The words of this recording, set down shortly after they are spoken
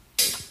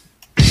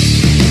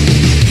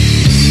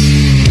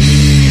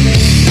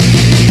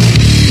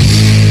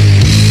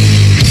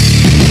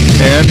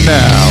And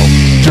now,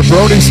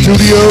 Jabroni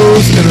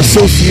Studios, in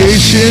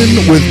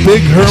association with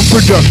Big Herm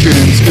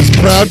Productions, is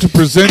proud to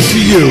present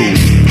to you,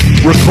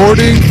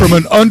 recording from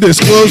an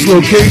undisclosed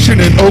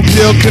location in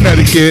Oakdale,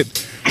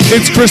 Connecticut,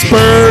 it's Chris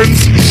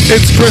Burns,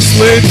 it's Chris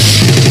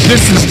Lynch,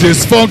 this is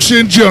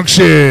Dysfunction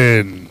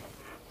Junction.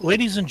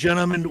 Ladies and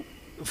gentlemen,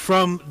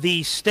 from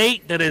the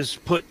state that has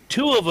put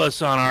two of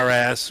us on our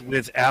ass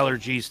with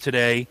allergies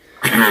today,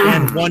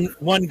 and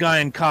one guy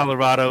in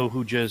Colorado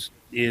who just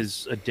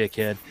is a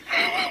dickhead,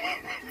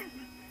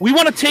 we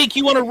want to take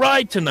you on a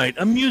ride tonight,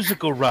 a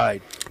musical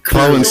ride.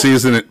 Pollen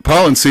season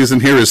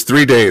here is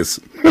 3 days.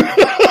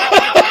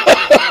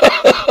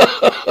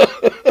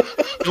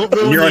 Don't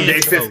ruin You're the on day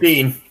intro.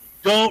 15.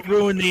 Don't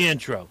ruin the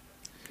intro.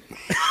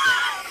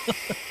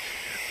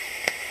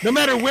 No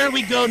matter where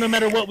we go, no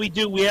matter what we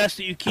do, we ask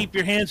that you keep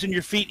your hands and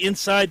your feet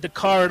inside the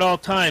car at all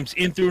times.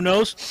 In through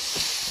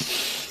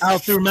nose,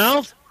 out through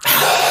mouth.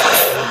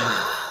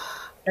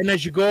 And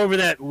as you go over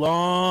that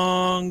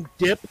long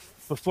dip,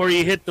 before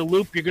you hit the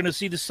loop, you're going to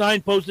see the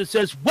signpost that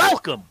says,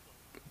 "Welcome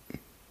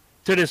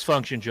to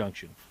Dysfunction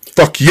Junction."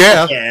 Fuck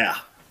yeah. Yeah.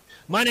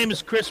 My name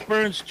is Chris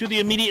Burns. To the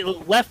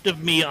immediate left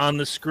of me on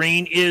the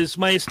screen is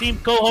my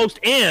esteemed co-host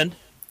and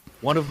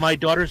one of my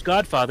daughter's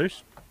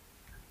godfathers.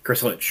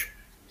 Chris Lynch.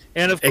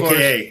 And of course...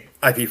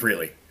 A.K.A. IP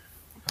Freely.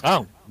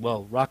 Oh,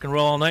 well, rock and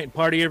roll all night and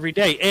party every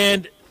day.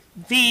 And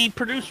the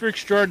producer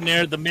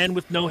extraordinaire, the man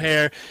with no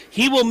hair,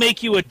 he will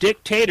make you a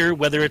dictator,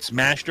 whether it's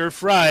mashed or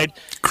fried.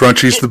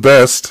 Crunchy's the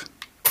best.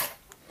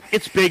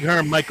 It's Big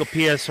Herm, Michael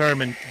P.S.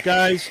 Herman.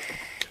 Guys,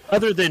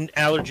 other than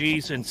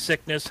allergies and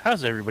sickness,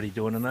 how's everybody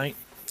doing tonight?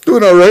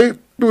 Doing all right.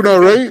 Doing all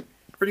right.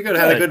 Pretty good.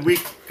 Had a good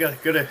week.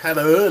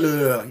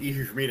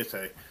 Easy for me to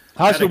say.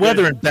 How's Had the a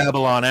weather good- in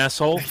Babylon,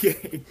 asshole?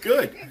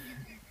 Good.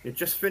 It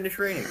just finished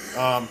raining.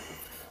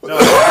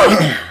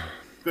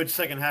 Good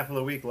second half of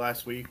the week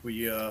last week.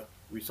 We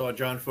saw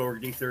John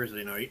Fogerty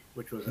Thursday night,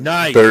 which was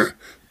Nice.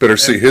 Better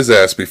see his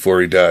ass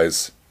before he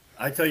dies.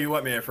 I tell you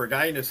what, man, for a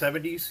guy in his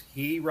 70s,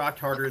 he rocked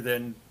harder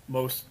than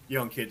most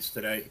young kids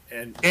today.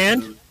 And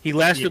he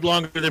lasted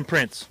longer than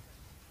Prince.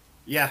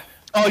 Yeah.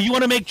 Oh, you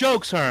want to make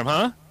jokes, Herm,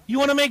 huh? You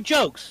want to make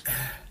jokes?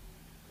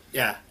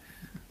 Yeah.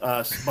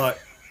 But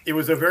it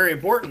was a very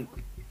important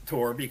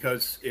tour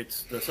because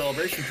it's the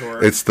Celebration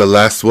tour. It's the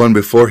last one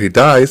before he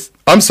dies.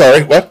 I'm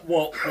sorry, what?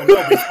 Well, no,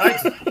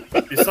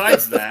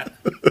 besides that,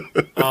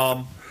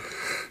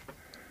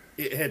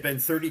 it had been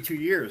 32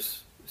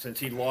 years since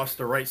he lost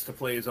the rights to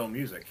play his own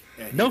music.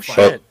 And No he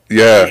finally-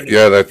 shit.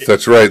 Yeah,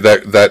 that's right.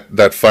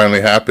 That finally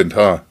happened,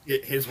 huh?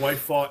 His wife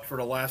fought for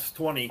the last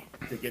 20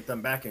 to get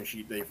them back, and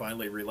they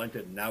finally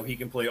relented. And now he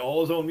can play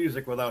all his own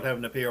music without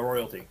having to pay a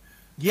royalty.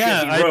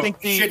 Yeah,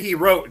 Shit he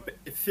wrote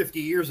 50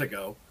 years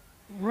ago.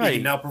 He Right.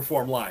 can now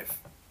perform live.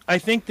 I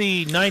think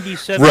the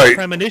 97 Right.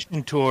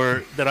 Premonition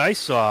tour that I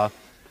saw,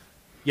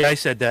 yeah, I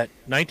said that,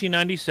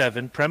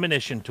 1997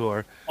 Premonition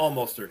tour.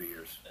 Almost 30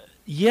 years.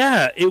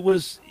 Yeah,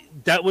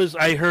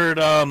 I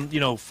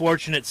heard,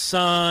 Fortunate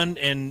Son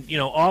and,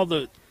 all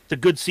the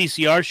good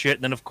CCR shit.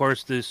 And then, of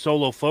course, the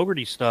solo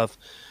Fogerty stuff.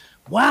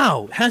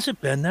 Wow. Has it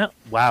been that?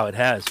 Wow, it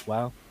has.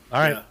 Wow. All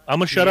right. Yeah. I'm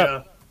going to shut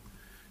up.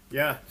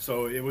 Yeah,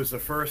 so it was the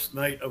first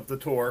night of the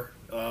tour.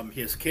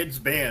 His kids'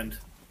 band,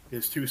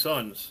 his two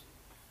sons,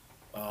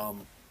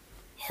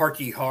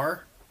 Harky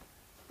Har,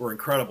 were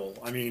incredible.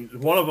 I mean,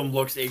 one of them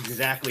looks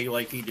exactly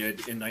like he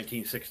did in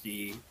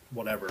 1960,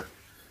 whatever,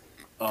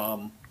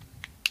 and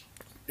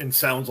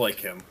sounds like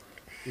him.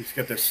 He's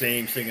got the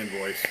same singing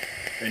voice.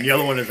 And the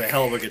other one is a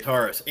hell of a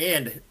guitarist.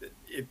 And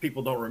if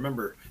people don't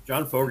remember,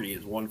 John Fogerty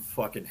is one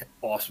fucking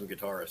awesome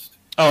guitarist.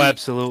 Oh,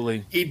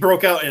 absolutely. He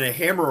broke out in a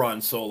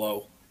hammer-on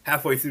solo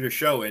halfway through the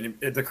show, and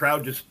the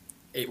crowd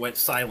it went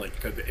silent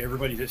because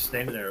everybody's just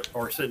standing there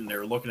or sitting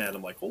there looking at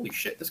him like, holy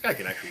shit, this guy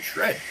can actually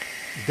shred.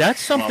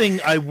 That's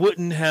something I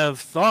wouldn't have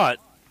thought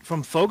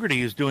from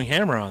Fogerty, who's doing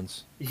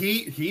hammer-ons.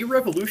 He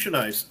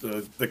revolutionized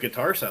the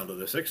guitar sound of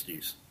the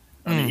 60s.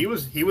 I mean, he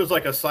was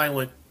like a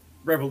silent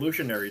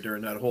revolutionary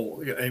during that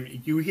whole. I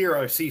mean, you hear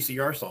a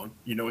CCR song,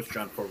 you know it's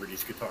John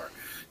Fogerty's guitar.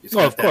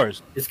 Of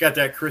course. It's got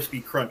that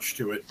crispy crunch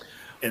to it,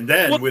 and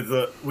then with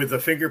the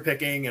finger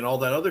picking and all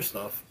that other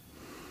stuff,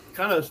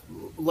 kind of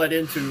led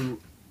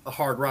into a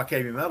hard rock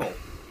heavy metal.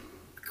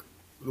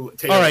 All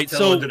right,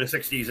 so into the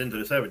 60s, into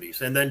the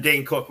 70s, and then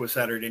Dane Cook was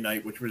Saturday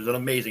Night, which was an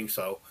amazing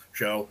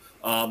show.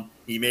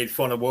 He made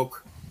fun of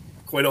woke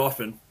quite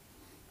often.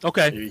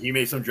 okay. He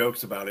made some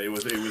jokes about it. It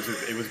was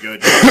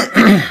good.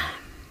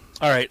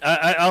 All right,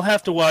 I'll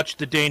have to watch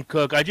the Dane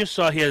Cook. I just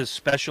saw he has a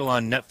special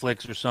on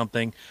Netflix or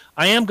something.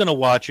 I am going to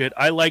watch it.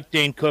 I like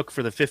Dane Cook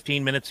for the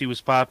 15 minutes he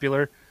was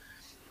popular.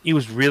 He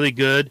was really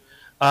good.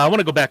 I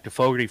want to go back to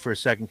Fogerty for a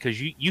second because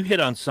you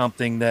hit on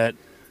something that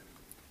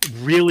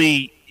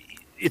really,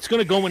 it's going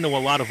to go into a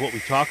lot of what we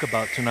talk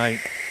about tonight.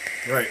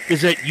 Right.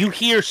 Is that you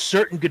hear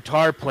certain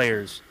guitar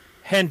players,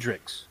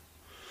 Hendrix,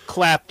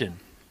 Clapton,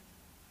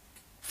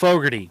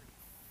 Fogerty,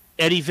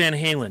 Eddie Van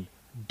Halen,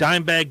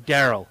 Dimebag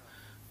Darrell.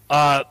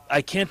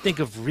 I can't think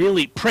of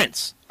really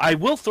Prince. I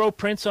will throw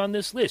Prince on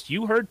this list.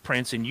 You heard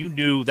Prince and you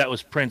knew that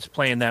was Prince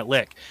playing that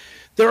lick.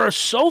 There are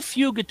so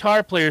few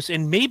guitar players,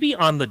 and maybe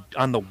on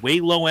the way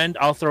low end,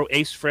 I'll throw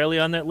Ace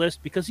Frehley on that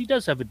list because he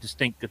does have a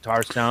distinct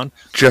guitar sound.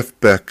 Jeff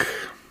Beck.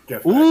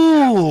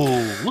 Ooh,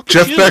 look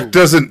Jeff at you. Beck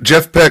doesn't.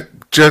 Jeff Beck.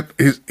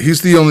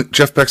 He's the only.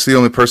 Jeff Beck's the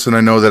only person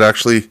I know that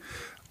actually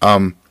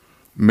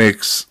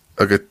makes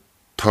a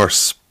guitar.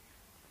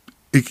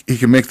 He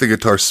can make the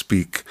guitar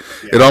speak.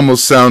 Yeah. It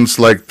almost sounds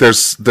like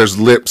there's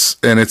lips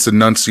and it's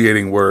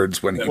enunciating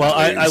words when he. Well,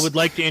 plays. I would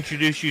like to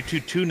introduce you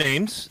to two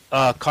names: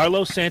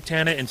 Carlos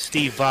Santana and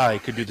Steve Vai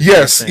could do the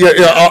yes, same thing.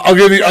 yeah. I'll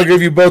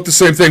give you both the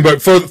same thing,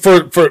 but for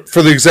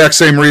the exact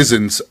same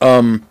reasons.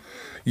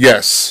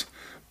 Yes,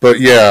 but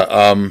yeah,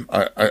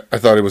 I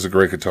thought he was a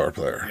great guitar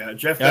player. Yeah,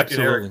 Jeff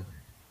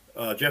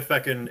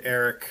Beck and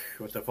Eric,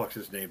 what the fuck's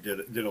his name?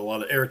 Did a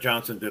lot of. Eric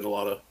Johnson did a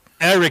lot of.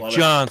 Eric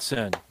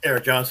Johnson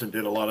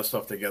did a lot of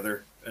stuff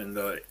together in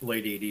the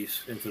late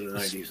 80s into the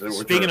 90s.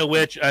 Speaking of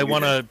which, I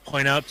want to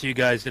point out to you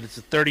guys that it's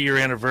the 30-year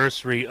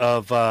anniversary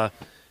of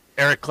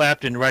Eric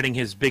Clapton writing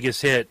his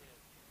biggest hit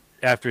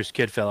after his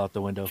kid fell out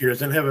the window.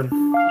 Tears in Heaven.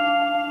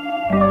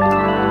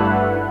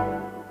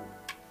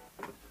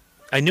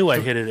 I knew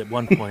I hit it at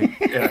one point.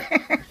 Yeah.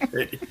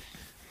 It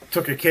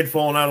took a kid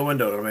falling out a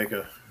window to make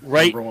a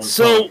right. number one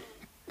So song.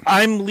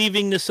 I'm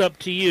leaving this up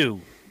to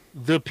you,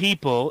 the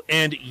people,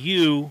 and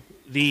you,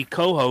 the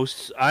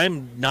co-hosts.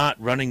 I'm not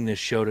running this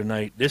show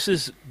tonight. This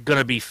is going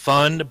to be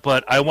fun,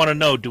 but I want to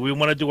know, do we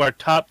want to do our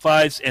top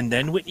fives and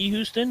then Whitney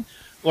Houston,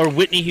 or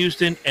Whitney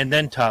Houston and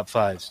then top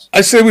fives? I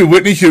say we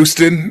Whitney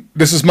Houston.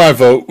 This is my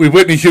vote. We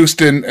Whitney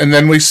Houston, and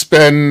then we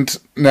spend.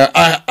 Now,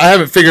 I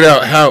haven't figured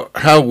out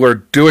how we're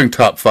doing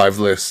top five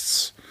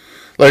lists.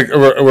 Like,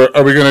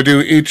 are we going to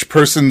do each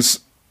person's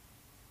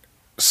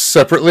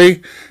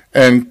separately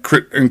and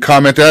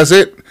comment as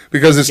it?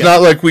 Because it's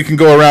not like we can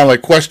go around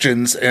like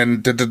questions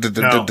and No,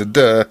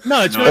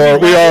 it's or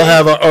we all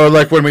have or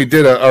like when we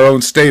did our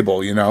own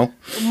stable, you know.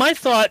 My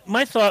thought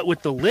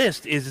with the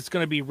list is it's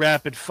going to be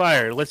rapid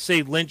fire. Let's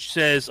say Lynch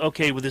says,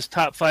 okay, with his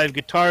top 5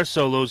 guitar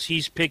solos,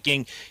 he's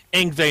picking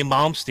Yngwie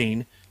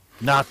Malmsteen.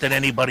 Not that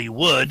anybody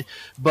would,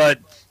 but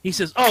he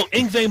says, oh,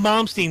 Yngwie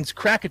Malmsteen's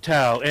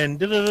Krakatoa, and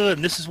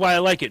this is why I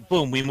like it.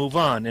 Boom, we move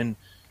on, and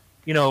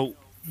you know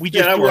we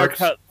just do our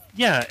top.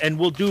 Yeah, and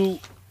we'll do.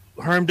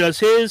 Herm does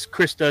his,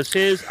 Chris does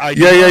his. I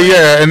do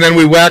yeah, and then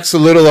we wax a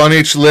little on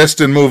each list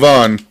and move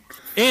on.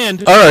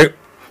 And all right,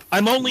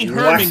 I'm only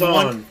herming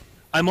one.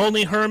 I'm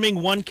only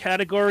herming one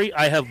category.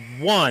 I have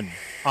one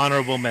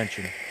honorable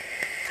mention.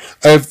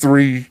 I have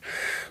 3.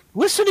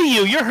 Listen to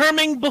you. You're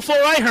herming before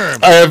I herm.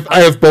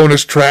 I have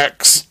bonus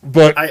tracks,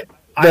 but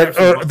that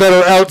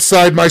are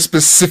outside my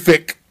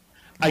specific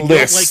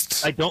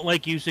list. I don't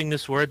like using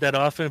this word that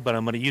often, but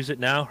I'm going to use it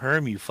now.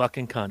 Herm, you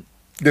fucking cunt.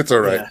 It's all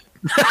right. Yeah.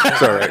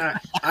 It's all right.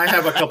 I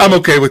have a couple. I'm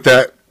okay with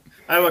that.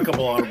 I have a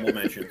couple honorable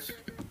mentions.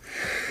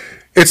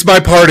 It's my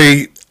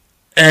party,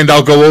 and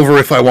I'll go over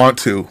if I want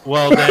to.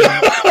 Well, then.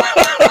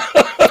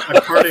 My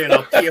party, and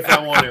I'll see if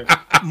I want to.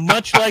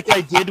 Much like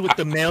I did with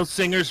the male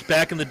singers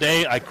back in the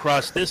day, I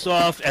crossed this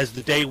off as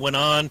the day went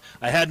on.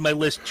 I had my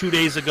list 2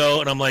 days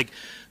ago, and I'm like,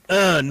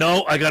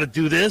 no, I got to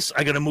do this.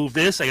 I got to move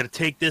this. I got to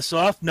take this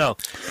off. No,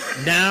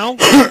 now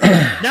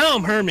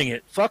I'm herming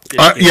it. Fuck this.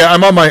 Yeah,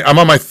 I'm on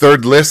my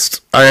third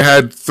list. I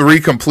had 3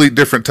 complete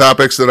different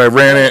topics that I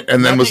ran it,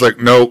 and then was like,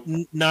 nope.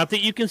 Not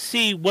that you can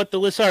see what the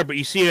lists are, but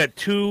you see at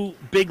 2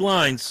 big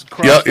lines.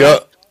 Yeah.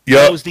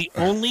 That was the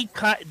only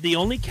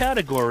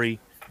category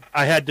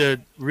I had to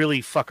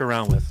really fuck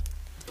around with.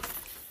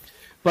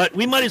 But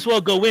we might as well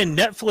go in.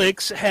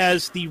 Netflix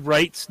has the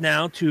rights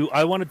now to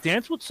I Want to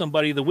Dance with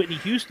Somebody, the Whitney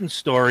Houston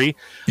story.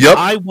 Yep.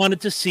 I wanted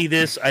to see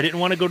this. I didn't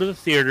want to go to the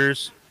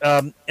theaters.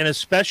 And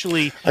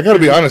especially... I got to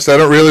be honest, I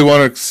don't really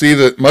want to see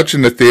that much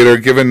in the theater,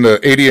 given the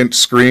 80-inch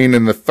screen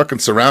and the fucking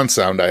surround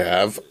sound I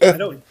have. I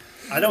don't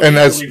and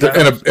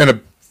a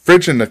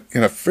fridge in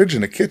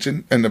the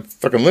kitchen and the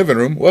fucking living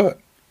room. What?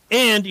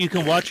 And you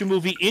can watch a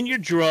movie in your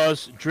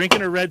drawers,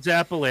 drinking a Red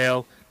Apple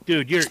Ale.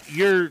 Dude, you're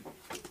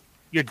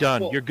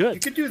done. You're good. You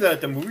could do that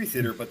at the movie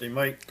theater, but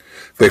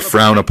they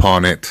frown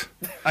upon it.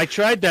 I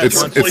tried that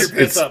once.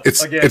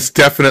 It's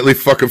definitely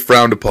fucking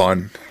frowned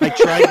upon. I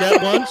tried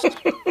that once,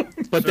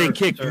 but they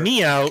kicked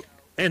me out,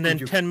 and then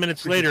 10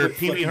 minutes later,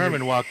 Pee Wee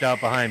Herman walked out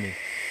behind me.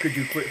 Could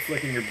you quit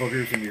flicking your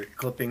boogers and your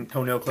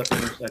toenail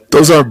clippings?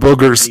 Those are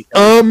boogers.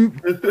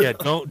 Yeah,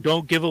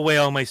 don't give away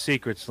all my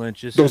secrets,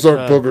 Lynch. Those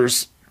aren't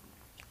boogers.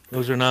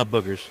 Those are not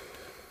boogers.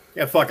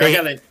 Yeah, fuck. I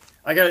got an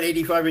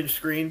 85-inch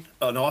screen,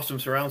 an awesome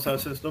surround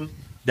sound system.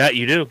 That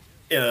you do.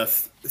 Yeah,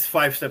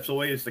 5 steps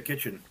away is the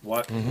kitchen.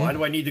 Why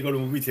do I need to go to a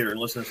movie theater and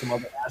listen to some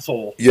other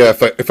asshole? Yeah,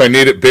 if I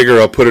need it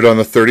bigger, I'll put it on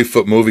the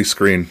 30-foot movie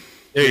screen.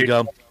 There you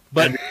go.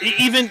 But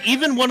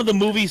even one of the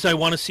movies I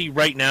want to see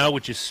right now,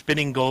 which is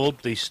Spinning Gold,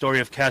 the story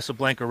of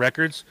Casablanca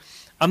Records,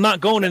 I'm not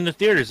going in the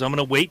theaters. I'm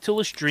going to wait till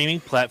a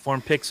streaming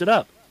platform picks it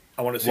up.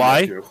 I want to see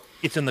why? That too.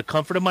 It's in the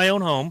comfort of my own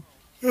home.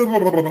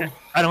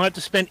 I don't have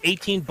to spend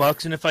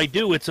 $18, and if I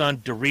do, it's on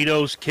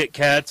Doritos, Kit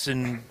Kats,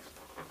 and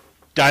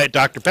Diet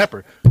Dr.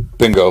 Pepper.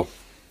 Bingo.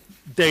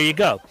 There you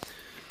go.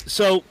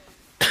 So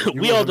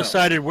we all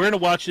decided we're going to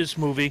watch this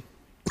movie.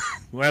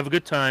 We'll have a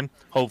good time,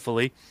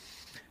 hopefully.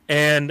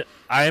 And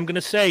I am going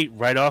to say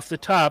right off the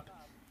top,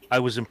 I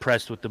was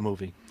impressed with the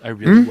movie. I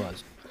really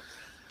was.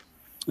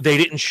 They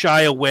didn't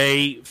shy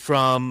away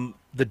from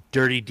the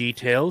dirty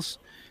details.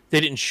 They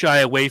didn't shy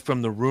away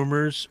from the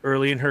rumors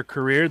early in her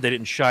career. They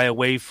didn't shy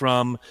away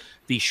from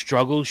the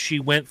struggles she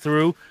went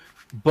through.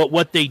 But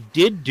what they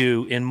did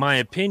do, in my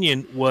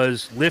opinion,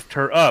 was lift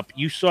her up.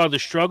 You saw the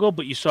struggle,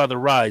 but you saw the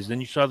rise.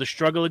 Then you saw the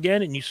struggle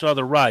again, and you saw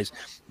the rise.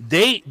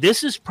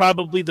 This is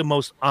probably the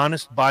most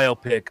honest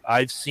biopic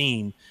I've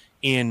seen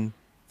in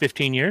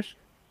 15 years.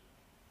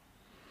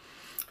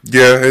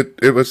 Yeah,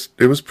 it was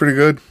pretty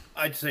good.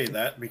 I'd say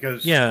that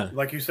because,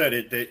 like you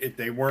said,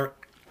 they weren't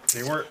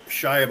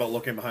shy about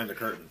looking behind the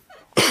curtain.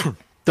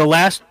 The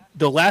last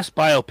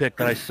biopic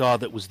that I saw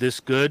that was this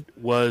good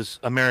was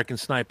American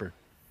Sniper.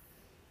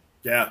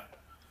 Yeah,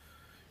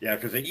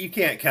 because you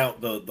can't count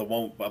the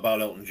one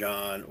about Elton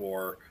John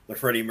or the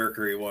Freddie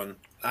Mercury one.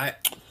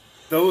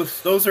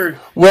 Those are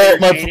well.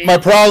 My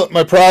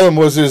problem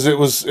was it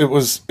was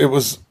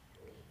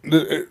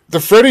the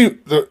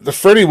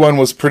Freddie one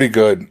was pretty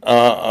good.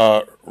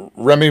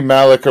 Remy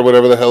Malek or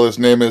whatever the hell his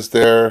name is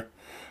there.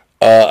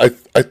 I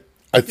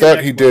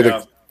thought he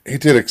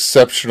did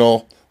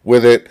exceptional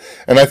with it,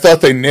 and I thought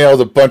they nailed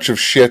a bunch of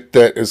shit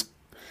that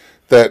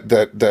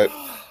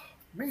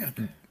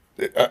man.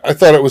 I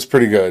thought it was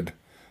pretty good.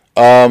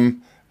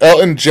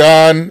 Elton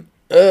John,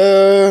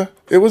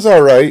 it was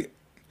all right.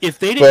 If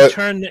they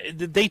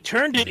didn't they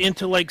turned it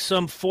into like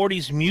some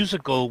 40s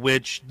musical,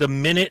 which the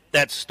minute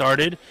that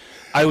started,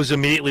 I was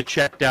immediately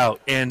checked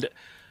out. And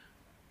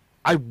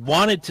I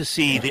wanted to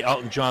see the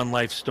Elton John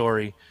life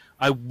story.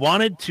 I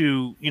wanted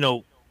to,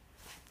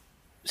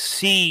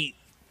 see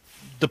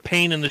the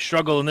pain and the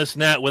struggle and this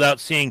and that without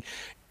seeing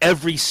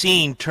every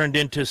scene turned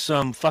into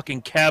some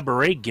fucking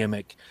cabaret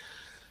gimmick.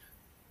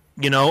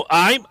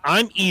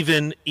 I'm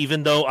even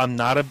though I'm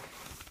not a.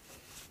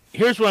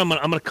 Here's what I'm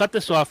gonna cut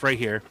this off right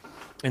here,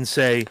 and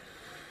say,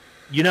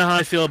 you know how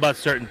I feel about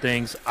certain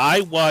things.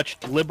 I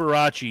watched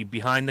Liberace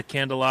Behind the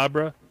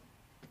Candelabra,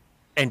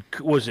 and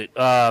was it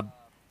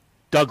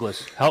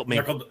Douglas? Help me.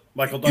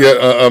 Michael Douglas.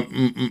 Yeah,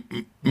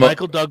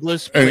 Michael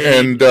Douglas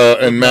and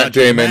Matt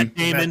Damon. Matt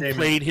Damon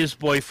played his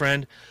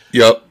boyfriend.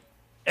 Yep.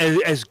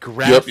 As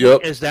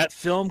graphic as that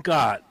film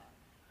got,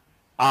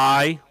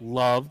 I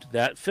loved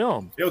that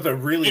film. It was a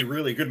really,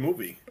 really good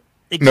movie.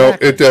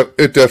 Exactly. No,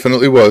 it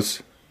definitely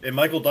was. And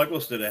Michael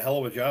Douglas did a hell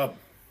of a job.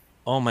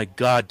 Oh my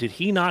God! Did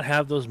he not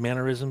have those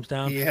mannerisms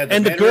down? He had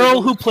the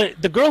girl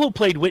who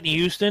played Whitney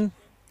Houston,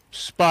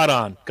 spot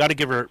on. Got to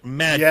give her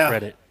mad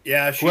credit.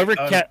 Yeah,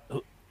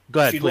 go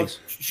ahead, please.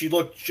 She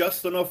looked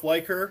just enough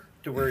like her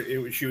to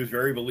where she was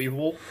very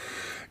believable.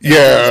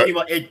 Yeah,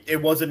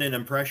 it wasn't an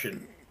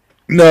impression.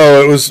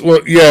 No, it was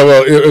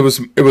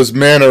it was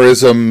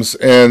mannerisms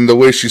and the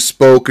way she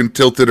spoke and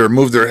tilted or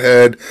moved her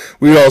head.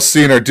 We'd all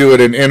seen her do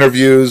it in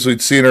interviews.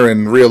 We'd seen her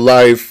in real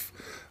life.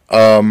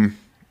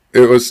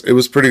 It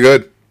was pretty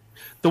good.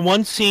 The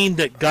one scene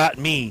that got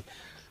me,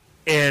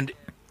 and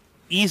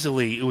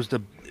easily it was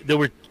there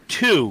were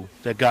two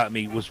that got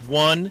me. Was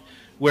one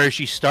where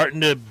she's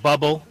starting to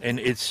bubble and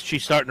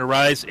she's starting to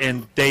rise,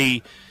 and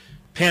they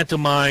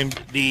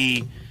pantomimed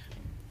the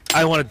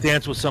 "I Want to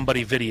Dance with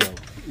Somebody" video,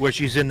 where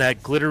she's in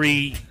that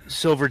glittery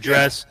silver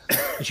dress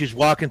and she's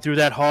walking through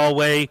that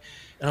hallway,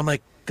 and I'm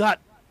like, God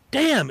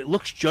damn, it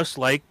looks just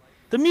like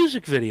the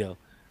music video.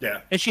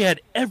 Yeah. And she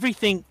had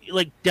everything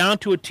like down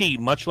to a T,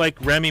 much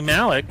like Rami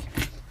Malek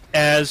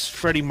as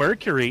Freddie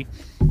Mercury.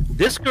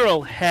 This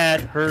girl had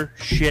her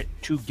shit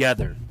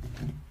together.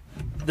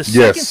 The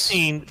second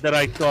scene that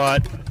I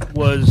thought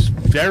was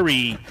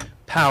very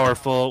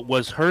powerful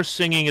was her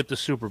singing at the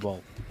Super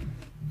Bowl.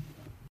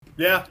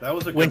 Yeah, that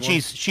was a good when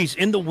one. she's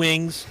in the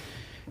wings,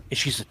 and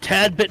she's a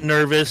tad bit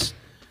nervous,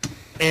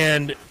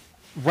 and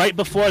right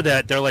before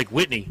that, they're like,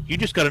 Whitney, you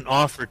just got an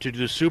offer to do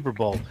the Super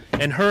Bowl.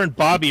 And her and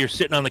Bobby are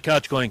sitting on the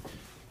couch going,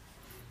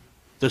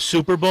 the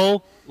Super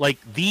Bowl? Like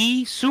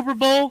the Super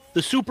Bowl?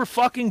 The Super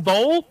fucking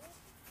Bowl?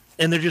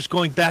 And they're just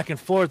going back and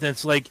forth. And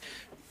it's like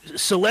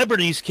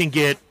celebrities can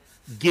get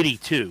giddy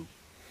too.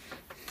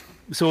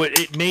 So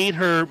it made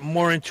her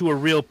more into a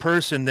real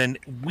person than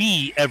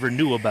we ever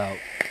knew about.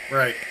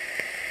 Right.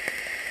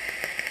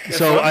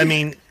 So, I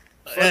mean,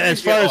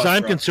 as far as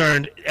I'm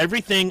concerned,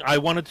 everything I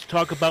wanted to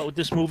talk about with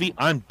this movie,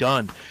 I'm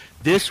done.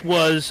 This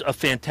was a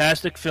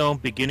fantastic film,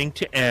 beginning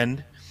to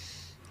end.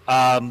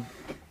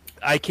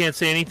 I can't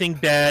say anything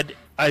bad.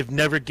 I've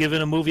never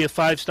given a movie a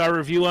 5-star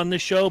review on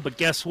this show, but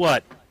guess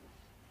what?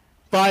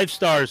 5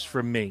 stars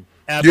from me.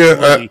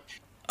 Absolutely.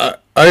 Yeah,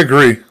 I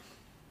agree.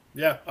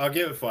 Yeah, I'll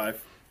give it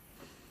 5.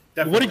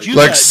 Definitely. What did you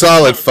like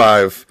solid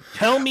 5?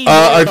 Tell me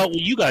more about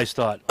what you guys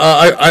thought.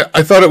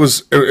 I thought it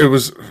was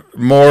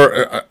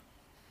more.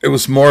 It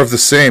was more of the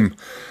same.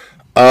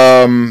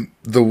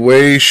 The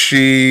way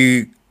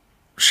she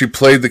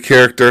played the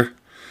character,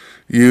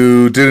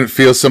 you didn't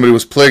feel somebody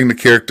was playing the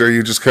character.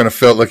 You just kind of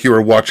felt like you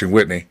were watching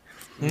Whitney.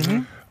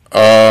 Mm-hmm.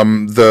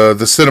 The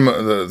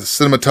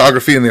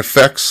cinematography and the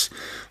effects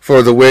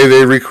for the way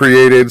they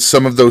recreated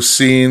some of those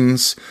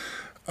scenes.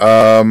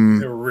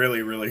 They're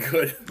really, really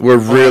good. Were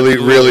really,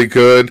 really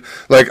good.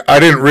 Like, I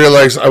didn't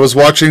realize I was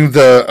watching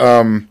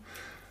the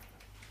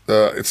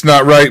It's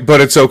Not Right,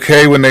 But It's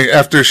Okay when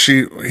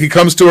he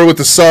comes to her with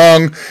the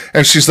song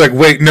and she's like,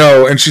 wait,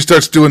 no, and she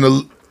starts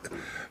doing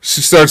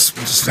she gets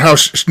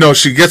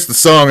the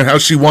song and how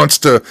she wants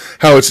to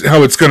how it's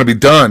going to be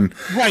done.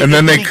 Right. And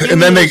then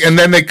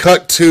they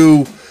cut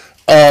to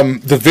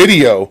the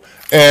video,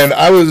 and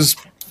I was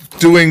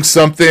doing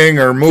something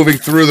or moving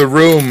through the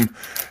room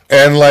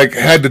and like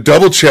had to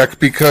double check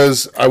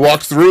because I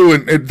walked through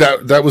and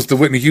that was the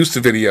Whitney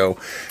Houston video,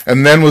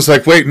 and then was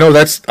like, wait, no,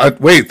 that's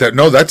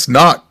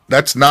not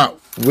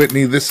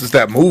Whitney. This is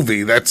that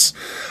movie.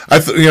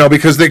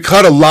 Because they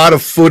cut a lot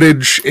of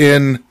footage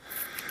in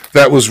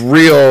that was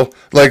real.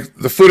 Like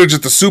the footage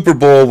at the Super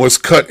Bowl was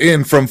cut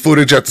in from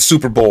footage at the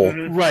Super Bowl.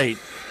 Right.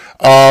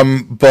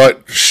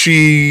 But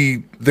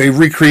they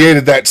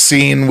recreated that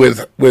scene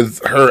with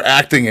her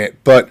acting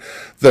it, but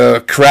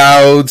the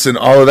crowds and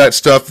all of that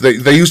stuff,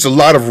 they used a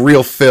lot of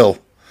real fill.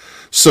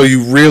 So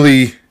you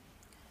really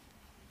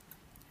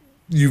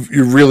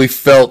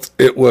felt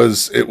it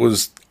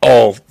was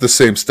all the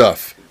same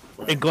stuff.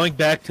 And going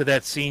back to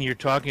that scene you're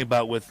talking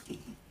about with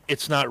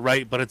It's Not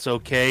Right, But It's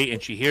Okay,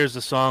 and she hears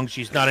the song,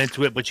 she's not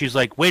into it, but she's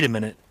like, wait a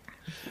minute.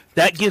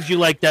 That gives you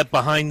like that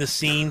behind the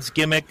scenes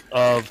gimmick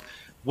of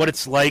what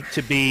it's like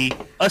to be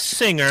a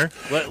singer.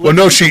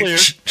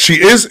 She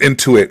is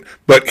into it,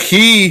 but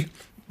he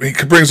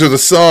brings her the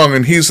song,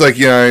 and he's like,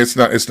 yeah, it's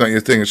not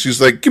your thing, and she's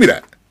like, give me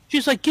that.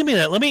 She's like, give me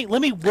that. Let me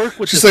work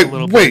with this a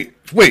little bit.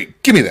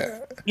 Wait, give me that.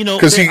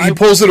 Because he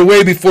pulls it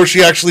away before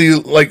she actually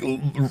like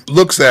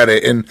looks at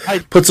it and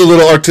puts a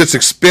little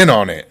artistic spin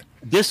on it.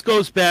 This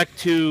goes back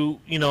to,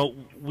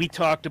 we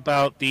talked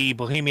about the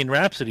Bohemian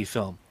Rhapsody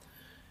film.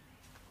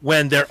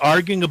 When they're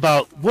arguing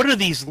about, what are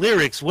these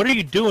lyrics? What are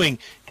you doing?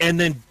 And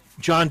then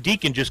John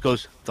Deacon just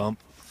goes, thump,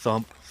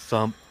 thump,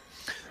 thump,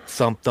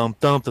 thump, thump,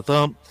 thump,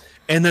 thump.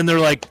 And then they're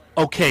like,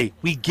 okay,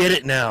 we get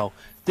it now.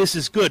 This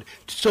is good.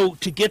 So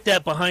to get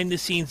that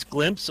behind-the-scenes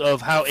glimpse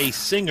of how a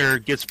singer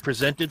gets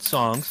presented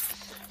songs,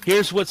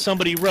 here's what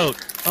somebody wrote.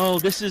 Oh,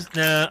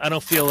 I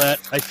don't feel that.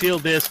 I feel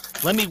this.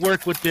 Let me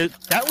work with this.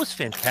 That was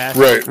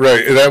fantastic.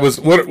 Right. That was,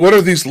 what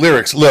are these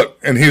lyrics? Look.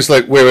 And he's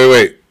like,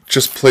 wait.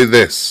 Just play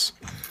this.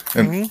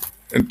 And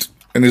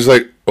he's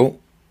like, oh.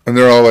 And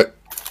they're all like,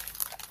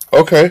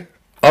 okay.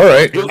 All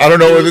right. I don't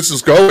know where this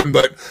is going,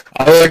 but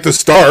I like to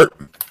start.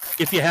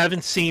 If you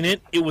haven't seen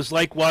it, it was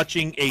like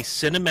watching a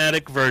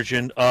cinematic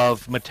version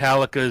of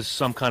Metallica's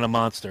Some Kind of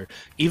Monster.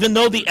 Even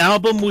though the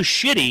album was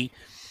shitty,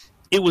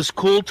 it was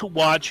cool to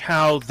watch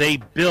how they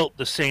built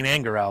the Saint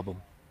Anger album.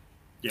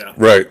 Yeah.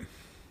 Right.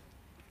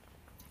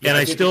 And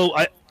how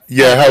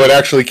it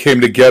actually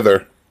came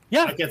together.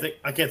 Yeah.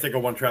 I can't think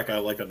of one track I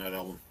like on that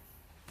album.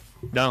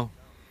 No,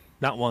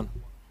 not one.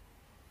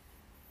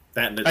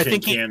 That and the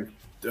tin can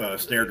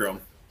snare drum.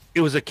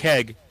 It was a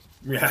keg.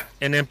 Yeah.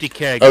 An empty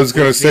keg. I was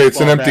going to say it's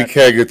an empty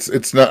keg.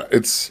 It's not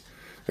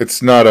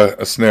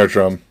a snare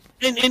drum.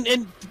 And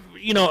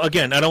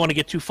again, I don't want to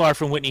get too far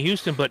from Whitney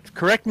Houston, but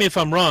correct me if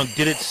I'm wrong.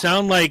 Did it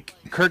sound like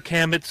Kirk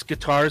Hammett's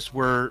guitars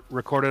were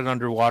recorded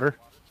underwater?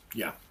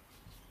 Yeah.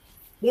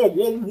 No.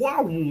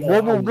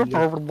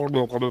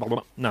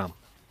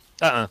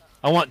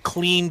 I want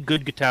clean,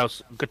 good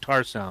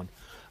guitar sound.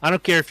 I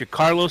don't care if you're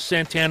Carlos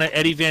Santana,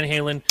 Eddie Van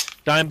Halen,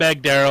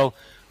 Dimebag Darrell,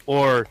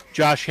 or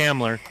Josh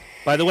Hamler.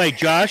 By the way,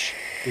 Josh,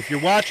 if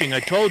you're watching, I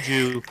told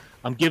you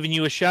I'm giving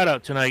you a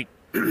shout-out tonight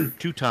 2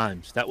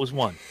 times. That was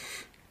 1.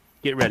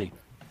 Get ready.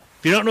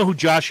 If you don't know who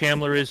Josh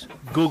Hamler is,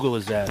 Google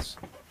his ass.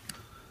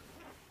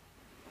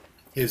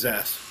 His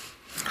ass.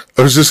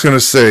 I was just going to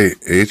say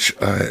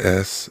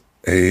HISASS.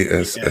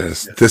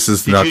 This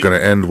is not going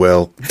to end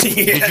well.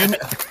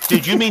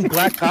 Did you mean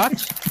Black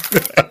Cox?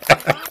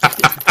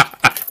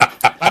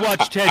 I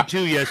watched Ted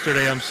 2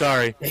 yesterday. I'm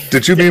sorry.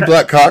 Did you mean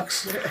Black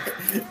Cox?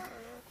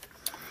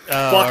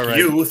 Fuck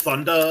you,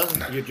 Thunder.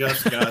 You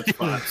just got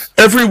spots.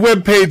 Every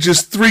webpage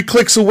is 3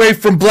 clicks away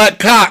from Black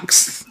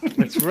Cox.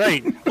 That's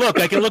right. Look,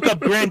 I can look up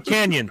Grand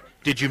Canyon.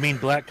 Did you mean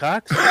Black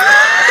Cox?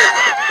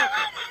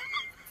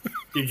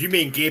 Did you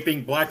mean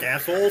gaping black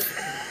assholes?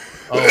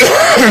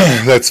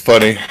 Oh, that's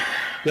funny.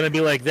 Gonna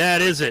be like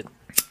that, is it?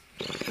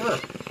 Sure.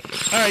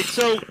 All right,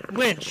 so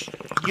Lynch,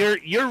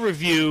 your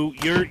review,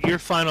 your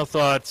final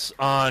thoughts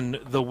on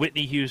the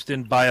Whitney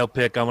Houston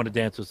biopic. I Want to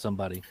Dance with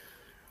Somebody.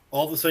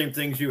 All the same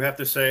things you have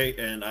to say,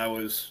 and I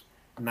was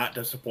not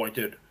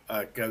disappointed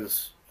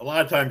because a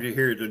lot of times you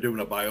hear they're doing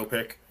a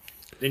biopic,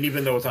 and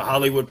even though it's a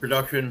Hollywood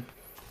production,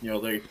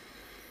 they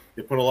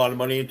put a lot of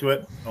money into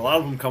it. A lot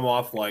of them come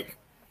off like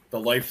the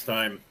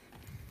Lifetime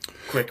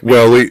quick.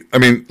 Well,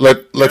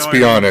 let's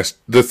be honest.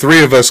 The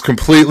 3 of us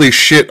completely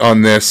shit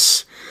on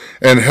this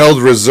and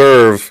held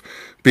reserve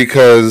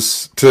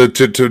because to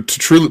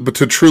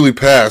truly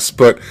pass.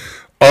 But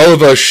all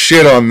of us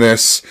shit on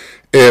this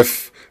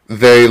if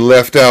they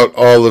left out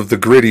all of the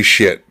gritty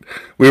shit.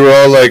 We were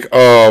all like,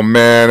 "Oh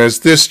man,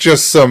 is this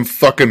just some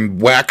fucking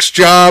wax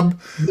job?"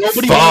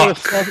 Nobody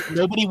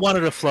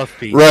wanted a fluff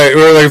piece. Right.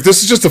 We were like, if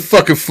this is just a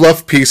fucking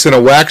fluff piece and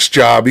a wax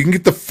job, you can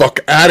get the fuck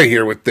out of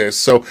here with this.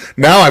 So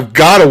now I've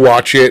got to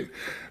watch it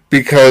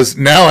because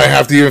now I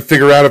have to even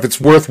figure out if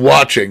it's worth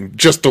watching.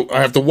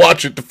 I have to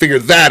watch it to figure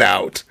that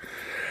out.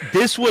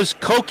 This was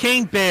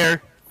Cocaine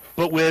Bear,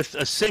 but with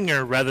a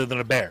singer rather than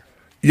a bear.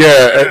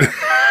 Yeah.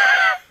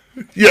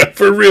 Yeah,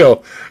 for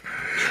real.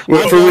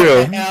 For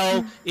real.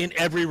 Hell in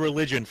every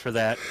religion for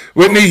that.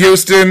 Whitney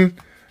Houston,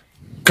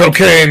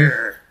 cocaine,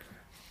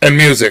 and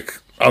music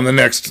on the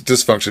next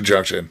Dysfunction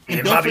Junction.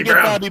 And don't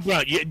forget Bobby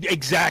Brown. Yeah,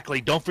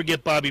 exactly. Don't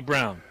forget Bobby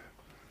Brown.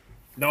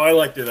 No, I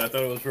liked it. I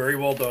thought it was very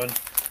well done.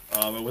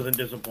 I wasn't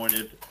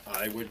disappointed.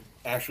 I would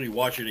actually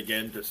watch it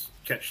again to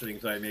catch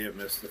things I may have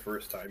missed the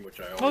first time,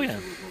 which I always do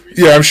with movies.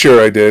 Yeah, I'm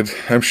sure I did.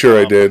 I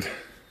did.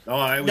 No,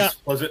 I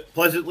was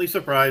pleasantly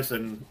surprised,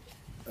 and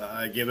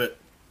I give it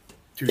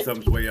 2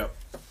 thumbs way up.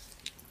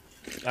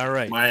 All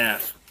right. My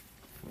ass.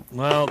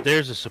 Well,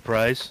 there's a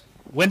surprise.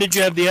 When did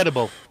you have the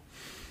edible?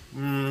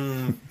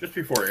 Just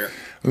before here.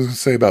 I was going to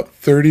say about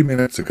 30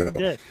 minutes ago.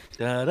 Yeah.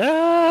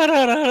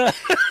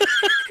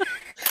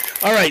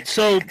 All right,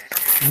 so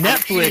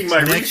Netflix.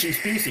 My Reese's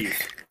Pieces.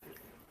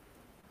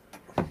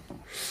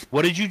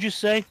 What did you just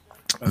say?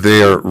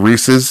 They are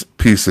Reese's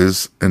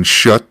Pieces, and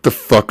shut the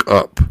fuck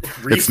up.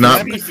 It's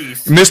not.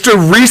 Pieces. Mr.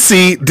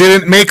 Reese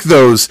didn't make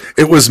those.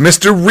 It was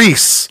Mr.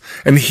 Reese,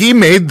 and he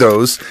made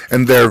those,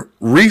 and they're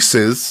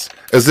Reese's,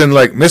 as in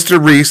like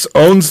Mr. Reese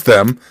owns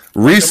them,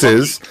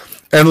 Reese's,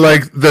 and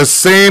like the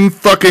same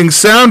fucking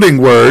sounding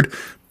word,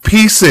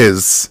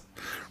 Pieces.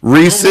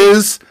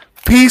 Reese's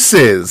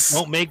Pieces.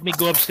 Don't make me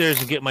go upstairs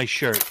and get my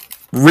shirt.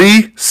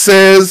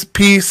 Reese's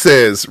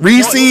Pieces.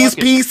 Reese's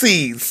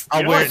Pieces.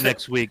 I'll wear it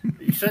next week.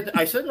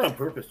 I said it on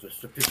purpose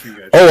just to piss you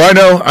guys. Oh, I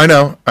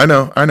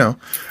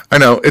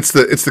know. It's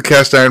the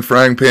cast iron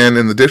frying pan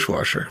in the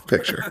dishwasher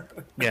picture.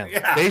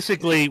 Yeah.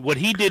 Basically, what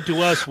he did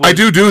to us was I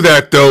do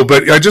that though,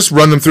 but I just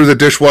run them through the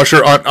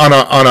dishwasher on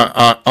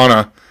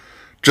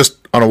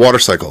a water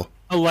cycle.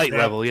 a light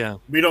level. Yeah.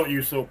 We don't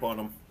use soap on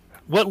them.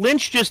 What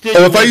Lynch just did.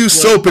 Oh, if I use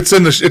soap, it's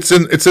in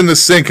the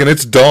sink and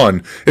it's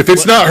done. If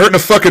it's not hurting a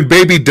fucking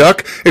baby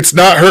duck, it's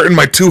not hurting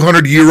my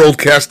 200-year-old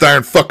cast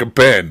iron fucking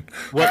pan.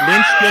 What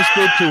Lynch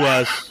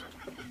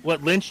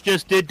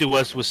just did to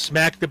us was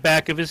smack the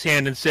back of his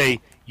hand and say,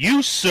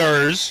 "You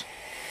sirs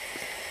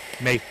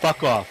may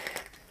fuck off."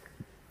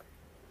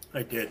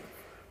 I did.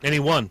 And he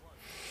won.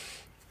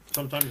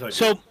 Sometimes I do.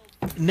 So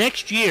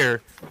next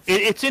year,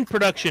 it's in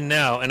production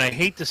now, and I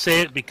hate to say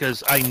it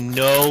because I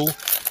know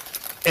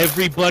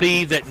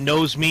everybody that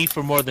knows me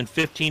for more than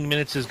 15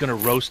 minutes is going to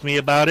roast me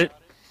about it.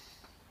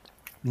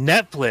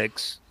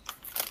 Netflix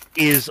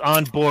is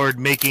on board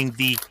making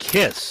the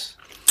Kiss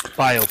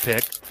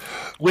biopic,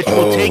 which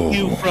will take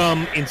you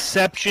from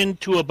inception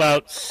to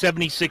about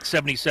 76,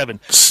 77.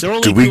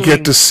 Do we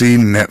get to see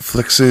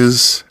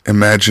Netflix's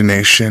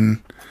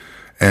imagination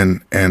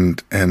and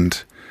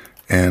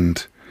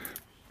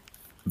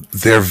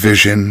their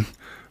vision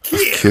of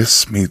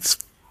Kiss meets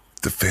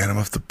the Phantom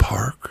of the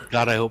Park?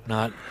 God, I hope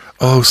not.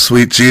 Oh,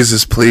 sweet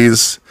Jesus,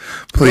 please.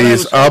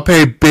 I'll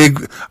pay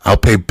big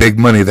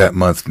money that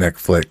month,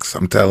 Netflix.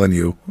 I'm telling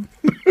you.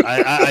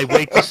 I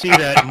wait to see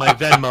that in my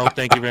Venmo.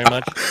 Thank you very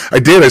much. I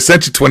did. I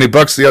sent you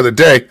 $20 the other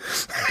day.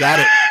 Got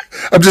it.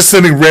 I'm just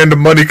sending random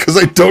money because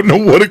I don't know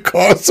what it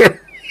costs.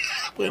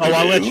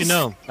 I'll let you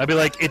know. I'll be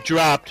like, it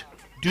dropped.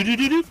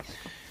 Do.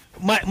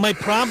 My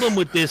problem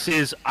with this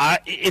is,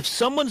 if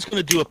someone's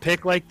going to do a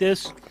pick like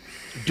this,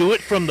 do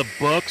it from the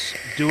books.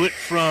 Do it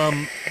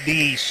from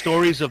the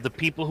stories of the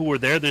people who were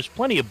there. There's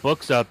plenty of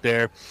books out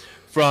there,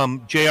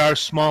 from J.R.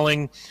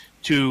 Smalling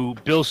to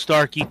Bill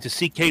Starkey to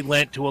C.K.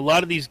 Lent to a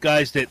lot of these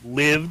guys that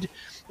lived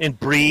and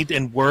breathed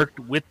and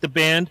worked with the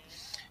band.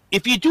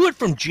 If you do it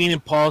from Gene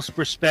and Paul's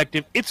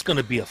perspective, it's going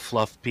to be a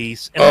fluff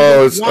piece. And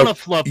a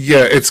fluff piece.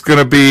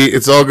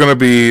 It's all going to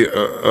be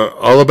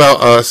all about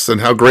us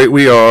and how great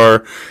we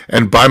are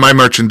and buy my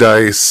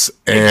merchandise.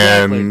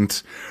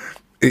 And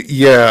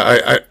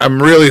yeah,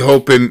 I'm really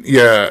hoping, we need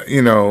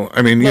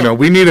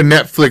a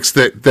Netflix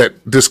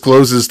that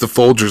discloses the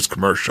Folgers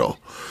commercial.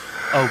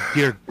 Oh,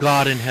 dear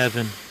God in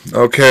heaven.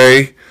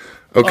 Okay.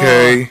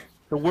 The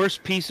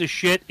worst piece of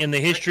shit in the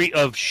history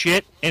of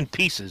shit and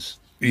pieces.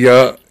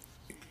 Yeah.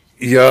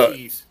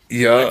 Jeez.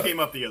 That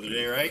came up the other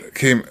day, right?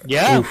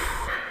 Yeah.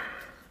 Oof.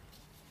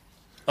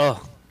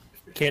 Oh,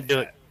 can't do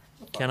it.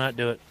 Cannot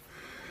do it.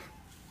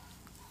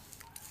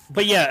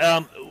 But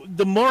yeah,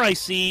 the more I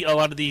see a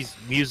lot of these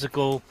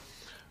musical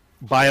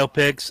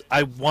biopics,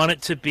 I want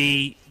it to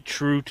be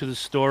true to the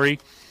story.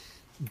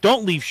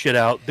 Don't leave shit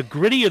out. The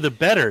grittier, the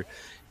better.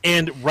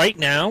 And right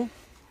now,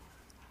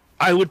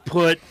 I want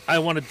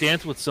to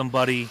Dance with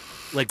Somebody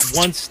like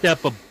one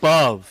step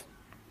above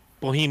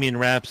Bohemian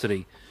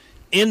Rhapsody.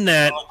 In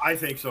that, well, I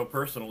think so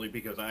personally,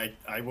 because I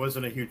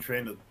wasn't a huge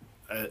fan of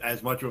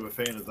as much of a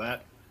fan as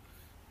that.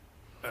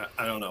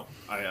 I don't know.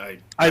 I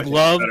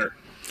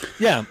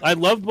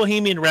loved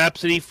Bohemian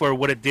Rhapsody for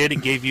what it did.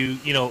 It gave you,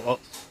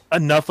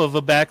 enough of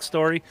a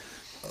backstory.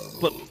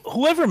 But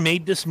whoever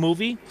made this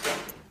movie,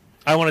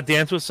 I Want to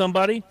Dance with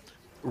Somebody,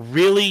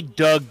 really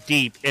dug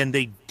deep, and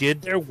they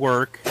did their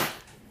work.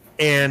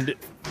 And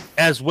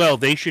as well,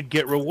 they should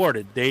get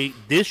rewarded.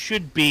 This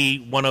should be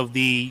one of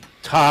the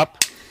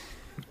top.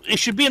 It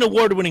should be an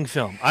award-winning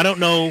film. I don't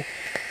know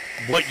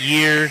what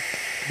year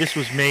this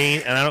was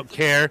made, and I don't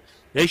care.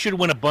 They should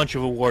win a bunch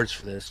of awards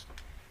for this.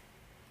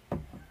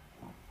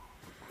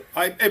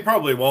 It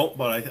probably won't,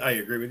 but I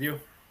agree with you.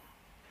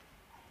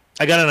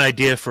 I got an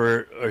idea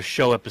for a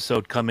show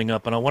episode coming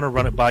up, and I want to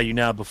run it by you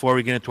now before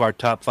we get into our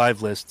top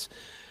 5 lists.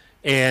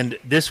 And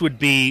this would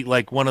be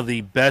like one of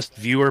the best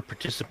viewer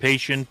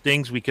participation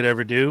things we could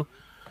ever do.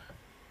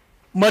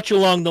 Much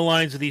along the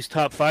lines of these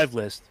top 5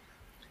 lists.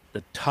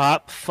 The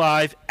top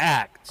 5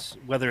 acts,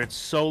 whether it's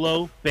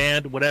solo,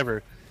 band,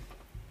 whatever,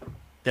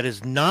 that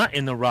is not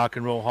in the Rock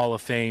and Roll Hall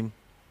of Fame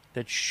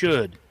that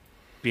should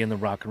be in the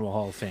Rock and Roll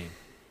Hall of Fame.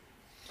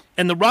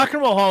 And the Rock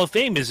and Roll Hall of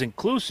Fame is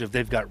inclusive.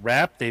 They've got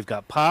rap, they've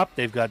got pop,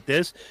 they've got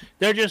this.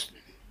 They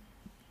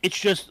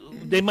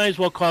might as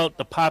well call it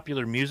the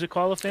Popular Music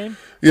Hall of Fame.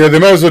 Yeah, they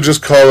might as well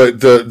just call it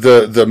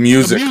the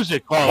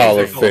Music Hall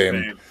of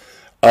Fame.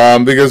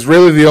 Because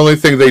really the only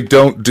thing they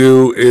don't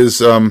do is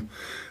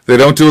they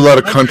don't do a lot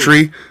of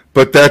country,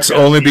 but that's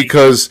only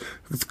because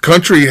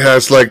country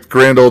has like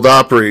Grand Ole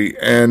Opry,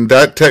 and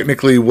that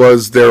technically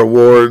was their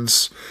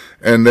awards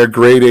and their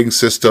grading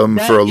system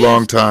for a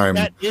long time.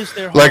 That is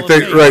their like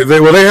they Hall of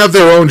right they have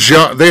their own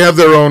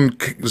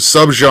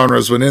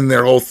subgenres within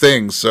their whole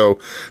thing, so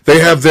they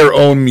have their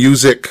own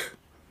music.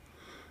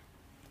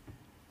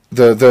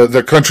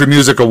 The Country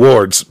Music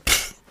Awards.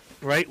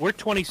 Right, we're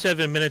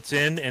 27 minutes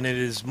in, and it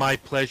is my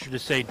pleasure to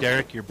say,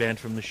 Derek, you're banned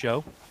from the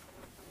show.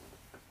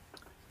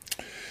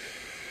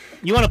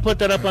 You want to put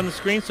that up on the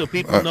screen so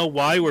people know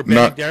why we're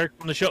banning Derek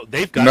from the show?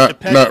 They've got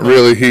Depeche Mode. Not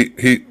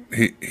really.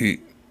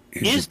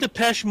 Is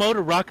Depeche Mode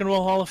a Rock and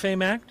Roll Hall of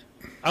Fame act?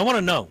 I want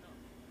to know.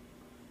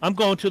 I'm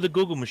going to the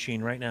Google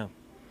machine right now.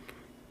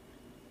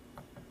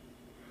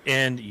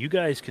 And you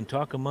guys can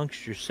talk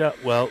amongst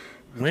yourself. Well,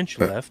 Lynch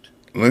left.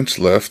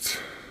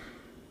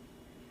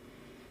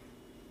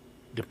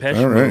 Depeche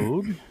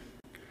Mode.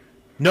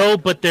 No,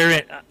 but they're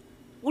in.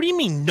 What do you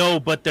mean, no,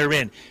 but they're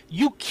in?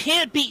 You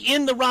can't be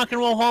in the Rock and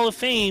Roll Hall of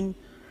Fame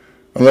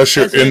unless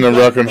you're in the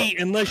Rock and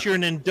unless you're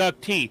an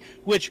inductee.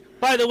 Which,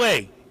 by the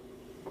way,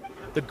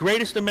 the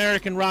greatest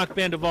American rock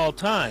band of all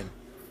time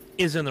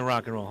is in the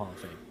Rock and Roll Hall of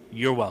Fame.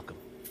 You're welcome.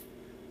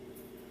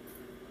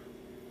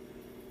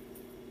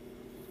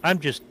 I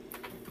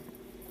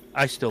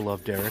still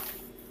love Derek.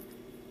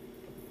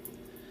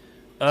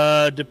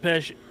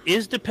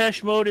 Is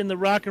Depeche Mode in the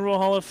Rock and Roll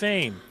Hall of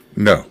Fame?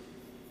 No.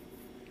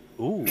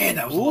 Ooh. Man,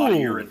 that was a lot of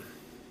urine.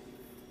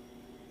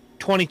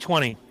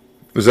 2020.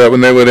 Was that when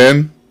they went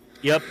in?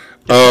 Yep.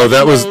 Oh,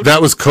 that was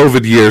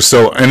COVID year.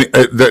 So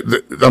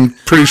I'm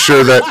pretty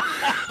sure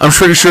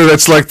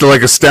that's like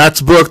a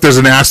stats book. There's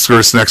an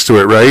asterisk next to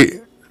it,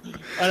 right?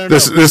 I don't know.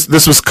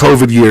 This was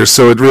COVID year,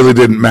 so it really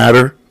didn't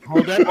matter.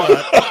 Hold that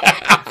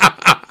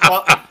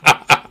thought.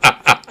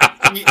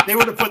 They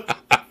would have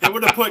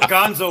put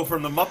Gonzo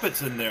from the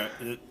Muppets in there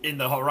in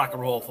the Rock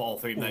and Roll Hall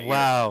of Fame that year.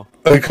 Wow.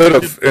 They could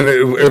have,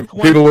 and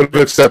people would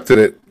have accepted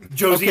it.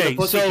 Josie and the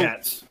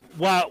Pussycats. So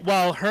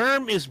while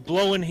Herm is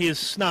blowing his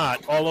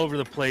snot all over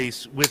the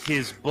place with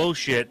his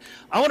bullshit,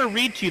 I want to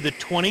read to you the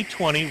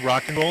 2020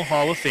 Rock and Roll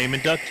Hall of Fame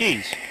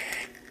inductees.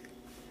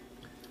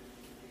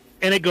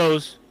 And it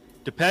goes,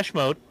 Depeche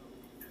Mode,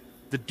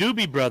 the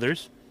Doobie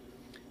Brothers,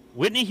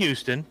 Whitney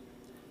Houston,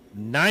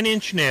 9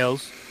 Inch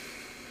Nails,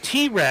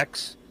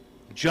 T-Rex,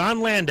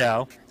 John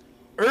Landau,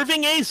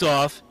 Irving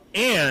Azoff,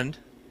 and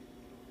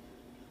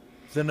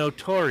the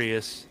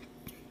notorious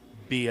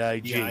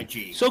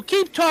B.I.G. So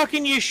keep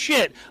talking your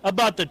shit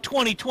about the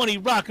 2020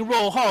 Rock and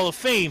Roll Hall of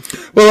Fame.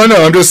 Well, I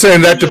know. I'm just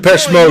saying that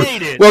Depeche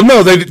Mode. Well,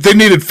 no, they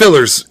needed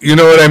fillers. You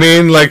know what I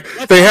mean? Like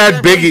they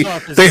had Biggie.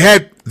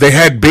 They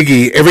had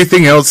Biggie.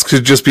 Everything else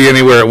could just be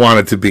anywhere it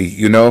wanted to be.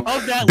 You know,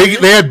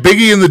 they had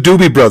Biggie and the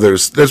Doobie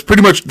Brothers. That's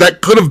pretty much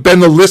that could have been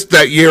the list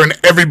that year, and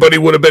everybody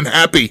would have been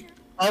happy.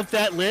 Of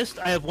that list,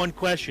 I have one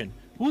question: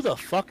 who the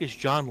fuck is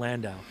John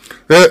Landau?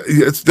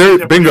 It's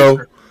there.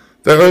 Bingo.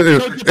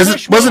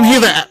 Wasn't he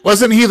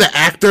the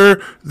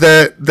actor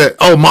that?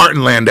 Oh,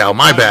 Martin Landau.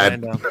 My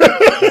bad.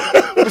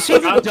 Was he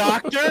the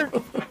doctor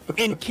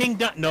in King?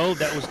 No,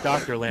 that was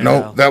Dr. Landau.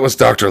 No, that was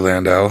Dr.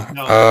 Landau.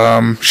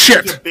 No,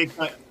 shit.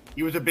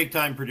 He was a big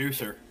time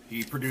producer.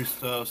 He produced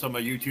some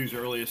of U2's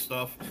earliest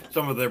stuff,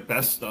 some of their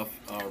best stuff.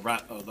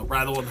 The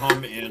Rattle and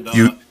Hum and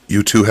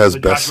U2 has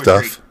best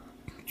stuff.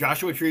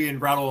 Joshua Tree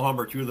and Rattle and Hum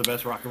are two of the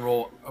best rock and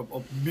roll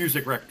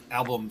music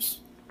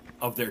albums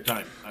of their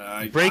time.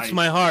 Breaks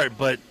my heart,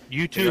 but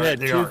U2 had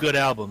two good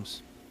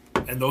albums.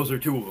 And those are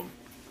two of them.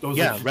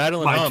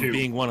 Rattle and Hum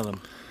being one of them.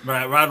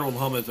 Rattle and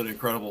Hum is an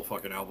incredible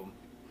fucking album.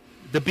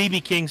 The B.B.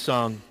 King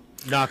song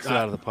knocks it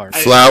out of the park.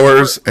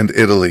 Flowers and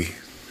Italy.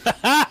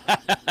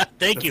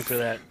 Thank you for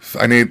that.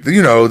 I need,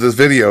 this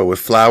video with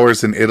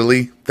Flowers in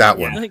Italy. That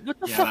one. Like, what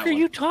the fuck are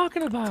you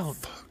talking about?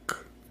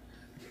 Fuck.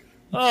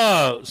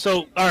 Oh,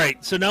 so all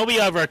right. So now we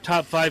have our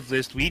top 5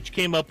 list. We each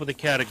came up with a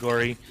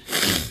category,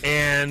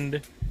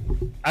 and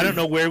I don't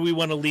know where we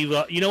want to leave.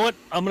 You know what?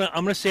 I'm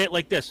gonna say it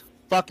like this.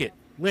 Fuck it,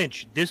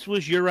 Lynch. This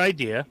was your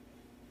idea.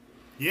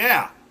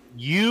 Yeah.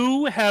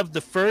 You have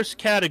the first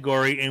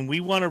category, and we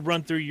want to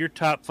run through your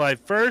top 5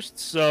 first.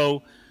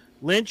 So,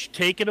 Lynch,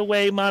 take it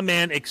away, my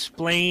man.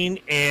 Explain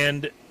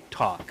and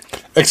talk.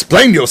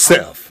 Explain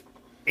yourself.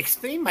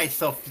 Explain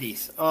myself,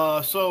 please.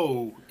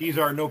 So these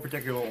are no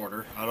particular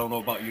order. I don't know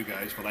about you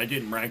guys, but I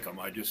didn't rank them.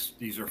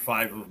 These are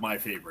 5 of my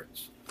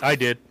favorites. I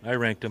did. I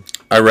ranked them.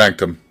 I ranked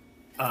them.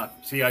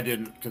 See, I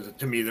didn't, because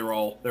to me they're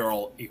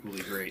all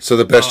equally great. So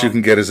the best you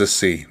can get is a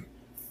C.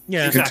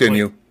 Yeah. Exactly.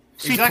 Continue.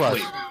 C+.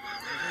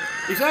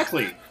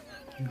 Exactly.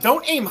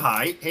 Don't aim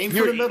high. Aim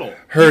for the middle.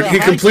 Heard he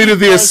completed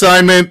the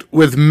assignment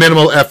with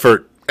minimal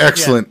effort.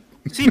 Excellent.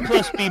 Yeah. C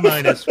plus B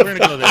minus. We're gonna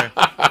go there.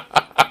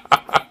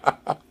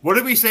 What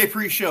did we say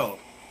pre-show?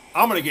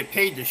 I'm gonna get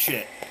paid to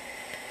shit.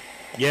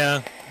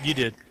 Yeah, you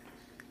did.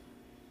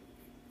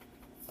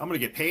 I'm gonna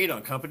get paid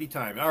on company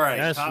time. All right,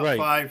 That's top right.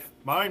 5.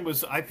 Mine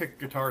was I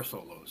picked guitar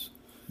solos.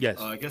 Yes.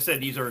 Like I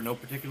said, these are in no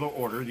particular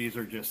order. These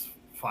are just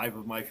 5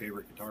 of my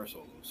favorite guitar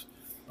solos.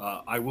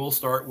 I will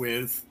start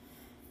with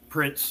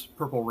Prince,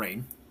 Purple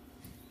Rain.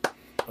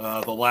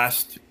 The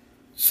last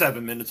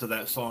 7 minutes of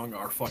that song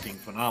are fucking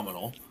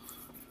phenomenal.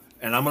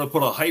 And I'm gonna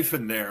put a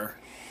hyphen there.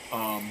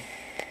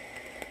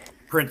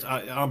 Prince,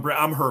 I'm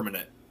herming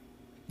it.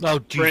 Oh,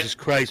 Jesus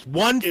Christ.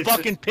 One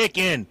fucking pick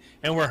in,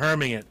 and we're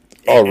herming it.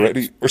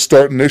 Already? We're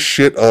starting this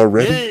shit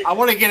already? I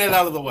want to get it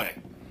out of the way.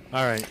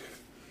 All right.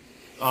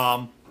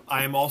 I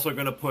am also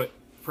going to put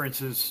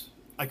Prince's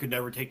I Could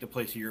Never Take the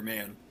Place of Your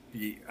Man,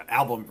 the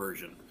album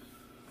version.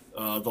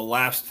 The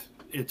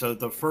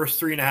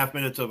first 3.5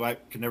 minutes of I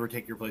Could Never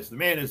Take Your Place of the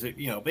Man is, a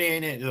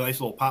nice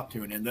little pop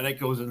tune. And then it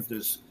goes into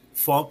this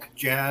funk,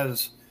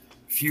 jazz,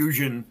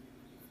 fusion.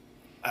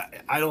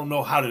 I don't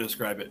know how to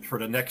describe it for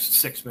the next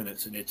 6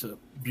 minutes, and it's a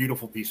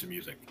beautiful piece of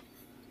music.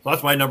 So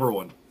that's my number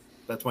one.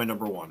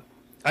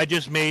 I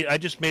just made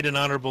an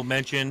honorable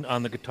mention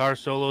on the guitar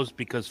solos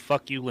because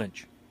fuck you,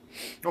 Lynch.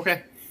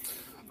 Okay.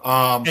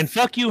 And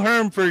fuck you,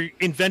 Herm, for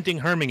inventing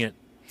herming it.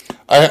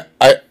 I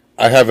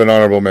have an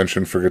honorable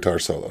mention for guitar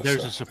solos.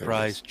 There's a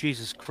surprise.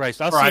 Jesus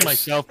Christ. I'll see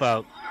myself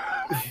out.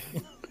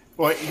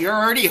 Well, you're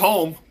already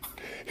home.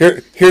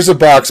 Here's a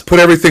box. Put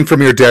everything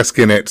from your desk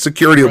in it.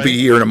 Security will be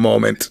here in a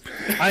moment.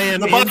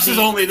 The box is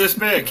only this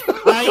big.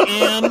 I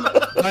am,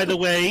 by the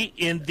way,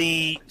 in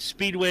the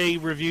Speedway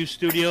Review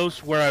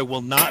Studios, where I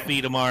will not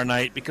be tomorrow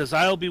night because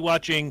I'll be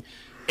watching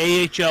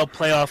AHL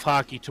playoff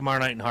hockey tomorrow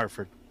night in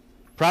Hartford.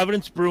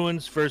 Providence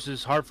Bruins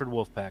versus Hartford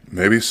Wolfpack.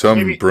 Maybe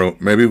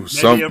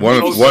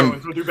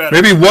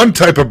one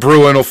type of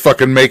Bruin will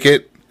fucking make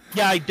it.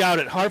 Yeah, I doubt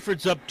it.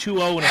 Hartford's up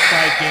 2-0 in a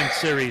 5-game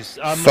series.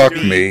 Fuck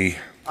me.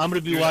 I'm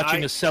going to be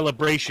watching a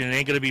celebration. It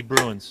ain't going to be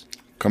Bruins.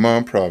 Come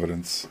on,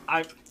 Providence.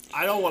 I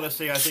don't want to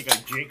say I think I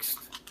jinxed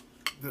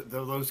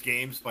those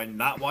games by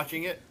not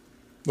watching it.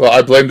 Well,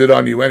 I blamed it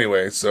on you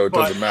anyway, so it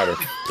doesn't matter.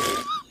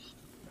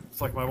 It's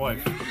like my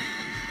wife.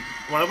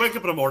 When I wake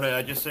up in the morning,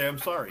 I just say I'm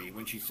sorry.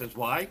 When she says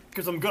why,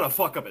 because I'm going to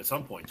fuck up at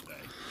some point today.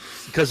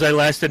 Because I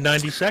lasted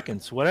 90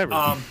 seconds,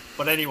 whatever.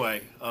 But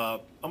anyway, I'm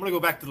going to go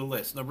back to the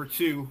list. Number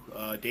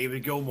 2,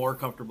 David Gilmour,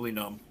 Comfortably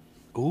Numb.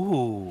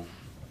 Ooh.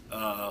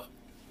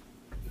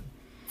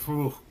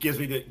 Gave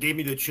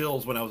me the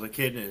chills when I was a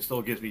kid, and it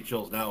still gives me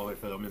chills now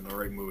if I'm in the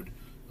right mood.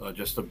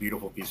 Just a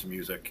beautiful piece of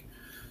music.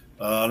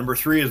 Number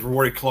 3 is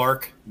Roy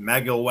Clark,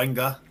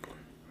 Magdalena.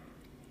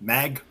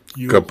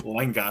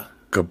 Magdalena.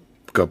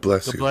 God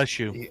bless you. God bless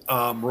you.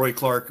 Roy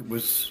Clark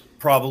was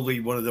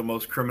probably one of the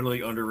most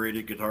criminally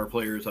underrated guitar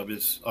players of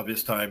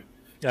his time.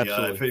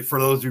 Absolutely. For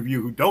those of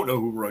you who don't know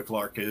who Roy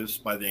Clark is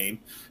by name,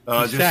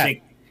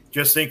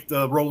 just think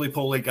the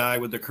roly-poly guy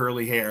with the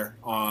curly hair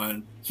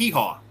on Hee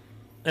Haw.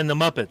 And the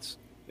Muppets.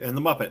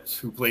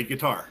 Who played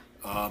guitar.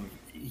 And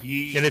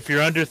if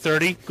you're under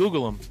 30,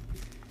 Google him.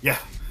 Yeah.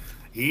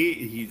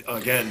 He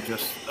again,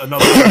 just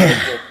another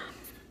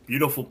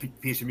beautiful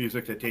piece of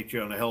music that takes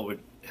you on a hell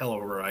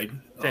of a ride.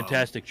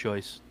 Fantastic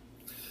choice.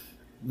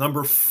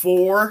 Number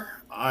 4,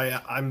 I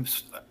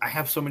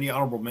have so many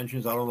honorable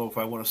mentions. I don't know if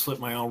I want to slip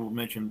my honorable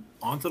mention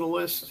onto the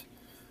list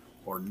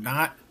or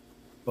not,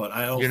 but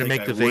I don't You're gonna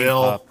think make the I vein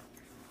will.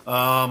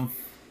 pop.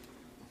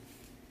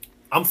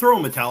 I'm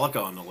throwing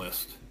Metallica on the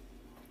list.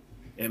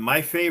 And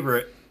my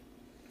favorite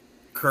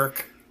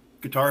Kirk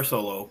guitar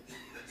solo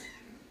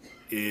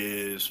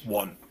is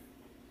 1.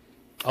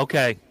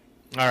 Okay.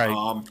 All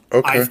right.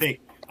 Okay.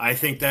 I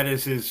think that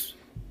is his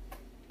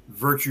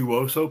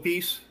virtuoso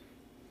piece.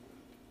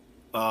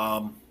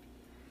 I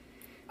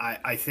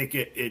think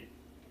it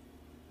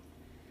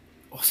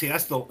see,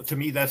 that's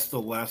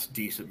the last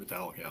decent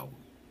Metallica album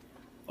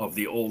of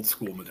the old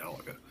school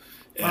Metallica.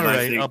 And all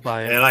right, I'll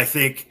buy it. And I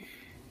think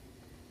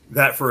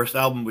that first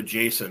album with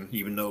Jason,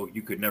 even though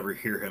you could never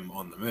hear him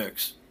on the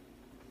mix,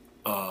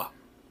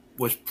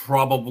 was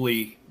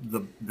probably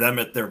them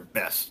at their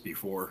best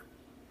before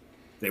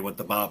they went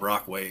the Bob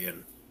Rock way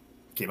and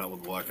came out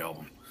with the Black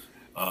Album.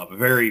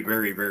 Very,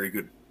 very, very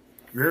good.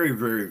 Very,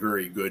 very,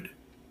 very good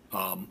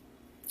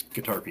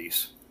guitar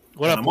piece.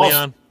 What up,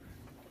 Leon?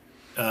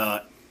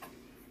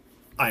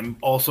 I'm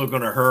also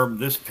going to herm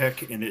this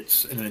pick in an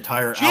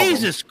entire album.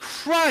 Jesus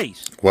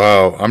Christ!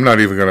 Wow, I'm not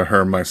even going to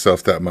herm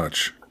myself that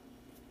much.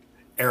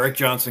 Eric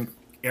Johnson,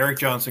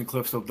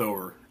 Cliffs of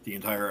Dover, the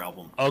entire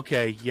album.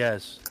 Okay,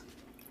 yes.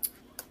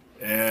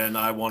 And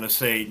I want to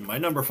say my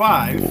number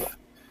 5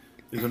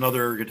 is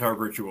another guitar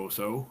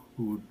virtuoso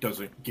who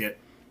doesn't get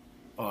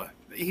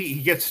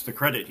he gets the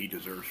credit he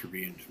deserves for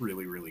being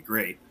really, really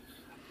great.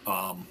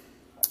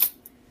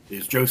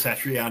 Is Joe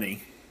Satriani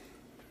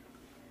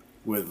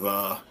with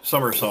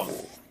Summer Song.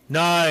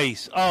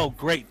 Nice. Oh,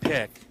 great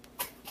pick.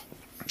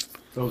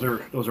 Those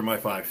are my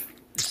 5.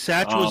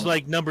 Satch was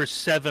like number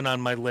 7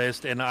 on my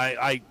list, and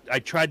I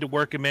tried to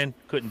work him in,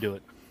 couldn't do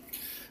it.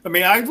 I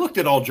mean, I looked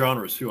at all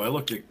genres too. I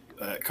looked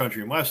at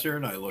country and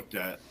western. I looked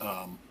at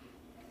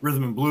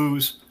rhythm and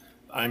blues.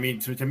 I mean,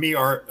 to me,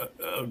 our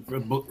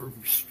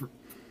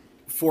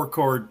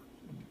 4-chord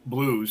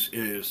blues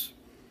is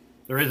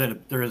there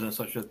isn't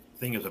such a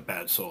thing as a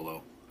bad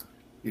solo.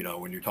 You know,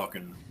 when you're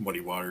talking Muddy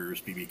Waters,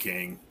 B.B.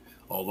 King,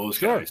 all those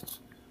guys,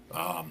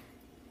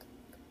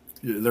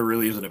 there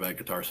really isn't a bad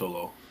guitar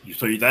solo.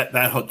 So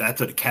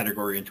that's a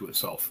category into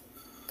itself,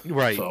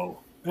 right? So,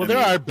 there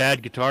are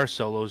bad guitar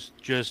solos.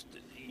 Just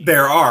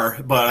there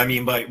are, but I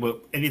mean,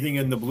 anything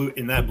in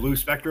that blue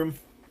spectrum,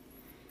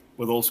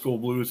 with old school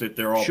blues,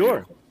 they're all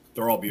beautiful.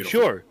 They're all beautiful.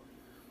 Sure.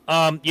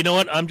 You know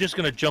what? I'm just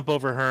gonna jump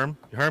over Herm.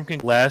 Herm can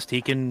last.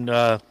 He can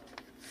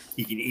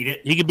eat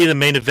it. He can be the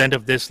main event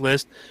of this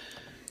list.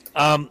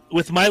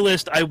 With my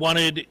list, I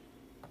wanted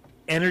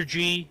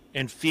energy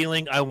and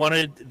feeling. I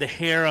wanted the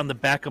hair on the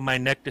back of my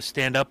neck to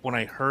stand up when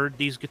I heard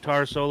these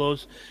guitar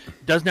solos.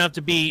 It doesn't have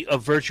to be a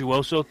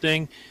virtuoso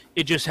thing.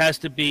 It just has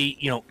to be,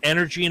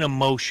 energy and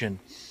emotion.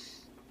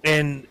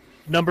 And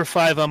number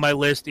 5 on my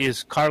list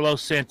is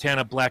Carlos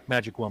Santana, Black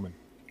Magic Woman.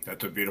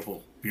 That's a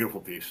beautiful,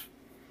 beautiful piece.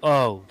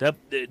 Oh,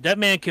 that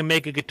man can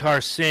make a guitar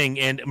sing.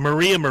 And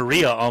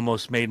Maria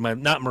almost made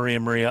not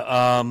Maria.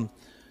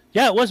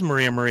 Yeah, it was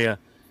Maria.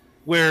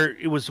 Where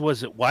it was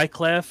it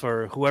Wyclef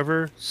or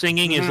whoever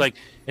singing is like,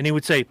 and he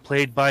would say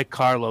played by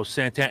Carlos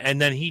Santana,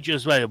 and then he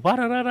just like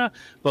ba-da-da-da.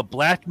 But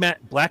Black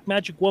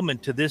Magic Woman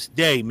to this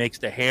day makes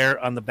the hair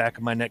on the back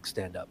of my neck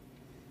stand up.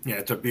 Yeah,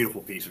 it's a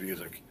beautiful piece of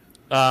music.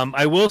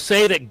 I will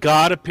say that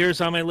God appears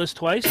on my list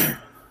twice,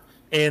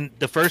 and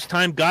the first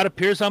time God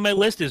appears on my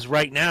list is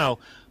right now.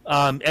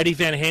 Eddie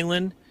Van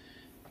Halen,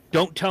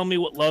 "Don't Tell Me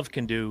What Love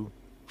Can Do"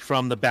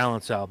 from the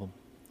Balance album.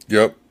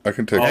 Yep, I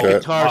can take that.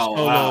 Guitar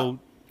solo. Wow.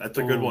 That's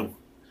a good one.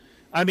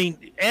 I mean,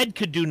 Ed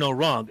could do no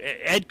wrong.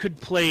 Ed could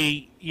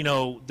play,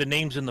 the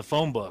names in the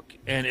phone book,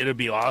 and it would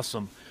be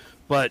awesome.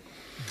 But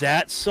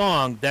that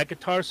song, that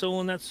guitar solo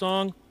in that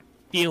song,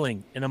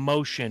 feeling and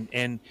emotion,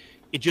 and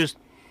it just,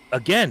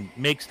 again,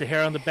 makes the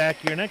hair on the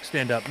back of your neck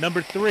stand up.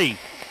 Number 3,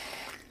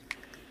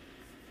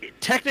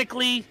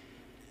 technically,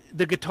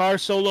 the guitar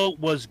solo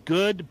was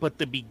good, but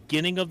the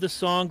beginning of the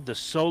song, the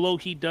solo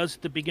he does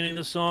at the beginning of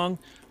the song,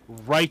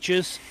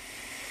 Righteous,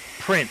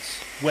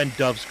 Prince, When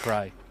Doves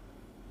Cry.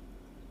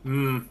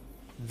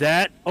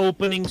 That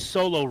opening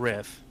solo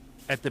riff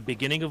at the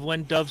beginning of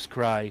When Doves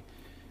Cry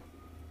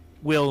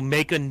will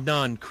make a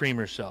nun cream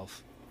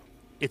herself.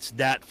 It's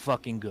that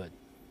fucking good.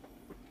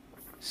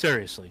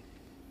 Seriously.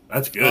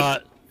 That's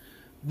good.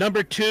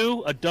 Number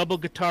 2, a double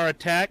guitar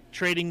attack,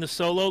 trading the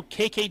solo.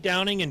 K.K.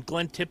 Downing and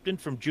Glenn Tipton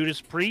from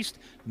Judas Priest,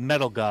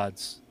 Metal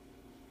Gods.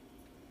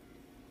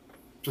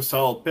 It's a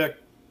solid pick.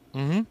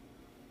 And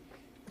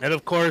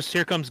of course,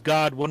 here comes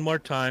God one more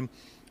time.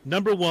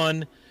 Number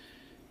 1,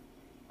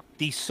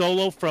 the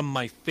solo from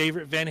my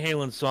favorite Van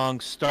Halen song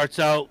starts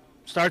out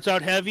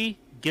heavy,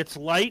 gets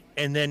light,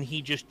 and then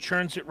he just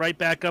churns it right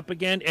back up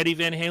again. Eddie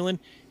Van Halen,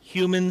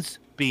 Humans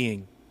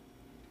Being.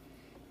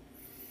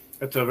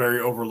 That's a very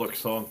overlooked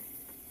song.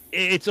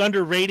 It's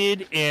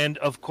underrated, and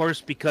of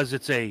course, because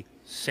it's a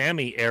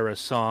Sammy era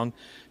song,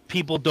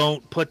 people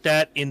don't put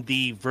that in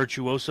the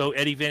virtuoso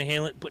Eddie Van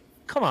Halen. But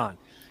come on,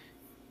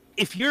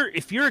 if you're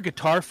a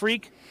guitar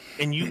freak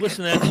and you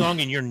listen to that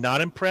song and you're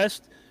not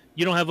impressed,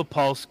 you don't have a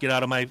pulse. Get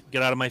out of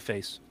my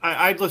face.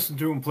 I'd listen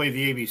to him play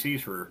the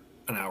ABCs for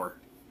an hour.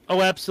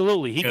 Oh,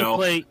 absolutely. He could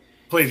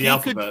play the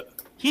alphabet.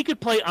 He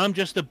could play "I'm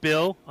Just a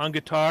Bill" on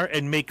guitar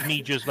and make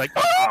me just like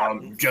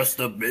I'm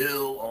just a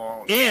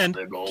bill. And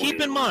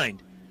keep in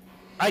mind,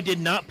 I did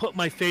not put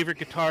my favorite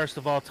guitarist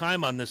of all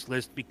time on this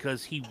list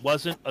because he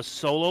wasn't a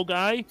solo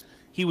guy.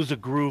 He was a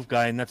groove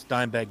guy, and that's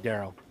Dimebag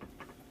Darrell.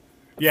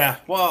 Yeah,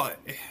 well,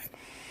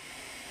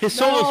 his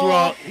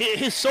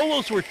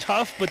solos were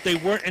tough, but they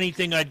weren't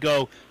anything I'd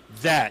go,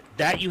 that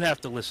you have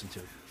to listen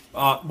to.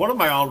 One of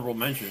my honorable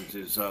mentions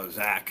is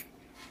Zakk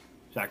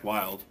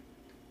Wylde.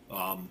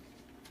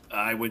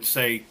 I would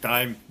say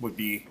Dime would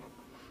be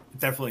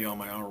definitely on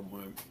my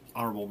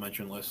honorable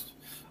mention list.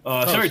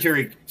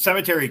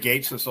 Cemetery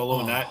Gates, the solo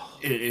in that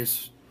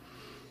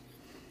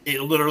it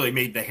literally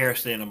made the hair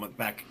stand on my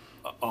back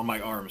on my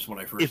arms when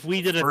I first. If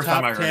we did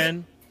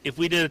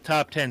a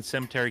top 10,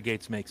 Cemetery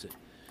Gates makes it.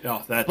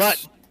 No, that's.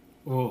 But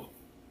oh.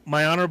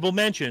 my honorable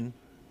mention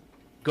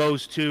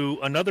goes to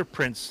another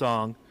Prince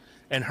song,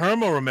 and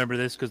Herm will remember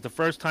this because the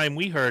first time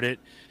we heard it,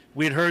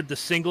 we had heard the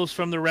singles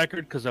from the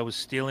record because I was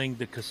stealing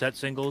the cassette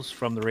singles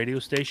from the radio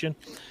station.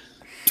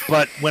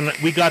 But when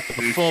we got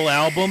the full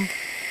album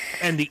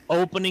and the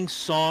opening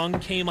song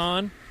came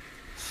on,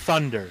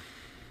 Thunder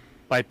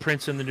by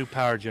Prince and the New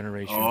Power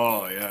Generation.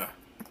 Oh, yeah.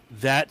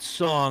 That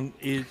song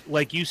is,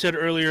 like you said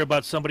earlier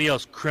about somebody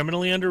else,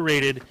 criminally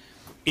underrated.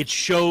 It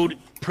showed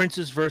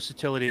Prince's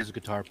versatility as a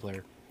guitar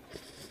player.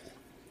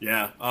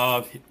 Yeah.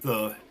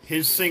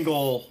 His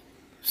single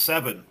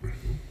 7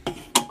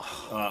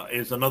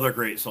 is another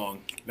great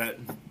song that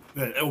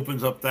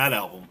opens up that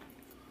album.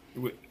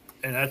 And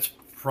that's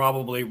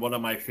probably one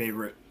of my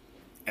favorite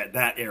at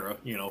that era,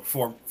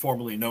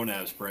 formerly known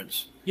as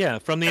Prince. Yeah,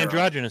 from the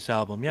Androgynous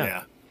album, yeah.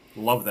 Yeah,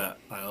 love that.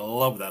 I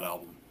love that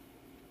album.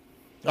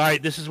 All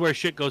right, this is where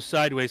shit goes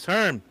sideways.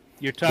 Herm,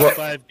 your top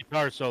 5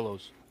 guitar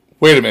solos.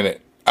 Wait a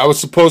minute. I was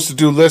supposed to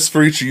do lists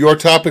for each of your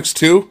topics,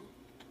 too?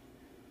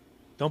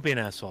 Don't be an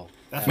asshole.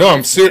 No,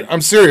 I'm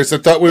serious. I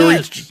thought we were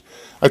each...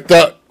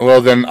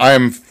 Well, then I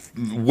am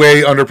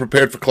way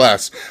underprepared for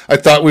class. I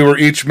thought we were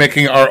each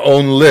making our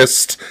own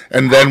list,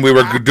 and then we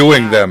were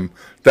doing them.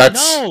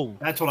 That's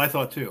what I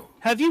thought too.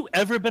 Have you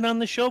ever been on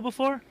the show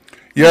before?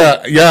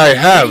 Yeah, I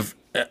have.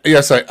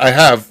 Yes, I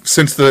have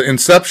since the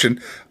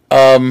inception.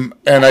 And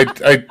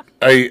I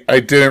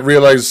didn't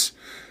realize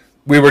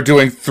we were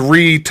doing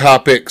 3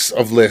 topics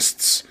of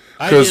lists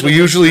because we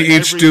usually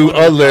each do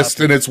a list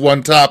and it's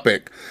one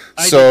topic.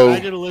 I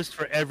did a list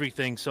for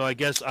everything, so I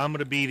guess I'm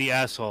gonna be the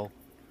asshole.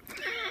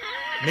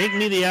 Make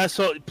me the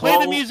asshole. Play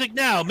the music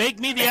now. Make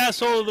me the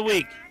asshole of the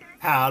week.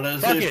 How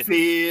does it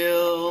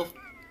feel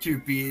to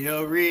be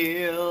a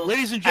real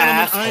Ladies and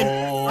gentlemen,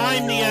 asshole?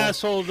 I'm the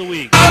asshole of the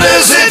week. How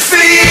does it feel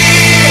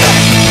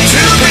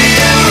to be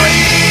a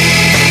real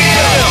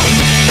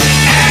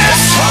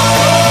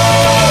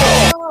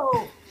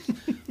asshole?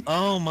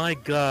 Oh my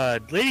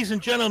God. Ladies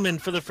and gentlemen,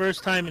 for the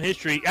first time in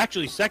history,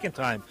 actually second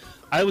time,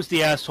 I was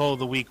the asshole of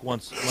the week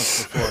once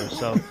before.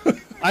 So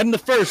I'm the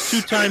first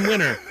 2-time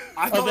winner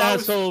of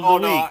asshole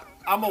of the week.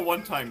 I'm a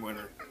 1-time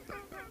winner.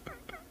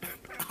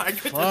 I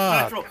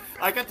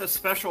get the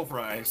special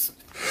prize.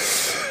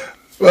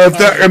 Well,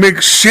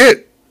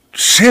 shit.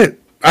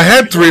 I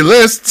had 3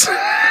 lists. Hey,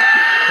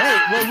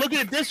 well, look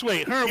at it this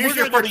way. Herm, Here's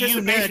we're your going to go to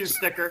you participation next.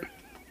 sticker.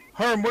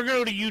 Herm, we're going to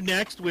go to you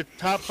next with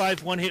top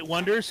 5 one-hit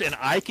wonders, and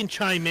I can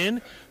chime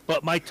in.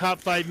 But my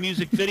top 5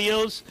 music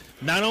videos,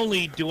 not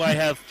only do I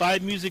have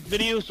 5 music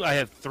videos, I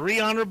have 3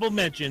 honorable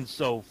mentions,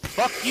 so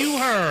fuck you,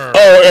 Herm.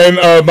 Oh, and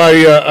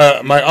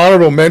my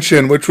honorable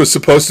mention, which was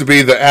supposed to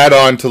be the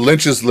add-on to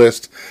Lynch's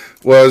list,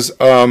 was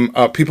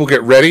People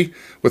Get Ready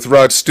with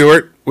Rod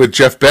Stewart, with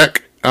Jeff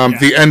Beck.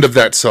 The end of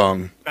that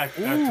song.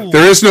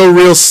 There is no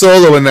real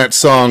solo in that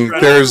song.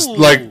 There's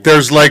like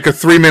a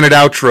 3-minute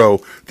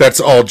outro. That's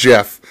all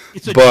Jeff.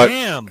 It's a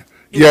jam.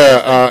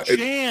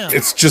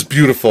 It's just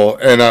beautiful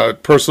and a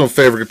personal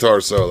favorite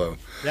guitar solo.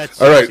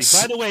 That's all right.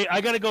 By the way,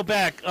 I got to go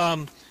back.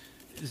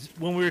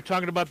 When we were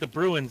talking about the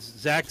Bruins,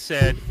 Zach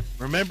said,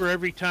 "Remember,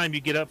 every time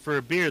you get up for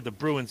a beer, the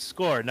Bruins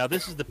score." Now,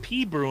 this is the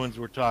P Bruins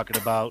we're talking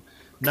about,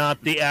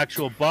 not the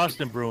actual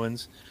Boston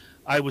Bruins.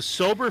 I was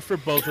sober for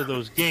both of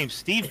those games.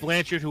 Steve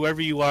Blanchard, whoever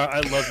you are,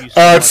 I love you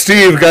so much.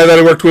 Steve, guy that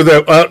I worked with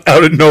out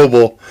at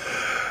Noble.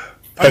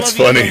 That's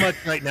funny. I love you so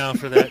much right now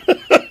for that.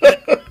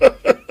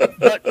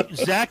 But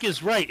Zach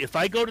is right. If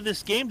I go to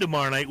this game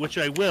tomorrow night, which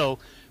I will,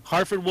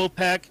 Hartford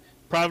Wolfpack,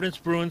 Providence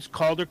Bruins,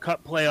 Calder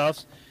Cup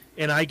playoffs,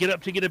 and I get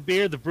up to get a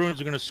beer, the Bruins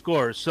are going to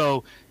score.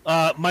 So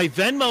my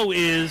Venmo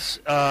is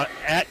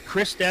at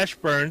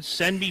Chris-Burns.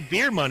 Send me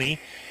beer money.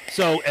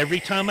 So every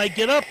time I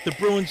get up, the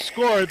Bruins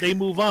score, they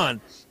move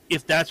on.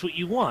 If that's what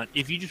you want.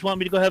 If you just want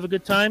me to go have a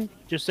good time,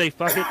 just say,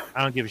 fuck it.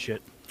 I don't give a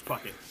shit.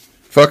 Fuck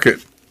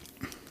it.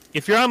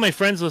 If you're on my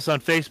friends list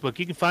on Facebook,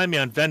 you can find me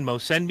on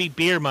Venmo. Send me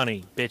beer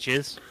money,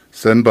 bitches.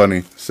 Send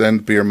bunny.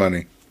 Send beer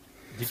money.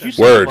 Did you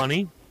say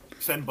bunny?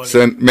 Send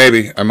bunny.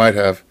 Maybe. I might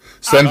have.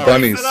 Send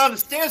bunnies. Sit on the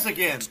stairs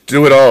again.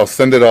 Do it all.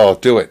 Send it all.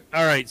 Do it.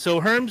 All right. So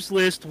Herm's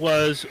list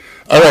was...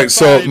 All right.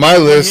 So my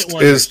list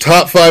is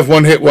top 5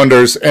 one-hit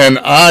wonders, and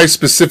I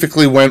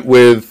specifically went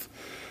with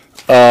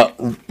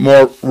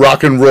more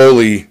rock and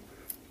roll-y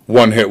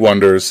one-hit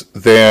wonders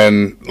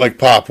than like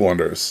pop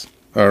wonders.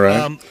 All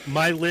right.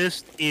 My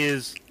list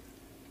is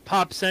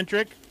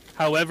pop-centric.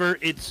 However,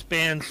 it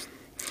spans...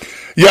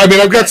 Yeah, I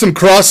mean, I've got some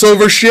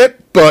crossover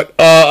shit, but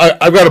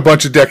I've got a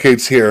bunch of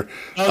decades here.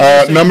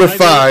 Number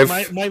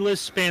 5. My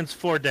list spans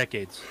 4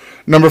 decades.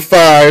 Number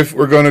 5,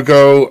 we're gonna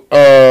go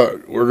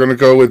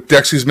with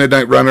Dexy's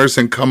Midnight Runners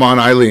and Come On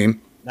Eileen.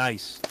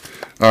 Nice.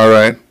 All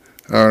right.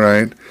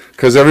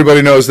 Because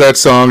everybody knows that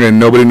song and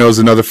nobody knows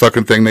another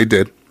fucking thing they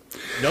did.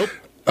 Nope.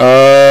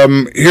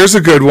 Here's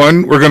a good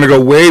one. We're gonna go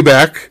way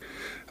back.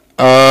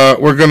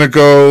 We're gonna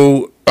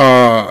go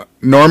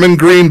Norman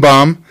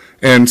Greenbaum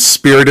and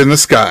Spirit in the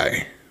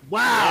Sky.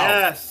 Wow.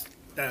 Yes.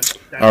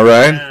 All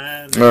right.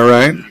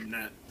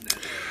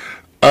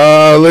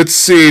 Let's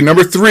see.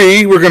 Number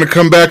 3, we're going to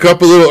come back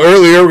up a little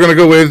earlier. We're going to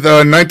go with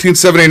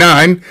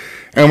 1979,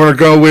 and we're going to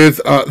go with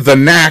The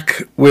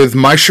Knack with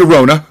My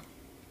Sharona.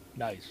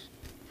 Nice.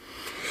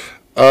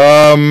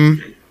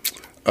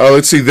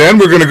 Let's see. Then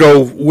we're going to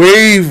go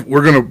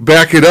we're going to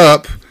back it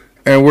up,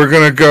 and we're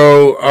going to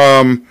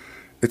go,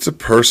 it's a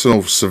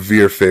personal,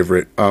 severe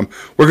favorite.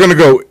 We're going to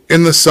go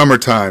In the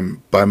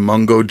Summertime by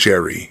Mungo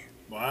Jerry.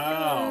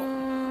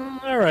 Wow.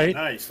 All right.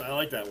 Nice. I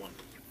like that one.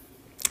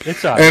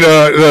 It's all And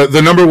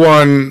the number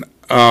one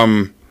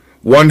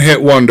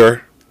hit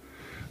wonder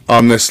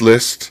on this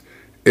list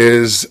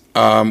is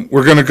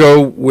we're going to go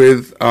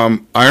with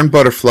Iron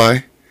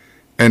Butterfly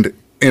and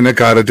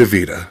Inagata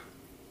Devita.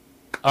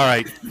 All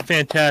right.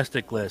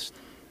 Fantastic list.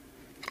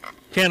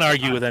 Can't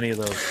argue with any of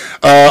those.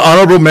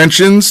 Honorable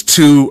mentions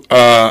to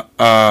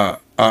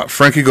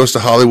Frankie Goes to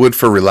Hollywood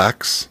for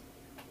Relax.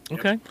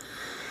 Okay.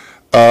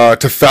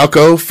 To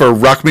Falco for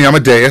Rock Me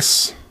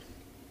Amadeus.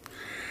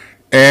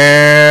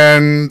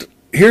 And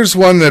here's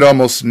one that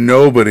almost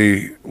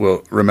nobody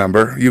will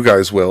remember. You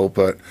guys will,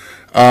 but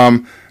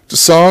it's a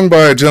song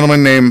by a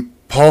gentleman named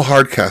Paul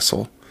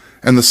Hardcastle,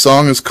 and the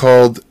song is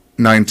called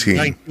 19.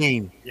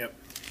 19. Yep.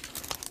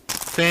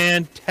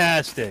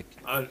 Fantastic.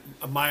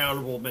 My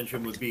honorable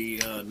mention would be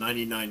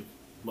 99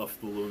 Luft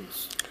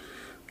Balloons.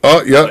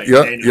 Oh,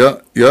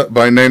 yeah,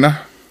 by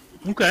Nena.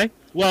 Okay.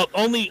 Well,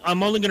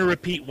 I'm only going to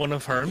repeat one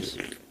of Herm's,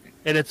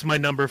 and it's my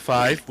number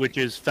 5, which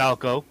is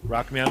Falco,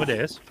 Rock Me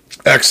Amadeus.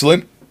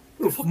 Excellent.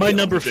 My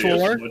number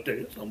 4.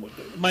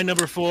 My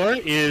number 4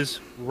 is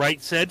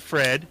Right Said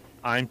Fred,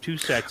 I'm Too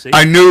Sexy.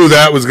 I knew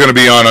that was going to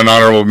be on an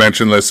honorable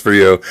mention list for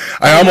you.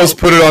 I almost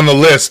put it on the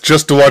list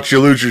just to watch you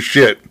lose your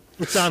shit.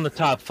 It's on the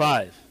top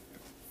 5.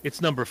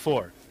 It's number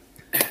 4.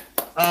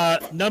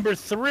 Number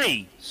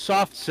 3,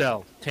 Soft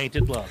Cell,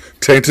 Tainted Love.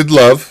 Tainted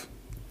Love.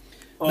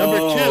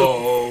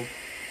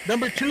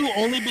 Number 2,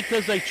 only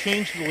because I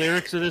change the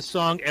lyrics of this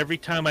song every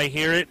time I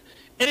hear it,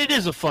 and it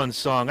is a fun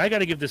song. I got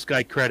to give this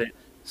guy credit.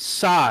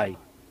 Psy,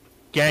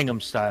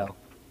 Gangnam Style.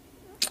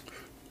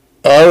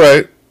 All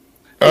right.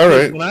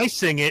 Because when I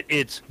sing it,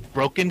 it's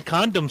Broken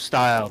Condom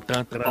Style.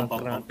 Dun, dun, dun,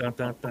 dun, dun,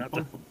 dun, dun,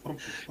 dun.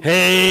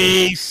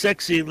 Hey,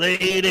 sexy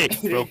lady,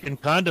 Broken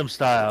Condom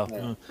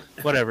Style.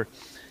 Whatever.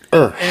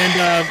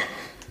 And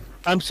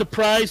I'm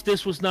surprised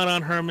this was not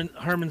on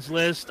Herman's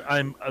list.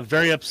 I'm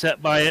very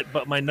upset by it,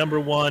 but my number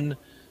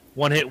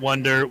one-hit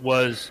wonder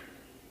was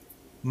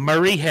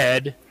Murray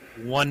Head,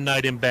 One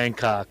Night in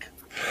Bangkok.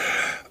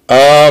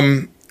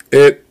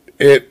 It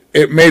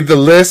made the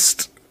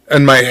list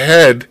in my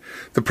head.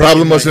 The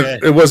problem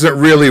it wasn't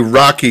really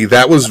rocky.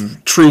 That was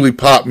truly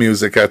pop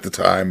music at the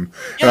time.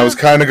 And I was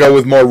kind of go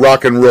with more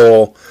rock and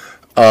roll,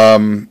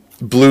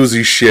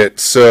 bluesy shit.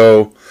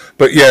 So,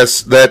 but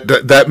yes,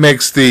 that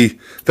makes the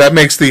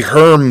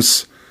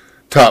Herms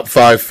top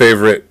 5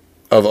 favorite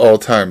of all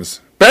times.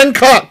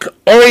 Bangkok,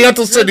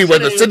 Oriental City, where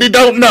the city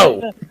don't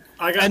know.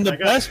 The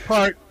best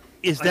part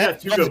is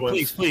that.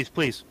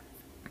 Please.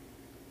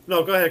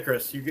 No, go ahead,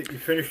 Chris. You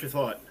finish your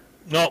thought.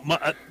 No,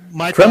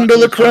 my creme de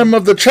la creme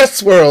of the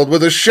chess world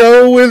with a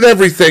show with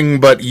everything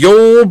but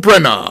Yul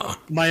Brynner.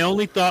 My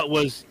only thought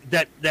was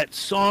that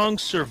song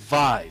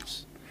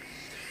survives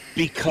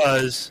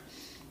because,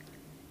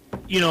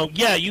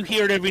 you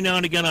hear it every now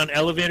and again on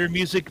elevator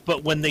music,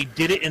 but when they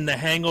did it in The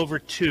Hangover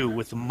 2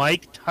 with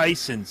Mike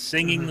Tyson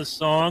singing the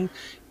song,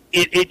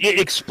 it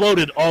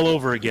exploded all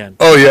over again.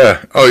 Oh,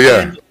 yeah.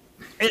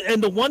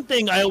 And the one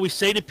thing I always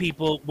say to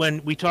people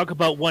when we talk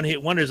about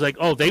one-hit wonders, like,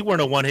 oh, they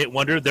weren't a one-hit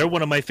wonder. They're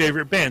one of my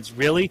favorite bands.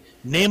 Really?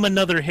 Name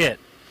another hit.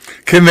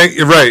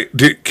 You're right.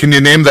 Can you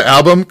name the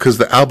album? Because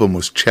the album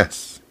was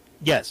Chess.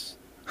 Yes.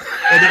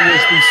 And it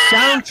was the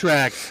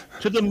soundtrack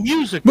to the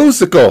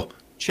musical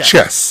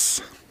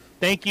Chess.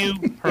 Thank you,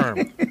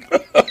 Herm.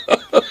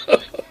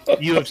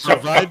 You have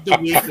survived the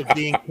week of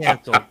being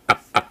canceled.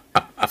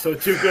 So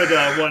 2 good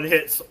one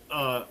hits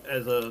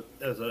as a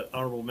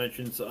honorable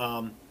mentions.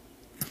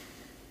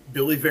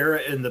 Billy Vera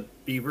and the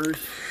Beavers.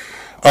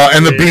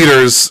 And the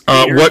Beaters.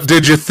 What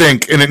did you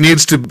think? And it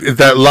needs to be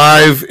that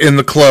live in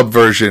the club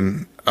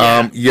version.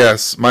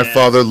 Yes, my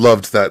father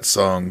loved that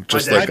song,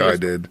 just like I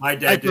did.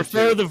 I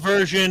prefer the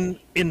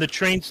version in the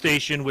train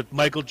station with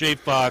Michael J.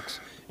 Fox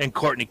and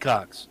Courtney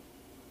Cox.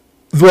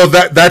 Well,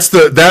 that's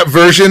that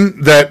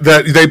version that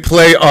they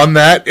play on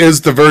that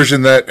is the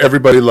version that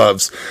everybody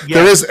loves. Yes.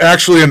 There is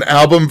actually an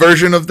album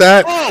version of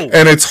that,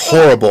 and it's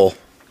horrible.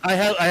 I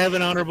have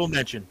an honorable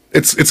mention.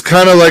 It's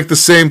kind of like the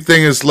same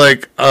thing as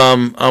like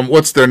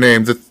what's their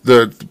name,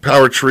 the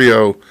power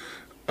trio,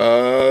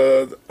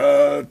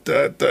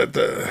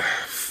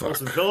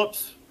 Wilson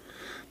Phillips.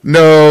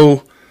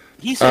 No.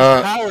 He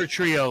said power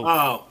trio.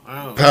 Oh.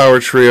 Power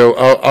trio.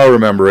 I'll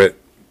remember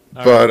it.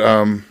 All but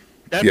right.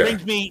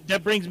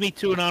 That brings me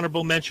to an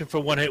honorable mention for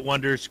one-hit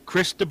wonders.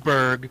 Chris de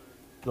Burgh,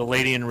 The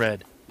Lady in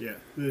Red. Yeah.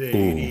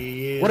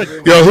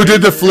 Who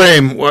did the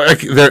Flame? Well, I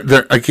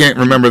can't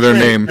remember their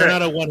name. They're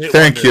not a one-hit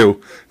Thank wonder.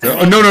 you.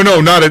 No,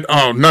 not at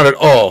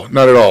all.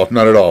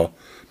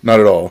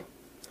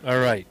 All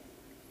right.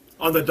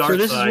 On the dark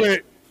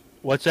side.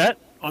 What's that?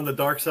 On the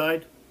Dark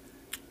Side.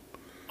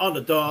 On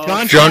the Dog.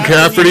 John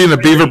Cafferty and the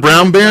Beaver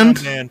Brown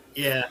Band?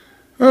 Yeah.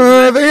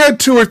 They had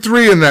 2 or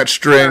 3 in that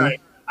string.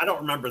 Right. I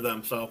don't remember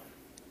them, so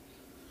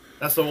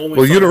that's the only.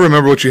 Well, you don't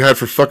remember what you had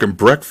for fucking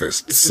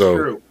breakfast, this so. Is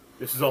true.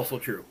 This is also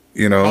true.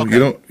 You know,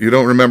 Okay. you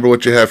don't remember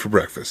what you had for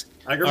breakfast.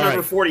 I can remember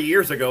right. 40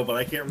 years ago, but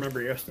I can't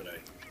remember yesterday.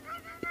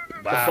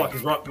 Wow.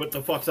 What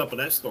the fuck's up with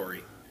that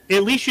story?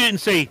 At least you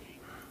didn't say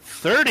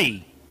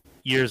 30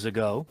 years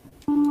ago.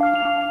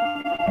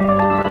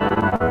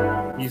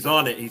 He's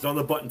on it. He's on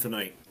the button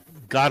tonight.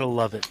 Gotta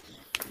love it.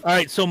 All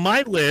right, so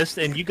my list,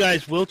 and you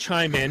guys will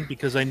chime in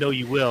because I know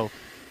you will,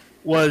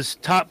 was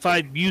top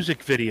 5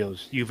 music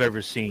videos you've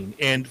ever seen.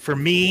 And for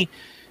me,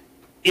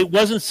 it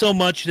wasn't so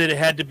much that it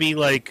had to be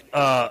like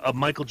a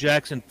Michael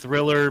Jackson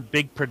Thriller,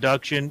 big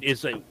production.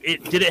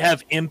 Did it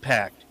have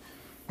impact?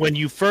 When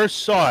you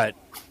first saw it,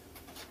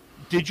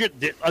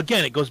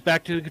 again, it goes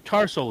back to the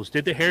guitar solos.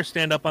 Did the hair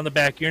stand up on the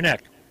back of your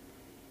neck?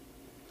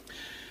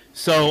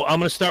 So I'm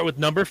going to start with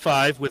number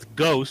 5 with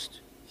Ghost.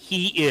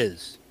 He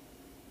Is.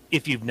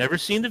 If you've never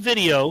seen the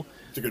video,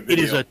 It's a good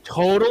video. it is a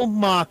total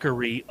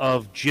mockery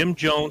of Jim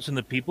Jones and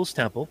the People's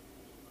Temple.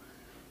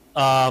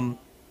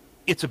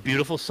 It's a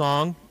beautiful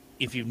song.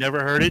 If you've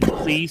never heard it,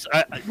 please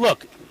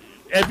look.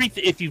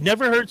 If you've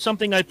never heard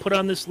something I put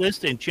on this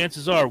list, and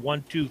chances are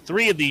 1, 2,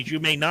 3 of these you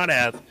may not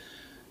have,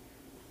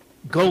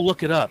 go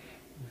look it up.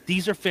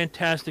 These are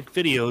fantastic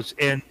videos,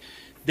 and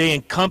they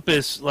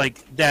encompass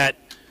like that.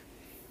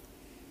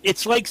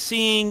 It's like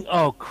seeing,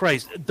 oh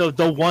Christ,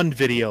 the One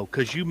video,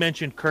 because you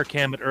mentioned Kirk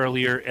Hammett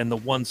earlier and the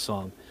One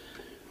song.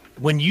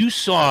 When you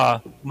saw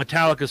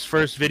Metallica's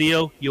first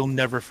video, you'll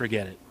never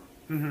forget it.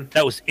 Mm-hmm.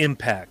 That was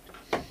Impact.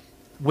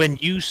 When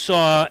you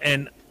saw,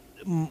 and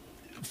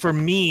for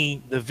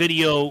me, the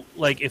video,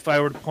 like if I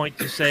were to point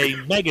to say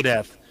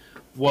Megadeth,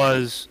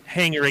 was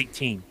Hangar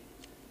 18.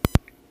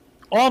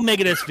 All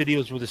Megadeth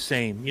videos were the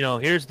same. You know,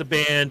 here's the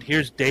band,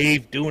 here's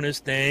Dave doing his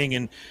thing,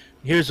 and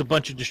here's a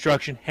bunch of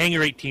destruction.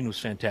 Hangar 18 was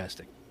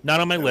fantastic. Not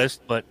on my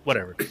list, but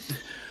whatever.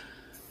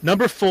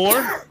 Number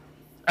 4,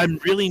 I'm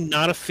really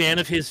not a fan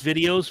of his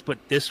videos, but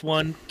this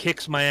one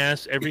kicks my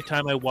ass every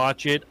time I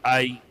watch it.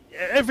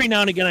 Every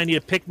now and again, I need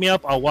to pick me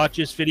up. I'll watch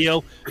this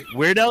video.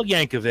 Weird Al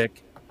Yankovic,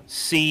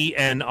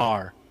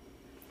 CNR.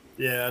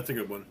 Yeah, that's a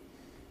good one.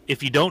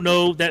 If you don't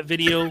know that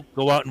video,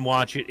 go out and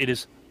watch it. It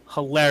is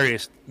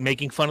hilarious,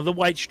 making fun of the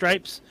White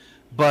Stripes,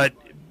 but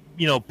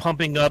you know,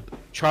 pumping up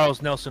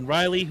Charles Nelson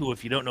Riley, who,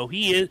 if you don't know who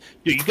he is,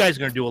 dude, you guys are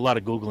going to do a lot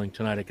of Googling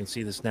tonight. I can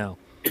see this now.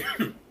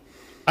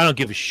 I don't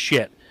give a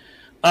shit.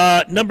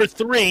 Number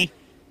 3,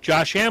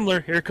 Josh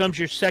Hamler. Here comes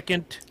your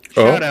second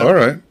shout out.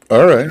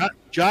 All right.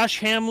 Josh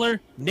Hamler,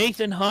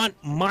 Nathan Hunt,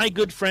 my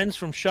good friends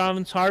from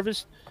Shaman's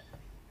Harvest,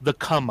 The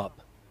Come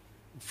Up,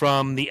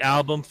 from the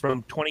album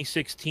from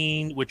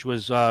 2016, which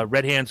was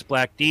Red Hands,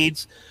 Black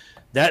Deeds.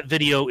 That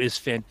video is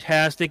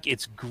fantastic.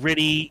 It's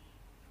gritty.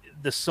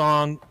 The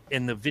song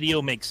and the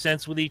video make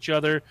sense with each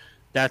other.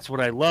 That's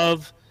what I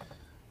love.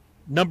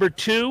 Number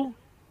 2,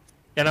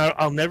 and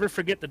I'll never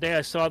forget the day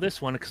I saw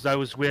this one because I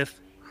was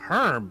with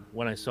Herm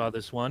when I saw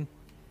this one.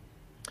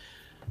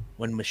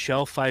 When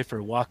Michelle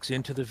Pfeiffer walks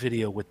into the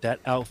video with that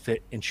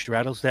outfit and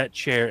straddles that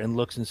chair and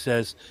looks and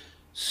says,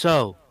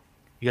 "So,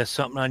 you got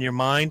something on your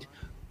mind?"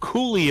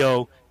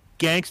 Coolio,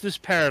 Gangsta's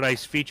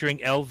Paradise featuring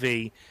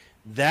LV.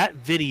 That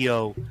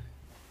video,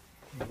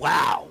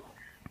 wow.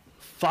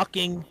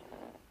 Fucking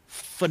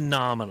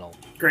phenomenal.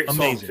 Great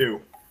Amazing. song,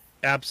 too.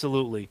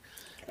 Absolutely.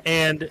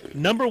 And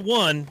number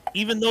 1,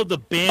 even though the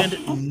band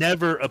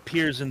never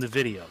appears in the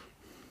video,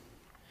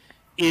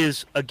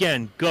 is,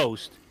 again,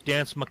 Ghost,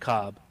 Dance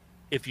Macabre.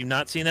 If you've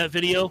not seen that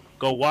video,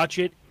 go watch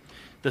it.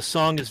 The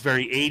song is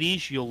very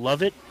 80s. You'll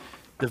love it.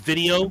 The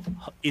video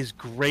is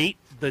great.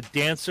 The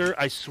dancer,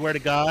 I swear to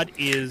God,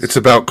 is... It's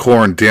about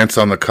corn, Dance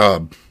on the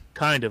Cob.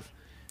 Kind of.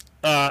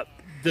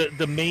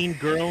 The main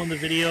girl in the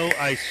video,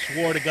 I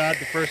swore to God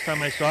the first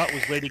time I saw it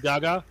was Lady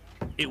Gaga.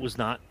 It was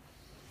not.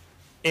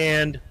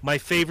 And my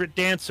favorite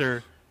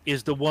dancer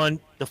is the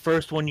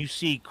first one you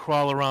see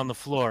crawl around the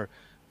floor.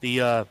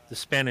 The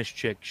Spanish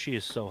chick. She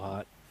is so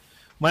hot.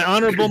 My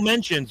honorable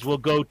mentions will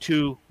go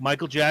to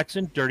Michael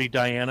Jackson, Dirty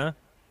Diana.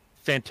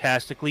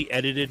 Fantastically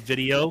edited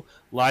video.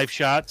 Live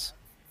shots.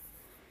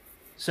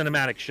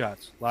 Cinematic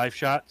shots. Live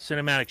shot.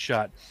 Cinematic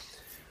shot.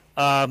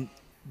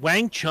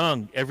 Wang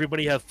Chung,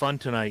 Everybody Have Fun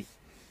Tonight.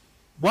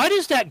 Why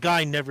does that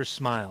guy never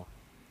smile?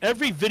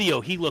 Every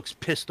video he looks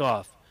pissed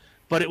off.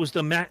 But it was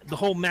the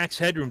whole Max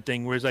Headroom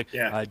thing where he's like,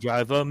 Yeah. I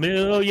drive a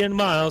million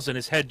miles, and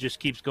his head just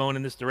keeps going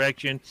in this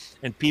direction,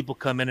 and people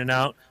come in and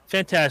out.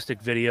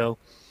 Fantastic video.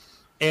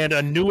 And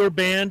a newer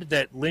band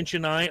that Lynch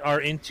and I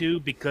are into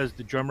because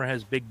the drummer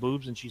has big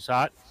boobs and she's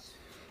hot.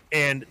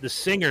 And the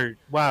singer,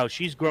 wow,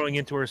 she's growing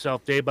into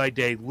herself day by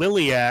day.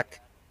 Liliac,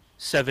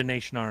 Seven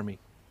Nation Army.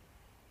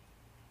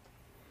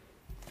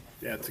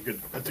 Yeah, that's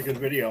a good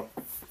video.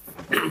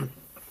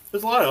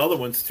 There's a lot of other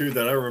ones too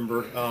that I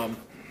remember.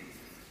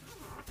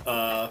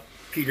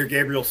 Peter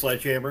Gabriel,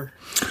 Sledgehammer.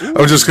 I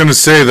was just going to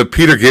say the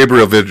Peter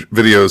Gabriel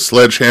videos,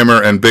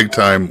 Sledgehammer and Big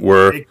Time,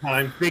 were Big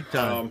time. Big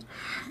time.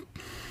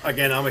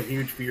 again, I'm a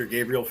huge Peter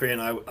Gabriel fan.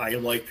 I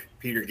like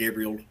Peter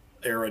Gabriel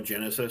era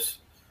Genesis.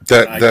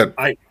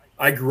 I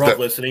grew up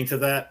listening to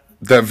that.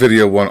 That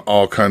video won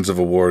all kinds of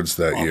awards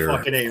that year.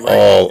 Fucking A, right?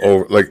 All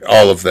over, like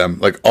all of them,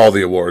 like all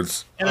the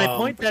awards. And I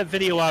point that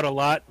video out a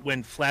lot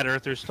when flat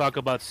earthers talk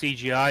about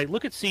CGI.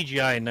 Look at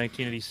CGI in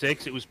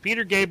 1986. It was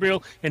Peter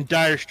Gabriel and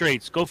Dire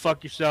Straits. Go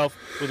fuck yourself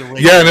with a ring.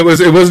 Yeah, and it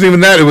wasn't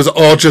even that.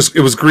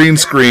 It was green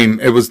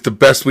screen. It was the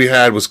best we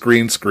had was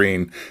green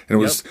screen,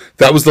 and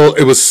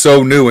it was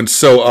so new and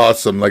so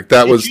awesome. Like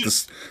that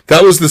was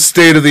the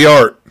state of the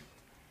art.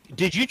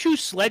 Did you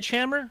choose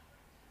Sledgehammer?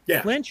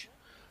 Yeah, Lynch.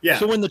 Yeah.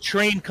 So when the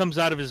train comes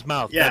out of his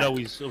mouth, that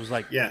always it was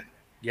like yeah.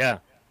 You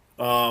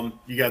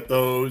got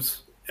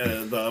those.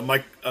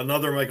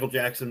 Another Michael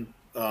Jackson,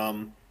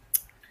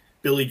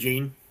 Billie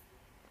Jean.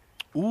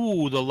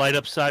 Ooh, the light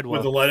up sidewalk.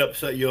 With the light up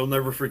set, you'll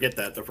never forget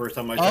that. The first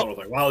time I saw it, I was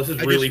like, "Wow, this is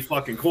really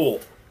fucking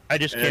cool." I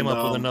just came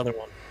up with another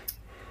one.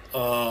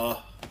 I'm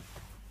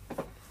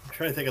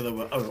trying to think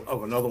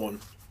of another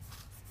one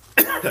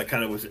that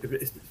kind of was.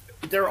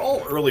 They're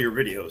all earlier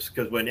videos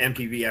because when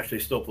MTV actually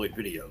still played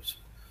videos.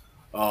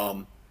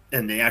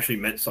 And they actually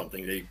meant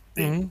something.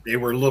 They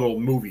were little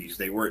movies.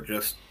 They weren't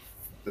just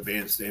the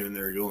band standing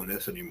there doing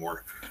this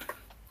anymore.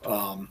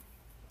 What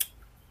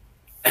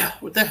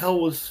the hell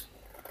was?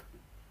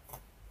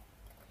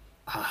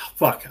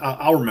 Fuck,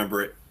 I'll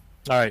remember it.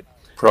 All right.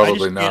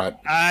 Probably not.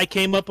 I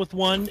came up with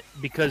one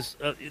because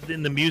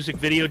in the music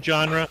video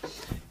genre,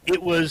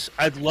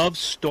 I love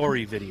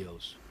story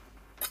videos.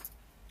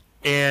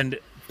 And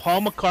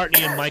Paul McCartney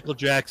and Michael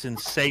Jackson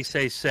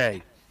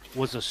Say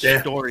was a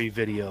story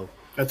video.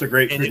 That's a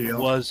great video. And it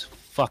was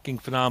fucking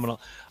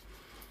phenomenal.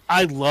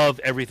 I love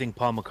everything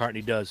Paul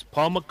McCartney does.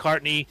 Paul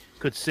McCartney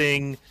could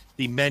sing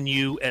the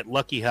menu at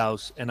Lucky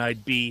House, and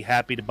I'd be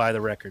happy to buy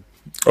the record.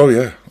 Oh,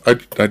 yeah.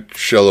 I'd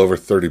shell over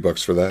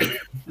 $30 for that.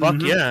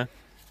 Fuck yeah.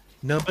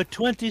 Number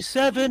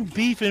 27,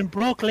 beef and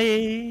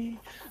broccoli.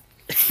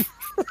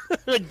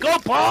 Go,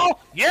 Paul!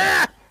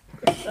 Yeah!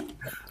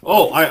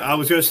 Oh, I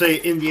was going to say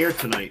In the Air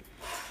Tonight.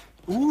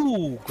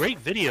 Ooh, great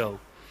video.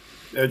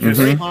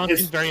 Just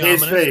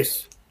his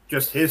face.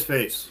 Just his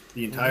face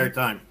the entire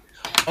time.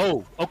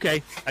 Oh,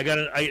 okay. I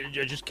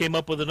just came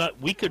up with enough.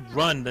 We could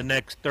run the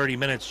next 30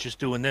 minutes just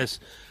doing this,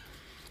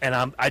 and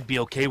I'd be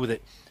okay with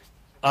it.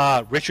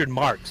 Richard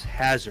Marx,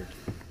 Hazard.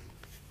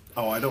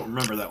 Oh, I don't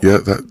remember that one. Yeah,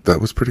 that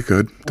was pretty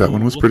good. That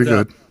one was pretty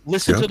good.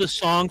 Listen to the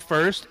song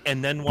first,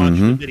 and then watch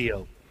the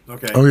video.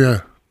 Okay. Oh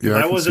yeah, yeah.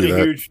 I wasn't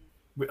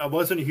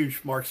a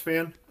huge Marx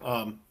fan.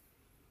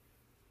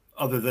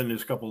 Other than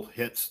his couple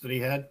hits that he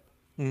had,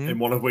 and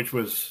one of which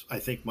was, I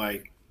think,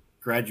 my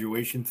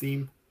graduation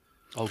theme.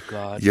 Oh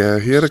God! Yeah,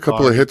 he had a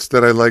couple of hits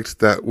that I liked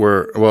that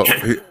were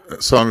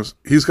songs.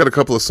 He's got a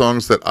couple of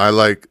songs that I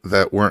like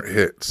that weren't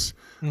hits.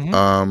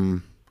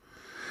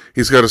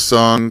 He's got a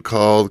song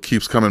called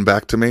 "Keeps Coming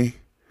Back to Me."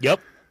 Yep.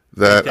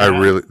 I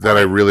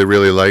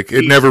really like.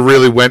 It never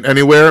really went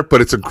anywhere,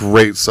 but it's a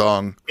great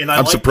song. And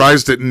I'm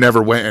surprised it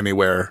never went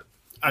anywhere.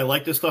 I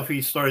like the stuff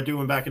he started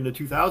doing back in the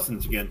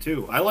 2000s again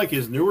too. I like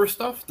his newer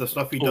stuff, the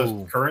stuff he does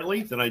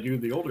currently, than I do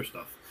the older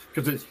stuff,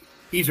 because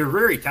he's a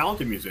very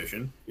talented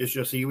musician. It's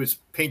just he was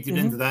painted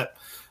into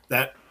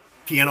that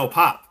piano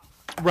pop.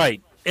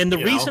 Right. And the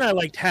reason I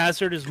liked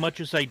Hazard as much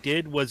as I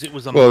did was it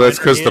was a that's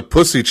because the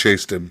pussy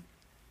chased him.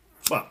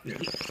 Well,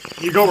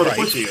 you go where the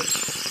pussy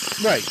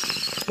is. Right.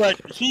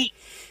 But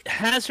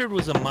Hazard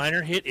was a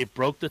minor hit. It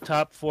broke the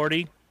top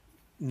 40.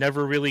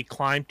 Never really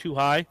climbed too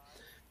high.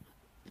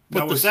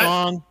 But was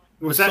that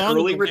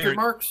early Richard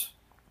Marx?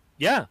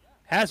 Yeah,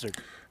 Hazard.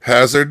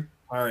 Hazard.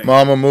 All right.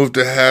 Mama moved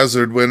to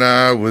Hazard when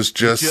I was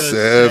just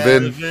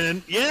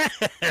 7. Yeah,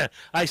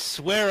 I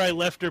swear I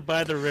left her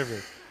by the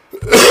river.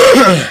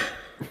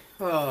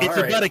 It's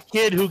about a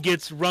kid who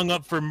gets rung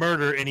up for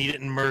murder, and he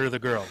didn't murder the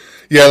girl.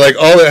 Yeah, like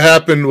all that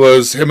happened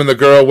was him and the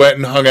girl went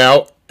and hung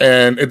out,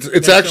 and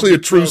it's actually a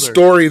true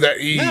story that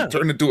he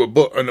turned into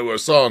a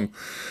song.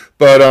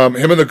 But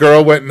him and the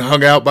girl went and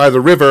hung out by the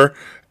river,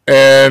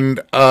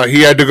 and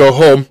he had to go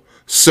home,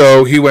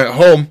 so he went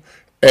home,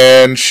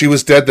 and she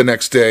was dead the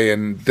next day,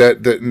 and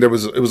it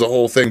was a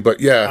whole thing. But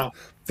yeah,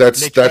 they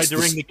tried to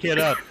ring the kid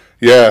up.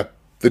 Yeah,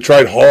 they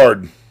tried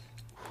hard.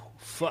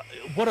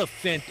 What a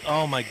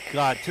oh my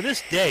God! To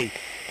this day,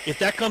 if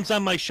that comes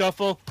on my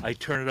shuffle, I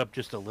turn it up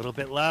just a little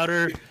bit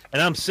louder,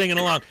 and I'm singing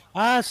along.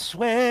 I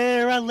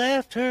swear I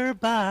left her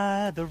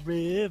by the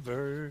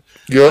river.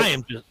 Yep. I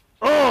am just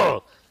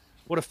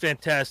what a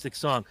fantastic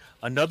song!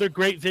 Another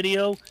great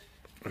video.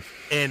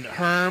 And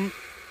Herm,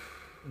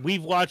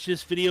 we've watched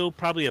this video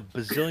probably a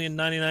bazillion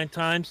 99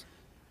 times.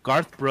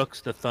 Garth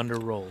Brooks, The Thunder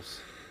Rolls.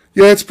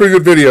 Yeah, it's a pretty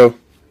good video.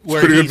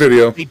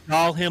 They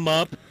doll him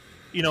up.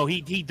 You know,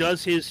 he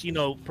does his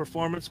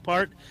performance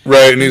part.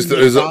 Right, and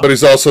but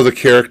he's also the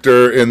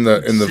character in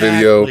the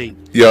video.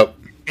 Yep.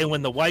 And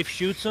when the wife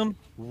shoots him,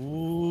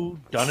 ooh,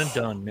 done and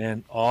done,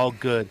 man, all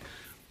good.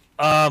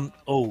 That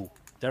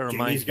reminds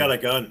me. He's got a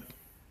gun.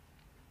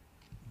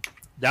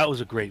 That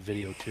was a great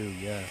video too.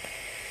 Yeah.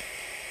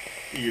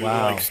 You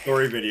like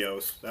story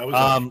videos. That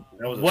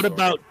was what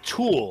about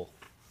Tool?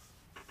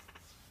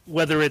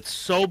 whether it's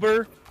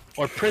sober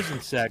or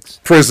prison sex.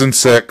 Prison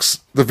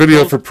sex. The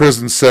video for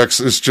prison sex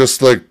is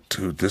just like,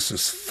 dude, this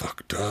is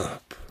fucked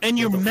up. And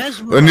you're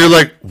mesmerized. And you're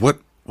like, what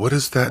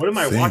is that What am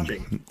I thing?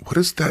 watching? What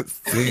is that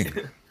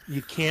thing?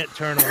 You can't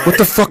turn away. What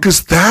the fuck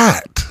is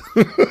that?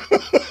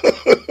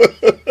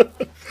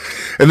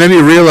 And then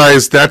you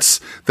realize that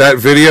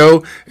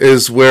video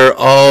is where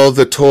all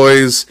the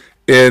toys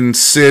in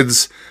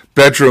Sid's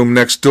bedroom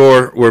next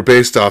door were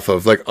based off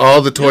of. Like,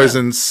 all the toys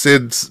in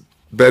Sid's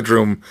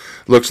bedroom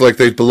looks like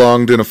they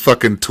belonged in a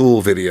fucking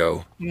Tool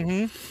video.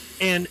 Mm-hmm.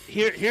 And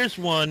here's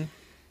one.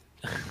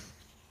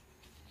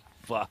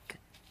 Fuck.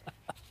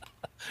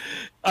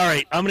 All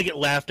right, I'm going to get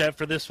laughed at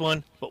for this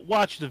one, but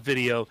watch the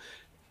video.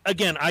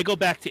 Again, I go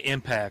back to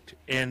Impact,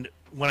 and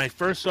when I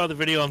first saw the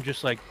video, I'm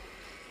just like,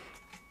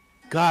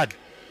 God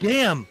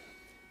damn,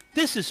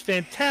 this is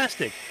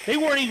fantastic. They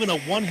weren't even a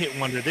one-hit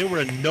wonder. They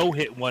were a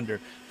no-hit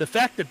wonder. The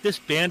fact that this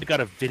band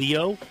got a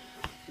video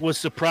was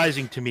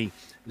surprising to me.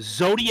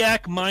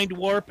 Zodiac, Mind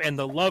Warp, and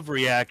the Love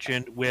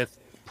Reaction with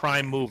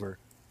Prime Mover.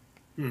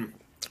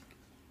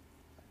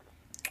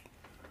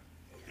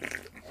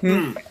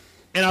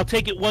 And I'll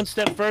take it one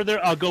step further.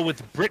 I'll go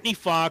with Britney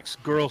Fox,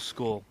 Girls'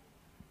 School.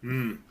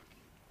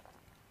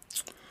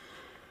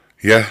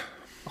 Yeah.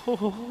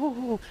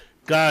 Oh,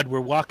 God, we're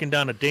walking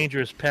down a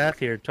dangerous path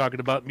here talking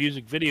about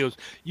music videos.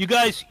 You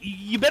guys,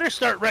 you better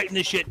start writing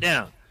this shit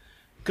down,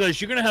 because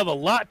you're going to have a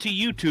lot to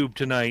YouTube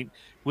tonight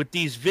with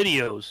these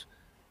videos.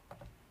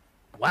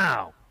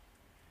 Wow.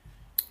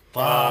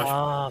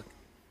 Fuck.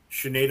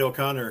 Sinead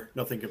O'Connor,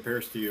 Nothing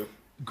Compares to You.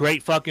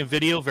 Great fucking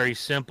video, very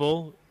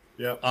simple.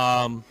 Yep.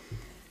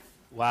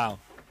 Wow.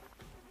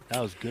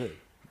 That was good.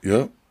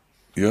 Yep.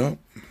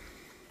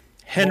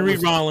 Henry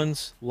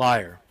Rollins,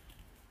 Liar.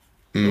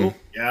 Oh,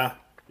 yeah.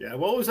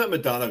 What was that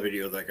Madonna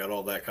video that got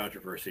all that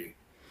controversy?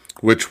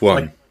 Which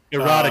one?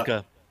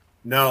 Erotica.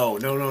 No.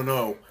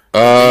 No,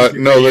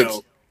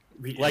 Video.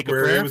 Like a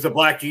where Prayer? It was a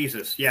Black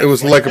Jesus. Yeah, it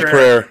was like a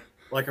prayer.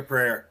 Like a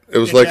prayer. It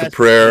was like a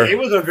prayer. It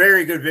was a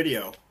very good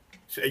video.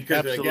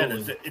 Because again,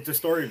 Absolutely. it's a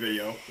story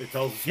video. It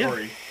tells a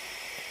story.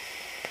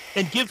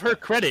 And give her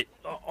credit.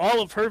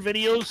 All of her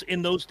videos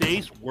in those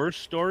days were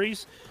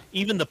stories.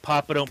 Even the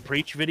Papa Don't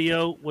Preach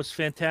video was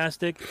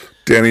fantastic.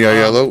 Danny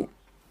Aiello.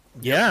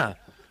 Yeah.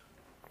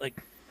 Like,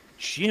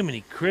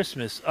 Jiminy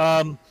Christmas.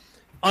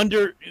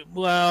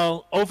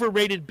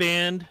 Overrated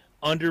band,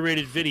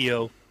 underrated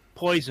video,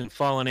 Poison,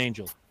 Fallen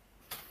Angel.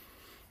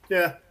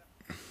 Yeah.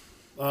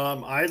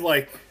 I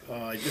like,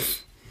 I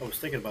was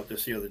thinking about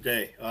this the other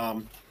day.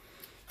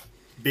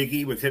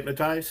 Biggie with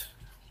Hypnotize.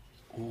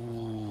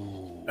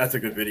 Ooh. That's a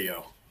good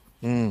video.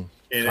 And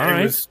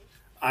I was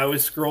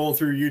scrolling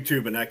through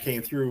YouTube and that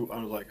came through.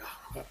 I was like,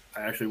 oh,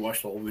 I actually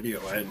watched the whole video.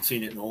 I hadn't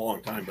seen it in a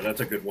long time, but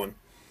that's a good one.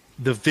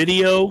 The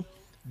video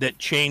that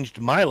changed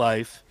my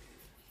life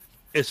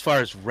as far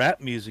as rap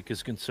music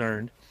is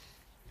concerned,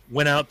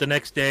 went out the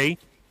next day,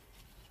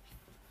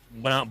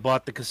 went out and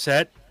bought the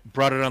cassette,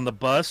 brought it on the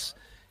bus,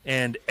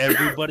 and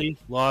everybody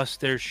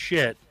lost their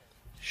shit.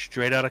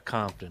 Straight Outta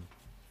Compton.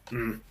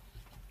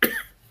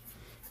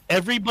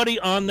 Everybody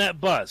on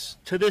that bus,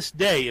 to this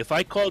day, if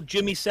I called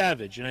Jimmy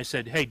Savage and I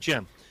said, hey,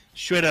 Jim,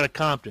 Straight Outta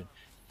Compton,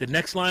 the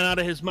next line out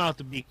of his mouth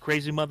would be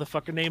crazy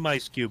motherfucker named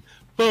Ice Cube.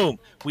 Boom.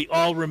 We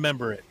all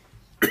remember it.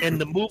 And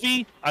the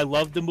movie, I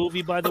love the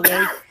movie, by the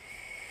way.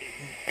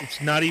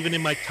 It's not even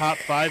in my top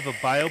 5 of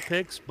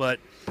biopics, but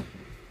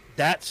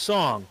that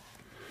song,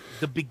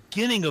 the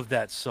beginning of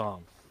that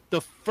song,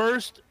 the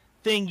first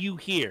thing you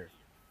hear,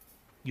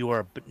 you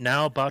are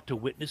now about to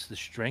witness the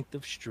strength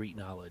of street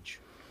knowledge.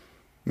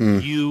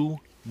 You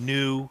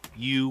knew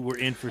you were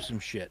in for some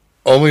shit.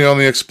 Only on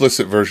the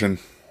explicit version.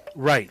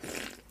 Right.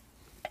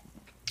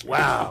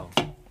 Wow.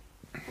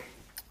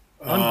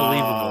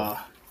 Unbelievable.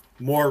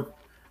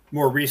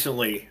 More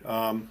recently,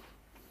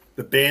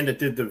 the band that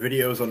did the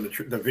videos on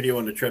the video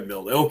on the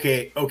treadmill,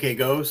 OK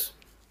Goes.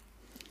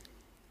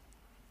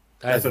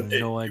 I have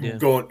no idea.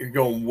 You're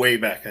going way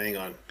back. Hang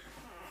on.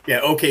 Yeah,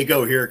 OK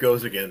Go. Here it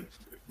goes again.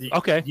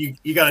 Okay.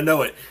 You got to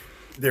know it.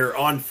 They're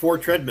on 4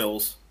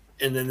 treadmills,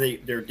 and then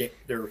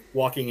they're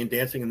walking and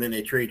dancing, and then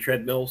they trade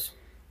treadmills.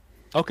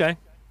 Okay.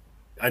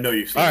 I know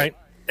you've seen All it. right.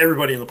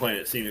 Everybody on the planet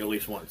has seen it at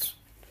least once.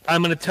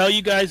 I'm going to tell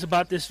you guys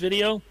about this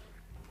video.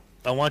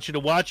 I want you to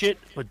watch it,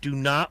 but do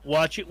not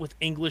watch it with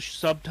English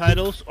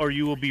subtitles or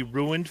you will be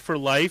ruined for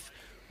life.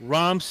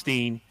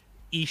 Rammstein,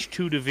 Ich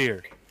tu dir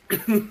weh.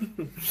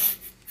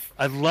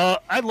 I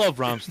love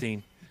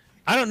Rammstein.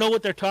 I don't know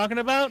what they're talking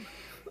about,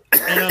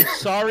 and I'm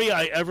sorry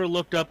I ever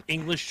looked up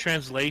English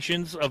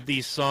translations of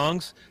these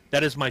songs.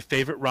 That is my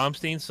favorite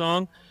Rammstein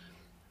song,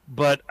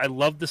 but I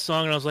love the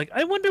song, and I was like,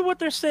 I wonder what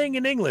they're saying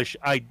in English.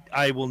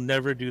 I will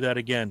never do that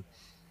again.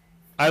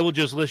 I will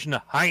just listen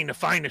to Heine,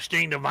 Feine,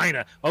 Stein,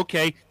 Weine.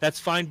 Okay, that's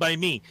fine by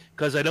me,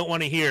 because I don't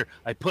want to hear,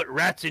 I put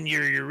rats in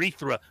your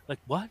urethra. Like,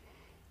 what?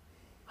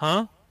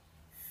 Huh?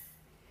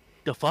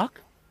 The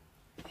fuck?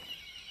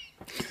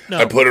 No.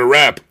 I put a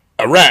rat,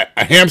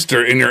 a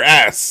hamster in your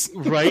ass.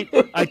 Right?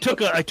 I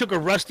took a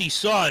rusty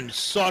saw and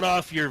sawed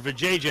off your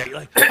vajayjay.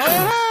 Like,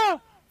 ah!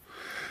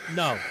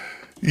 No.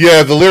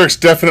 Yeah, the lyrics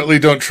definitely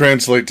don't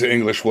translate to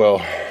English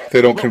well.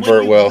 They don't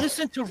convert well.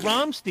 Listen to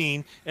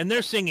Rammstein, and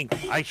they're singing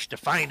 "Ich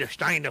define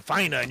Stein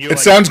define," and you're It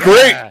like, sounds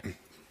great.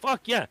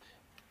 Fuck yeah.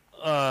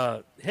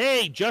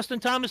 Hey,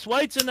 Justin Thomas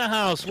White's in the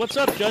house. What's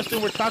up,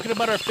 Justin? We're talking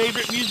about our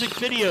favorite music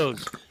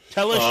videos.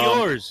 Tell us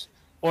yours,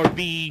 or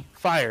be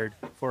fired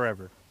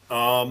forever.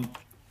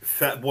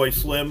 Fatboy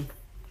Slim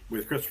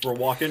with Christopher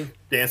Walken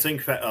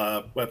dancing.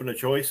 Weapon of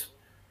Choice.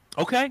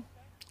 Okay.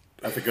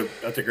 That's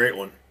a great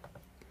one.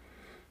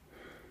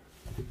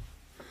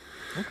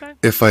 Okay.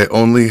 If I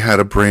Only Had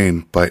a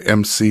Brain by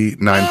MC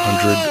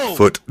 900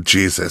 Foot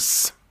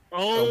Jesus.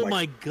 Oh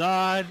my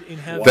God! In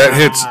heaven.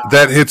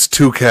 That hits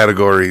 2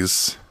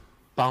 categories.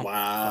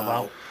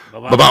 Wow.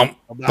 Ba-bum,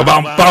 ba-bum,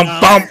 bum,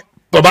 bum,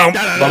 ba-bum,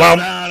 ba-bum.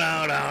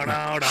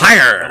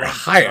 Higher.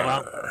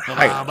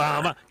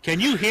 Can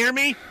you hear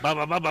me?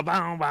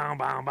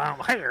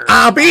 Higher.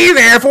 I'll be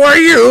there for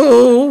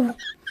you.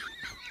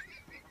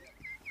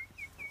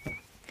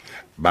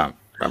 Bum,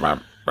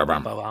 ba-bum.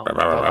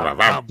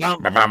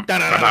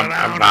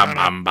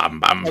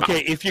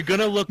 Okay, if you're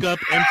gonna look up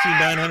MC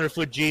 900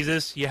 Foot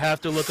Jesus, you have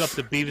to look up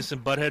the Beavis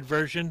and Butthead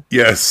version.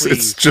 Yes, Please.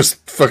 it's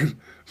just fucking.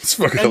 It's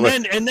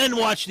fucking. And then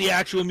watch the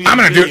actual music. I'm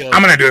gonna video.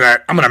 do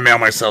that. I'm gonna mail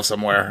myself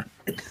somewhere.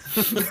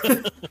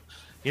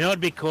 You know, it'd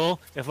be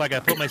cool if, like, I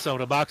put myself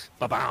in a box.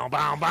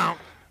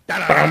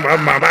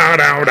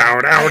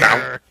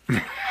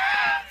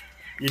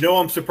 You know,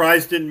 I'm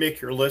surprised didn't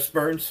make your list,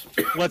 Burns.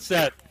 What's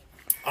that?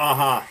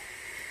 Aha.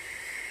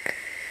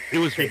 It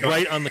was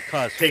right on the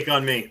cusp. Take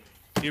on Me.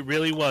 It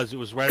really was. It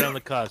was right on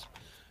the cusp.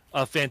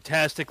 A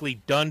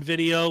fantastically done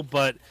video,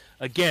 but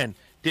again,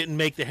 didn't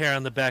make the hair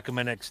on the back of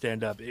my neck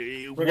stand up.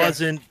 It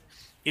wasn't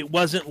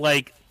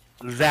like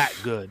that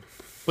good,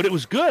 but it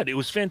was good. It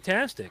was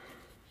fantastic.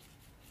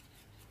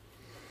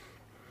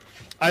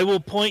 I will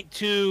point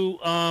to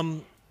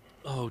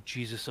oh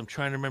Jesus, I'm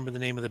trying to remember the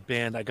name of the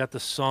band. I got the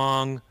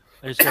song.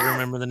 I just got to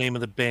remember the name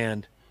of the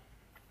band.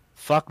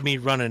 Fuck Me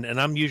Running, and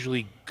I'm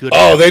usually good.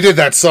 Oh, they did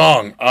that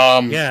song.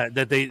 Yeah,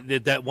 that they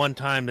did that one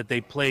time that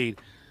they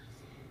played.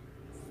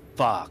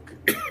 Fuck.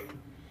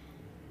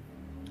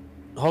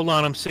 Hold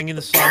on, I'm singing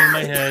the song in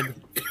my head.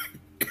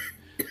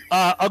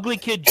 Ugly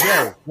Kid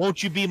Joe,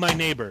 Won't You Be My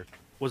Neighbor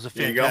was a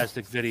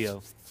fantastic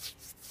video.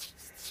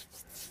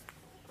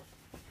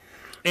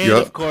 And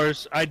of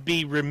course, I'd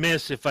be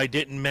remiss if I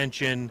didn't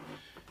mention,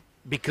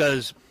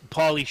 because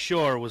Pauly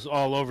Shore was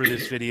all over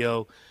this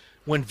video,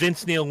 when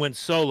Vince Neil went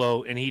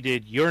solo and he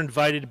did You're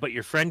Invited But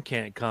Your Friend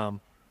Can't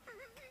Come.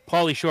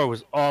 Pauly Shore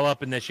was all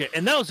up in that shit.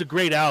 And that was a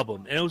great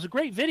album. And it was a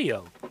great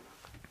video.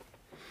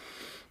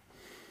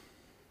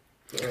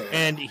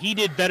 And he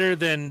did better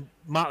than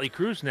Motley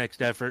Crue's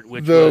next effort,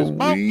 which was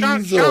whatever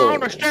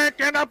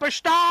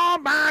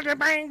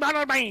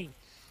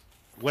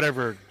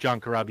John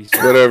Corabi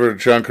said. Whatever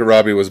John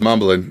Corabi was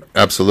mumbling.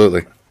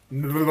 Absolutely.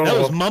 That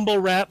was mumble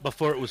rap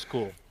before it was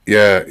cool.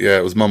 Yeah,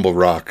 it was mumble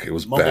rock. It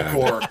was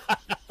bad.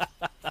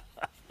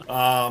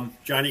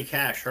 Johnny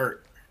Cash,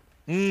 Hurt.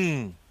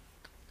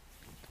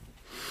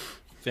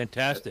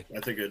 Fantastic.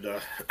 That's a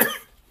good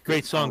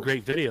great song,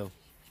 great video.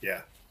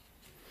 Yeah.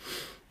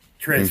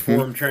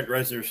 Transform Trent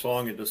Reznor's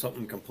song into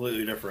something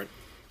completely different.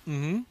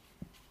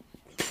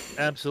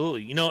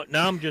 Absolutely. You know,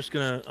 now I'm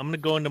gonna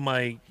go into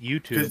my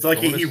YouTube. It's like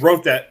he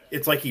wrote that.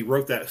 It's like he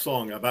wrote that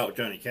song about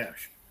Johnny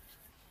Cash.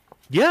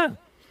 Yeah.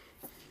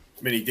 I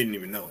mean, he didn't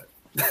even know it.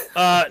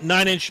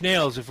 9 Inch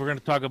Nails, if we're going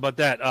to talk about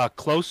that.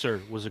 Closer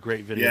was a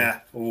great video. Yeah.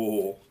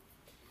 Oh,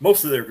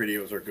 most of their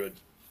videos are good.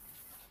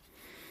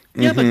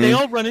 Yeah, but they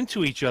all run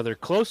into each other.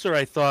 Closer,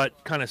 I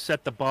thought, kind of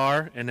set the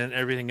bar, and then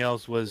everything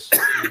else was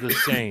the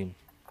same.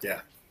 Yeah.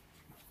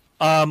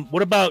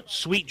 What about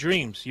Sweet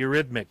Dreams,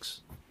 Eurythmics?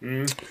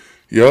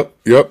 Yep.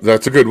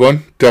 That's a good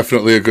one.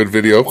 Definitely a good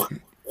video.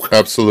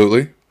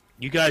 Absolutely.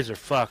 You guys are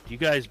fucked. You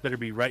guys better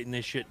be writing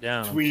this shit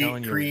down. Sweet I'm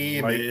telling you,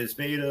 cream is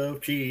made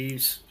of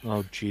cheese.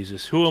 Oh,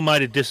 Jesus. Who am I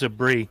to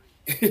disagree?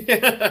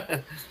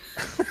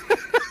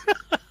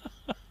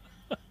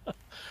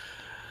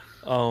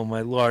 Oh,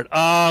 my Lord.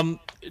 To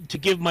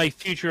give my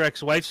future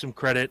ex-wife some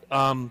credit,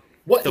 the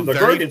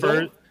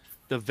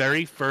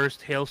very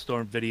first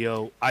Hailstorm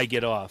video, I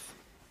Get Off,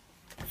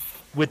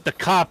 with the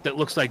cop that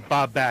looks like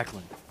Bob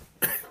Backlund.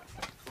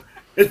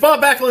 Is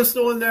Bob Backlund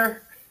still in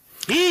there?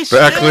 He's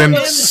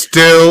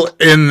still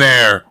in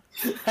there.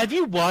 Have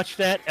you watched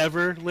that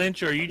ever,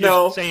 Lynch, or are you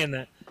just saying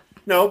that?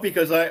 No,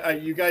 because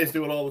you guys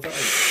do it all the time.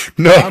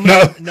 No.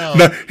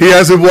 He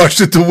hasn't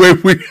watched it the way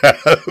we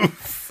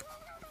have.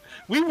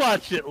 We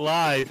watched it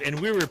live, and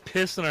we were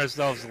pissing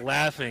ourselves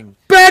laughing.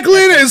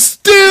 Backlund is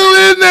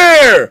still in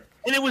there!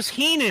 And it was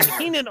Heenan.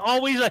 Heenan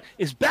always like,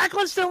 is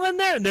Backlund still in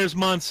there? And there's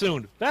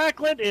Monsoon.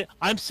 Backlund,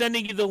 I'm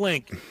sending you the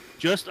link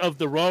just of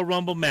the Royal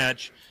Rumble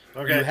match.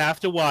 Okay. You have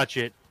to watch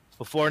it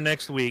before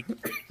next week,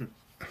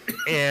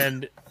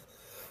 and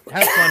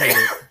have fun with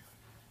it.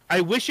 I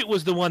wish it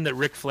was the one that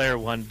Ric Flair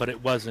won, but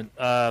it wasn't.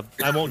 I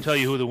won't tell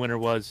you who the winner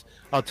was.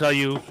 I'll tell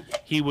you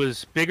he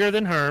was bigger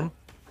than Herm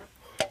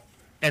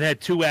and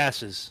had 2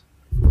 asses.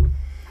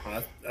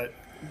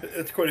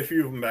 It's quite a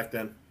few of them back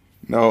then.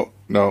 No.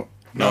 No.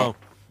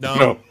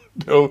 That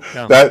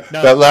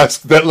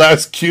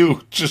last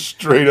cue just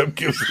straight up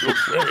gives it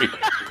away.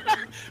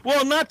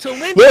 Well, not to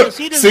Lynch. Look,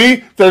 He doesn't-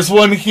 see, there's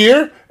one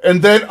here,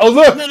 and then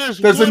look, then there's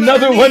one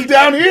another one underneath.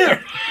 down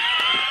here.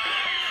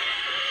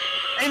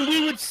 And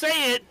we would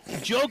say it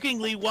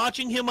jokingly,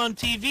 watching him on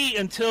TV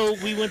until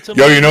we went to.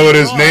 Yo, you know what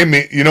his Raw. name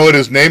mean? You know what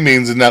his name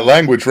means in that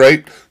language,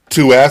 right?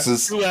 Two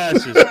asses. 2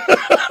 asses.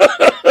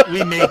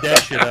 We made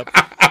that shit up.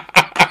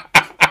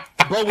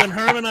 But when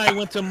Herm and I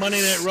went to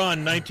Monday Night Raw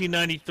in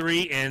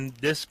 1993, and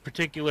this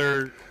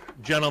particular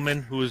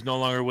gentleman, who is no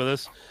longer with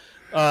us,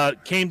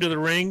 came to the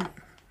ring,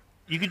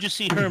 you could just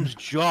see Herm's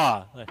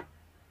jaw.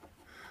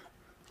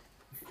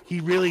 He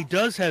really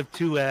does have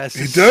 2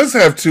 asses. He does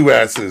have 2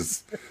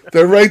 asses.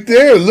 They're right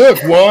there.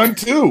 Look, 1,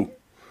 2.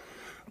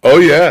 Oh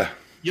yeah.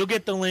 You'll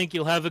get the link.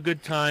 You'll have a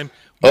good time.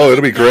 Oh,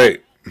 it'll be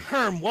great.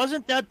 Herm,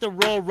 wasn't that the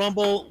Royal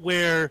Rumble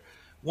where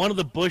one of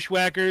the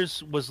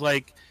Bushwhackers was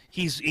like,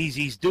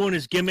 he's doing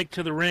his gimmick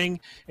to the ring,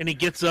 and he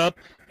gets up,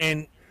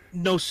 and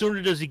no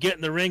sooner does he get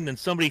in the ring than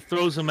somebody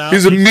throws him out.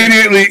 He's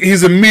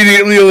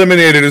immediately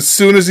eliminated as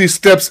soon as he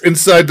steps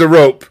inside the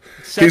rope.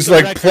 He's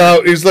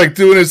like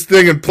doing his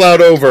thing and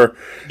plowed over.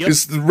 Yep.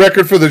 It's the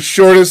record for the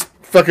shortest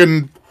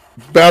fucking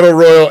battle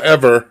royal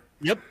ever.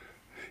 Yep.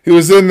 He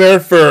was in there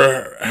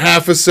for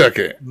half a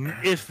second.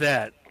 If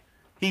that.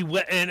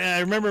 And I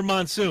remember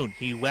Monsoon.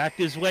 He whacked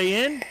his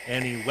way in,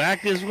 and he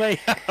whacked his way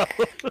out.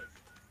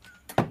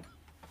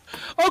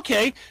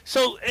 Okay,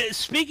 so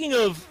speaking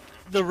of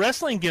the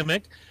wrestling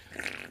gimmick,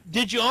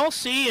 did you all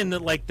see in the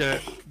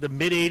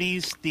mid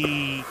 '80s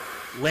the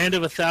Land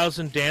of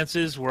 1,000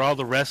 Dances where all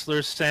the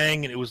wrestlers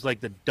sang and it was like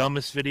the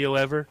dumbest video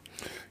ever?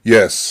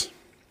 Yes.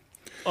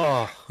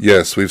 Oh,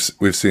 Yes,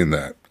 we've seen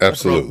that.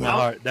 Absolutely. my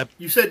heart. That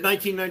You said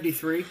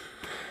 1993.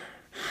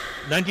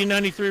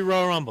 1993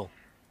 Royal Rumble.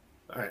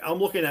 All right, I'm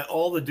looking at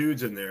all the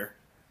dudes in there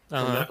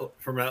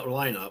from that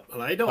lineup,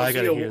 and I don't I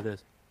see gotta hear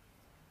this.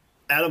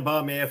 Adam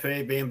Bob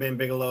AFA, Bam Bam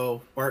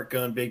Bigelow, Bart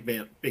Gunn, Big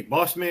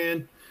Boss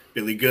Man,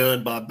 Billy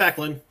Gunn, Bob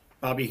Backlund,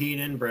 Bobby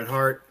Heenan, Bret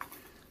Hart,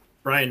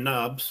 Brian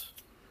Knobbs.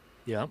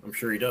 Yeah, I'm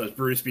sure he does.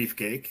 Brutus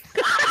Beefcake,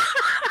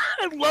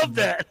 I love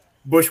that.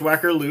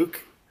 Bushwhacker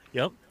Luke,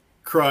 Yep.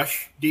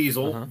 Crush,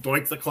 Diesel,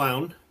 Doink the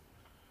Clown,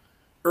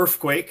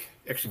 Earthquake,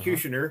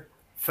 Executioner,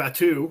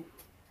 Fatu.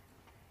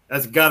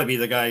 That's got to be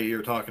the guy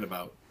you're talking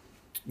about.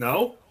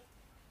 No?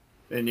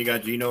 Then you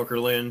got Gene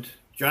Okerlund,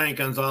 Giant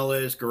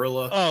Gonzalez,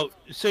 Gorilla. Oh,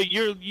 so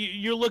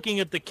you're looking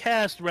at the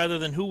cast rather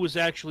than who was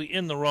actually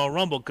in the Royal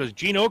Rumble, because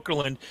Gene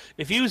Okerlund,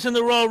 if he was in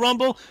the Royal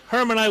Rumble,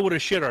 Herm and I would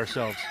have shit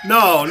ourselves.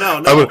 No.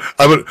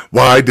 I would.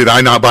 Why did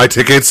I not buy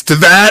tickets to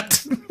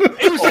that?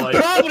 It was in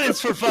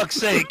Providence, for fuck's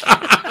sake.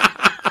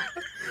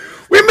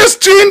 We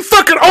missed Gene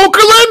fucking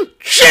Okerlund.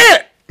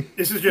 Shit.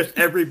 This is just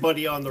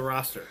everybody on the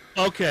roster.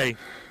 Okay,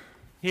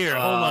 here,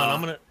 hold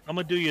on. I'm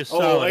gonna do you a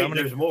solid. Oh, wait, I'm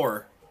gonna. there's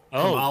more.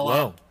 Oh, Kamala,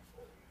 wow.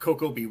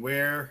 Coco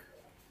Beware.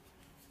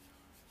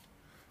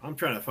 I'm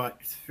trying to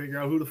figure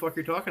out who the fuck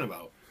you're talking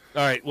about.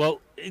 All right. Well,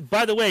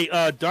 by the way,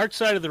 Dark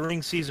Side of the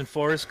Ring Season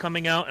 4 is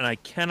coming out, and I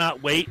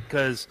cannot wait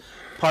because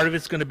part of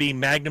it's going to be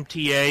Magnum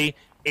TA,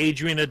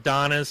 Adrian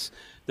Adonis.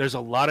 There's a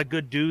lot of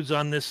good dudes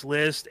on this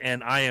list,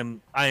 and I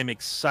am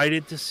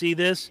excited to see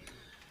this.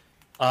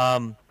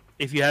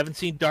 If you haven't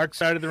seen Dark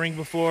Side of the Ring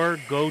before,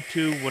 go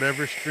to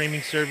whatever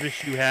streaming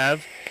service you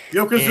have.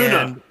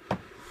 Yokozuna. And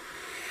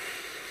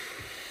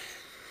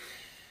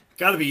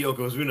Gotta be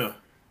Yokozuna.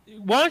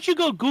 why don't you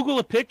go Google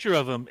a picture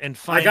of him and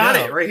find I out?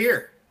 got it right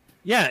here.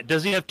 Yeah.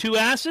 Does he have 2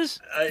 asses?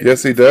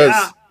 Yes, he does.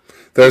 Yeah.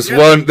 There's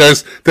one.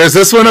 There's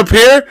this one up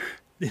here,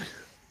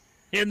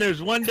 And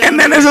there's one down and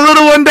then there's a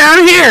little one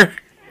down here.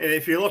 And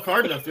if you look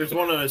hard enough, there's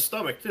one on his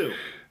stomach too.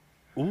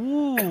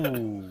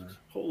 Ooh.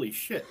 Holy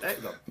shit, that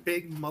is a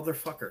big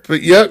motherfucker.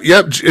 But yep.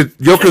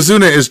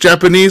 Yokozuna is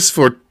Japanese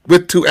for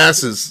with 2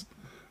 asses.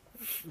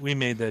 We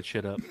made that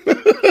shit up.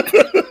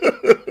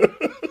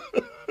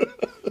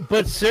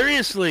 But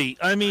seriously,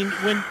 I mean,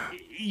 when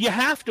you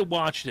have to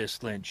watch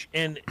this, Lynch,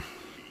 and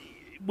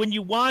when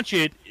you watch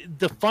it,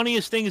 the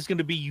funniest thing is going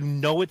to be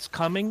it's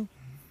coming,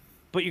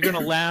 but you're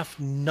going to laugh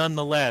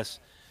nonetheless.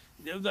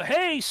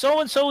 Hey,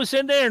 so-and-so is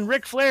in there, and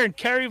Ric Flair and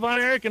Kerry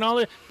Von Erich and all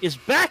that. Is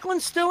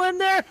Backlund still in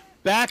there?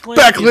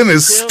 Backlund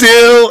is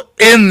still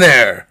in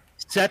there.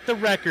 Set the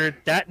record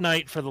that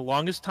night for the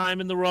longest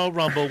time in the Royal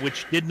Rumble,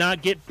 which did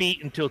not get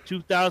beat until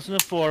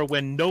 2004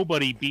 when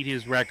nobody beat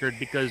his record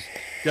because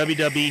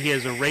WWE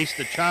has erased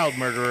the child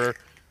murderer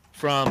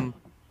from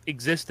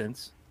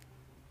existence.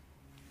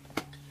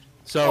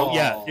 So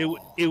yeah,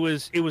 it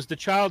was the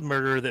child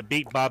murderer that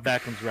beat Bob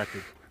Backlund's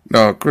record.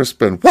 No, Chris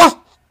Benoit.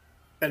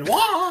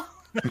 Benoit.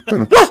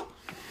 Benoit.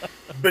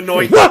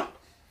 Benoit.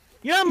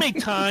 You know how many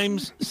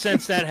times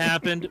since that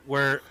happened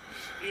where,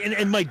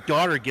 and my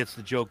daughter gets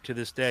the joke to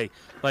this day,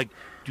 like,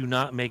 do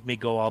not make me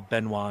go all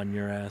Benoit on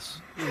your ass.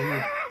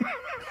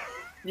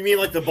 You mean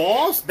like the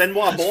balls?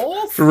 Benoit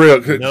balls? For real,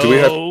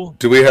 No.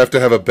 do we have to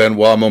have a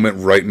Benoit moment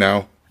right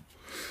now?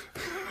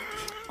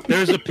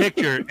 There's a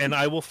picture, and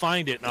I will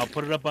find it, and I'll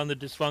put it up on the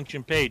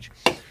dysfunction page.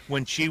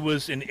 When she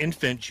was an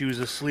infant, she was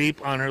asleep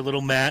on her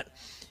little mat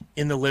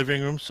in the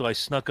living room, so I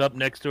snuck up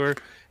next to her,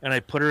 and I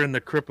put her in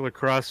the crippler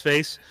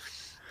crossface,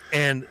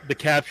 and the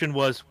caption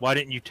was, "Why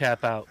didn't you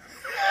tap out?"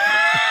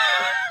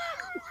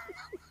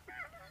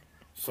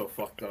 So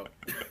fucked up.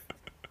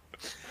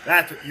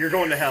 You're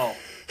going to hell.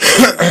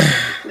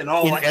 In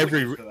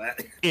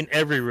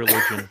every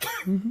religion.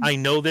 I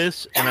know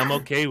this, and I'm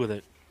okay with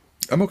it.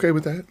 I'm okay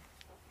with that.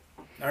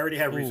 I already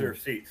have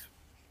reserved seats.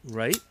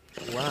 Right?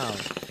 Wow.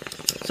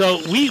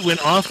 So we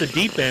went off the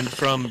deep end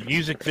from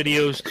music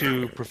videos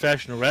to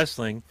professional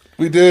wrestling.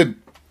 We did.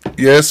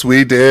 Yes,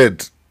 we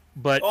did.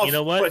 But you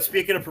know what? But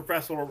speaking of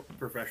professional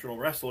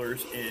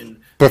wrestlers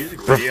in music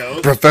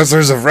videos,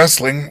 professors of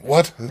wrestling,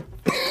 what?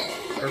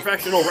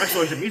 Professional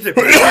wrestlers in music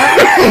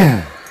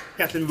videos.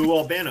 Captain Lou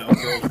Albano.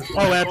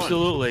 Oh,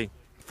 absolutely.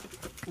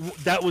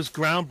 That was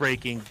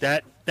groundbreaking.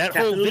 That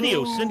whole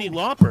video, Cyndi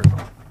Lauper.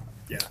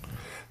 Yeah.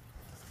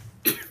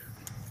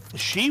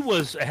 She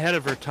was ahead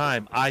of her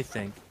time, I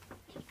think.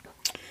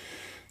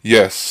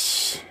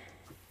 Yes.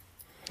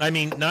 I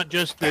mean, not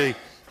just the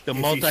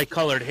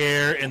multicolored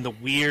hair and the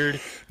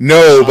weird.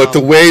 No, but the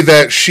way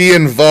that she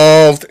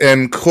involved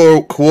and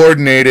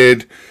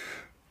coordinated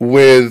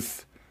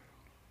with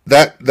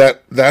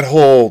that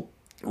whole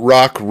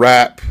rock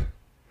rap,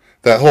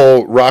 that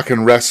whole rock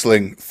and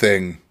wrestling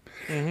thing,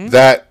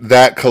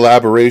 that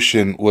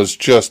collaboration was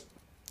just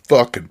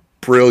fucking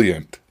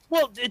brilliant.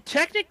 Well,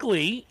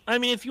 technically, I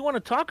mean, if you want to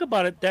talk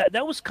about it,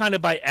 that was kind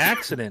of by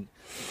accident.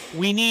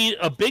 We need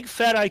a big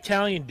fat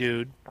Italian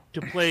dude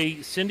to play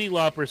Cyndi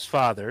Lauper's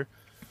father,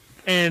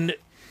 and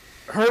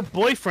her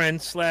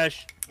boyfriend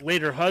 /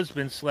 later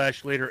husband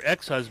 / later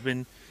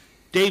ex-husband,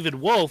 David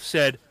Wolf,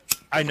 said,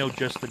 "I know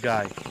just the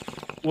guy.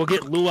 We'll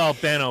get Lou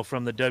Albano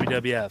from the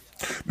WWF."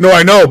 No,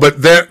 I know, but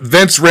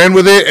Vince ran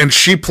with it, and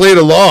she played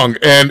along,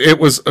 and it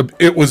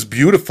was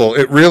beautiful.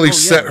 It really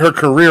set her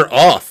career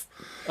off.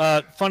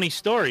 Funny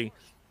story.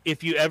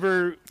 If you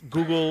ever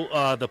Google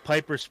the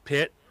Piper's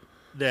Pit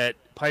that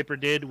Piper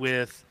did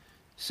with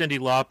Cyndi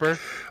Lauper.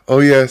 Oh,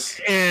 yes.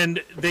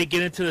 And they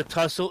get into the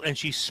tussle, and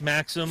she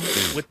smacks him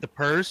with the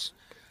purse.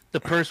 The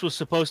purse was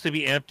supposed to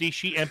be empty.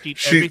 She emptied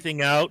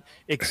everything out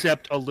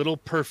except a little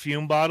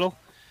perfume bottle,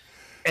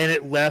 and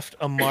it left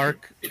a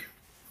mark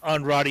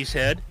on Roddy's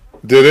head.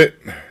 Did it?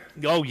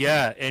 Oh,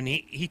 yeah. And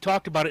he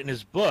talked about it in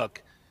his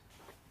book.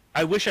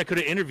 I wish I could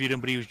have interviewed him,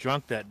 but he was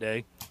drunk that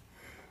day.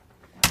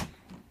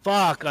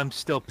 Fuck, I'm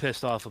still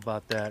pissed off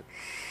about that.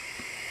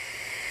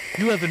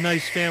 You have a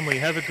nice family.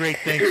 Have a great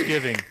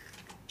Thanksgiving.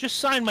 Just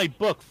sign my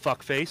book,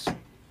 fuckface.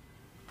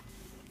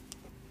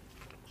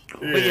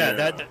 Yeah. But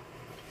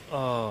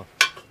yeah,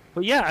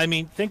 but yeah, I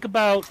mean, think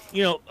about,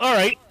 all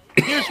right,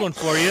 here's one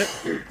for you.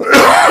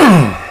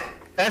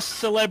 Best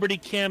celebrity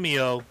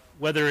cameo,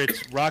 whether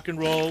it's rock and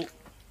roll,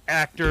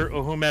 actor,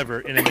 or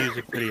whomever, in a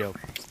music video.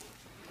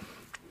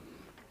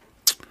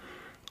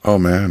 Oh,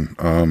 man.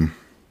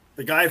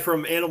 The guy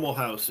from Animal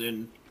House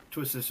in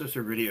Twisted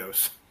Sister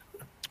videos.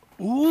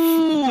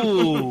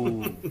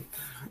 Ooh.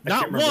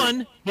 Not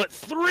one, but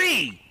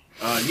three.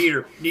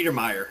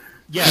 Niedermeyer.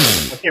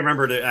 Yes. I can't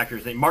remember the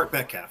actor's name. Mark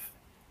Metcalf.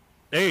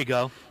 There you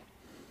go.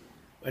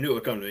 I knew it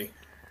would come to me.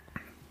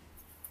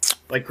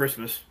 Like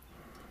Christmas.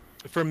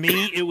 For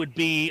me, it would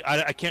be,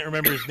 I can't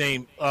remember his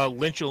name.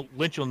 Lynch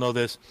will know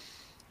this.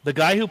 The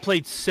guy who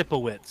played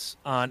Sipowicz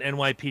on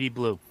NYPD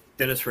Blue.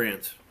 Dennis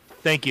Franz.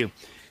 Thank you.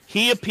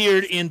 He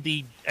appeared in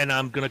and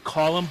I'm going to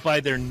call them by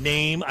their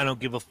name. I don't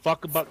give a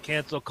fuck about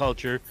cancel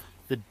culture.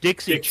 The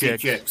Dixie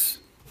Chicks.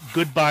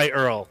 Goodbye,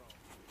 Earl.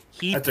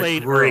 That's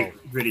played a great Earl.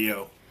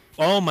 video.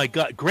 Oh, my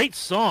God. Great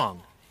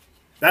song.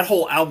 That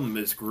whole album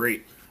is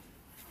great.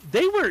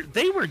 They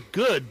were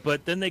good,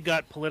 but then they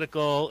got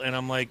political, and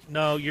I'm like,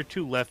 no, you're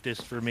too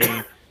leftist for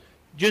me.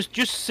 Just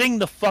sing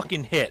the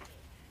fucking hit.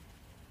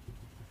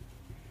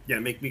 Yeah,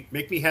 make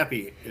me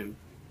happy and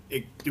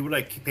do what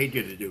I paid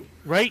you to do.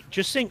 Right?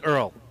 Just sing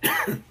Earl.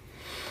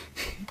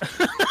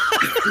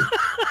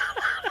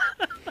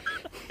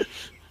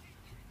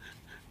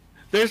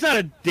 There's not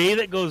a day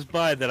that goes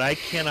by that I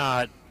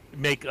cannot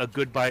make a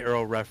Goodbye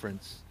Earl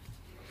reference.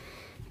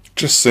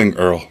 Just sing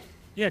Earl.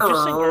 Yeah,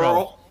 just sing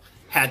Earl.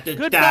 Had to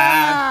Goodbye,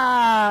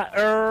 die.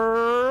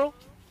 Earl.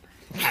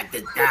 Had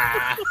to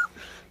die.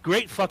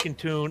 Great fucking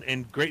tune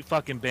and great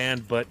fucking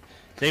band, but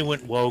they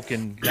went woke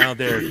and now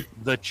they're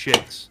the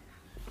Chicks,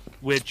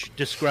 which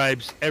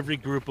describes every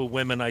group of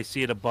women I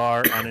see at a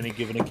bar on any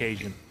given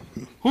occasion.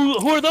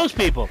 Who are those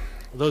people?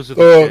 Those are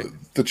the Chicks.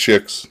 The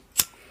Chicks.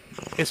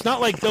 It's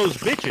not like those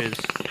bitches,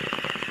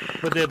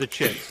 but they're the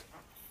Chicks.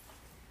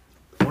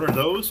 What are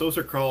those? Those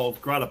are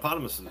called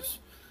Grotopotamuses.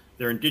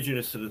 They're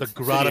indigenous to the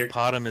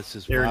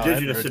Grotopotamuses. They're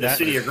indigenous to the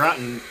city of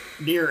Groton,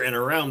 near and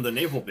around the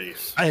naval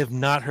base. I have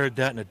not heard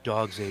that in a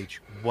dog's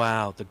age.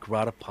 Wow, the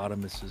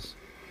Grotopotamuses.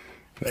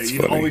 That's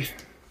funny.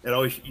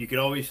 You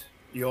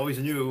always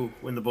knew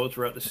when the boats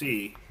were out to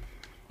sea,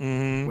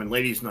 when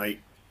ladies' night,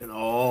 and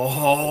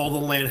all the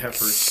land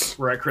heifers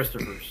were at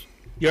Christopher's.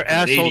 You're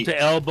asshole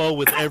to elbow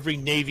with every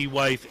Navy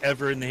wife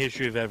ever in the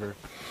history of ever.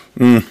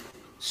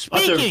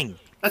 Speaking.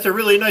 That's a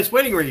really nice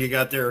wedding ring you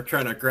got there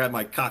trying to grab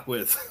my cock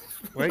with.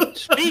 Right?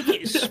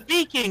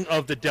 Speaking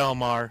of the Del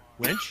Mar,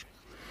 Winch.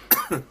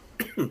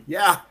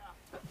 Yeah.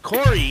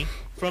 Corey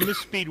from the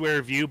Speedway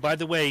Review. By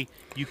the way,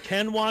 you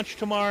can watch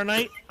tomorrow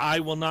night.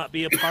 I will not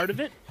be a part of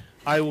it.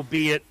 I will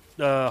be at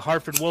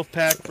Hartford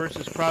Wolfpack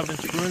versus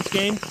Providence Bruins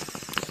game.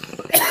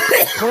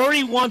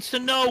 Corey wants to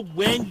know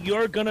when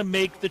you're going to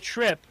make the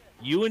trip,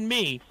 you and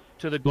me,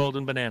 to the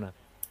Golden Banana.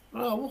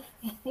 Oh,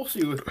 we'll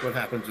see what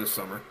happens this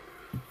summer.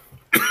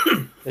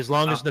 As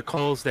long as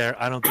Nicole's there,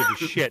 I don't give a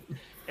shit.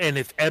 And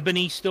if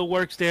Ebony still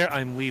works there,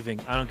 I'm leaving.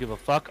 I don't give a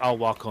fuck. I'll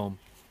walk home.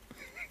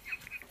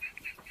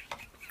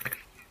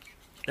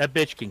 That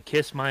bitch can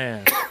kiss my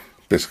ass.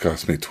 This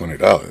cost me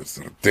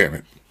 $20. Damn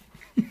it.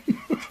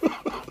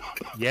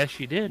 Yes,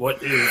 she did.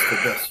 What is the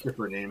best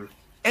stripper name?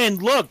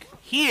 And look,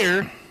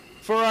 here,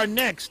 for our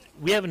next,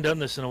 we haven't done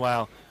this in a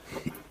while,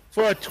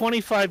 for a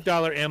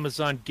 $25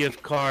 Amazon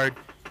gift card,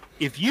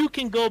 if you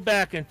can go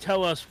back and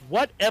tell us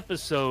what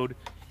episode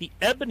the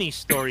Ebony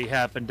story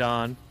happened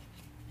on,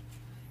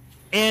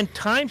 and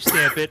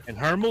timestamp it, and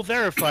Herm will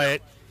verify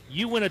it,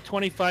 you win a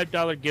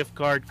 $25 gift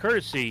card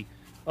courtesy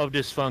of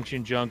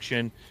Dysfunction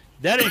Junction.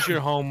 That is your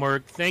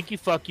homework. Thank you,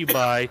 fuck you,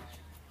 bye.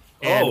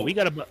 And we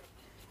got to...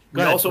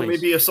 We also may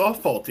be a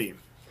softball team.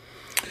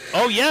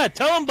 Oh, yeah.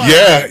 Tell them about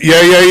it.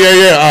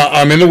 Yeah.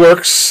 I'm in the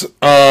works.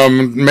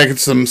 Making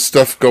some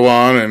stuff go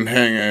on and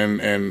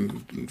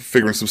and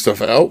figuring some stuff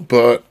out.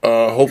 But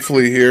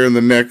hopefully here in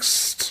the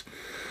next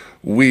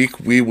week,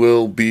 we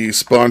will be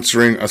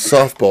sponsoring a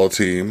softball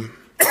team.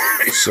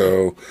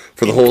 So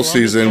for the whole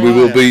season, we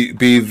will be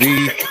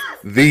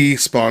the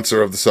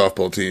sponsor of the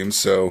softball team.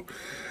 So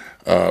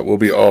we'll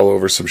be all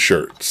over some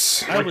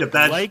shirts. Like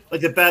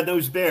the Bad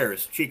Nosed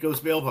Bears,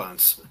 Chico's Bail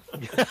Bonds.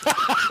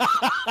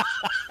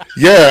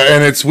 Yeah,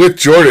 and it's with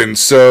Jordan,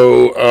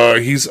 so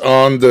he's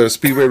on the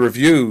Speedway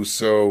Review.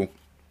 So,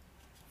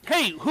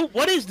 hey,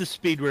 what is the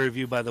Speedway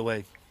Review, by the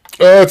way?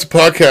 It's a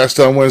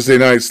podcast on Wednesday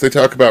nights. They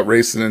talk about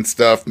racing and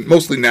stuff,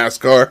 mostly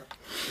NASCAR.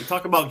 They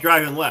talk about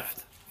driving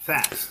left,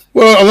 fast.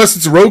 Well, unless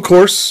it's a road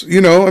course,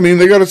 they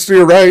got to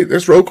steer right.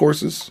 There's road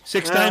courses.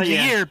 6 times a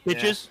year,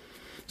 bitches.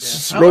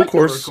 It's road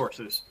course. Road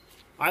courses.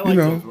 I like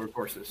those road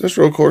courses. There's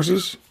road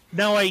courses.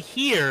 Now I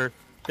hear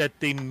that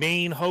the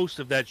main host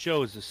of that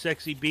show is a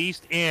sexy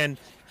beast, and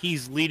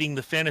he's leading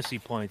the fantasy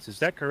points. Is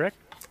that correct?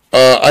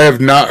 I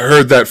have not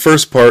heard that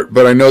first part,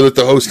 but I know that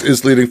the host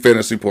is leading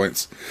fantasy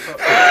points.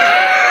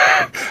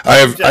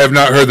 I have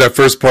not heard that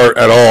first part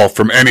at all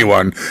from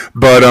anyone,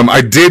 but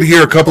I did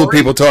hear a couple of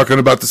people talking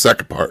about the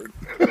second part.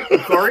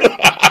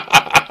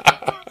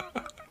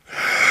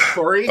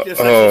 Corey,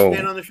 just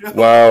stand on the show.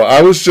 Wow,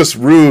 I was just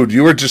rude.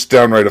 You were just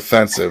downright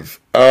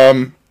offensive.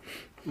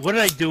 What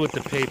did I do with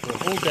the paper?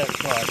 Hold that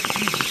thought.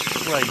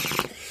 Jesus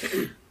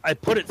Christ. I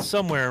put it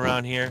somewhere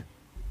around here.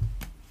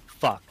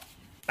 Fuck.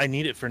 I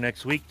need it for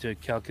next week to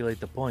calculate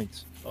the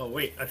points. Oh,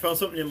 wait. I found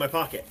something in my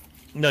pocket.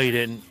 No, you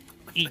didn't.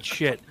 Eat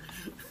shit.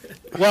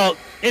 Well,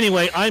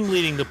 anyway, I'm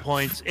leading the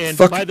points. And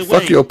by the way...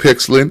 Fuck your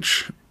picks,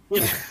 Lynch.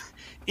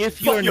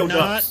 If you're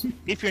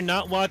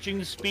not watching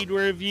the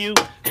Speedway Review,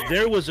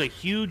 there was a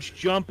huge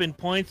jump in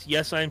points.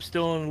 Yes, I'm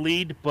still in the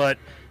lead, but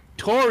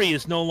Tori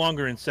is no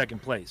longer in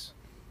second place.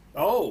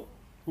 Oh,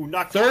 who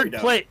knocked third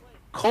place?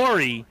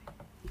 Corey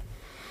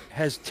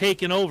has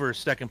taken over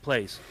second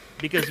place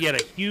because he had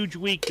a huge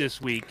week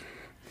this week,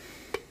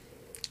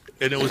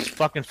 and it was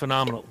fucking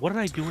phenomenal. What did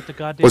I do with the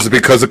goddamn? Was it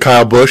because of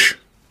Kyle Busch?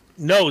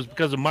 No, it was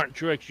because of Martin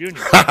Truex Jr.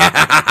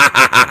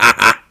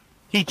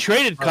 He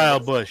traded Kyle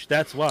Busch.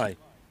 That's why.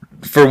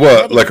 For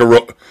what?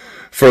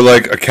 For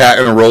a cat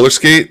and a roller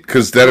skate?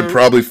 Because that'd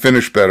probably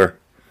finish better.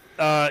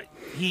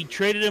 He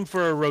traded him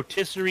for a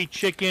rotisserie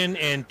chicken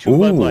and 2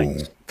 Bud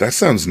Lights. That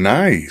sounds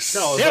nice.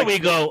 No, there we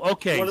go.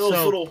 Okay, one of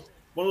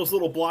those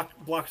little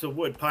blocks of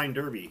wood, Pine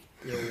Derby.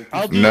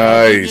 I'll do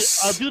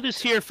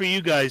this here for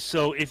you guys.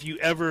 So if you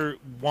ever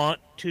want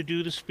to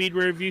do the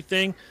Speedway Review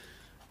thing,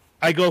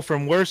 I go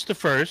from worst to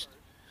first.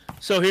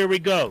 So here we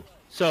go.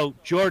 So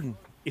Jordan,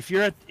 if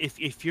you're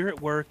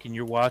at work and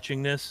you're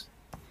watching this,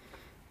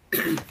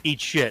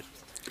 eat shit.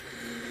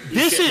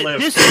 This is by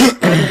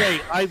the way,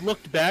 I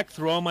looked back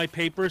through all my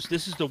papers.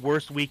 This is the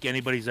worst week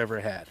anybody's ever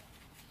had.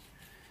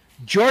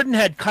 Jordan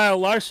had Kyle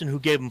Larson, who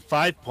gave him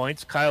 5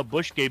 points. Kyle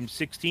Busch gave him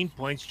 16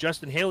 points.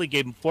 Justin Haley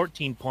gave him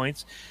 14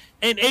 points.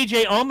 And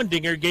AJ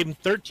Allmendinger gave him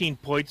 13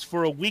 points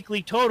for a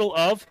weekly total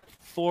of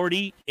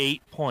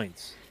 48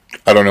 points.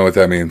 I don't know what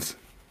that means.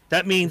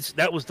 That means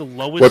that was the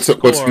lowest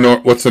score.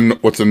 What's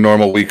a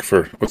normal week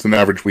what's an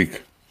average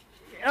week?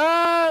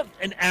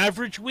 An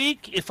average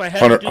week, if I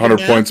had 100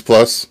 points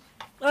plus?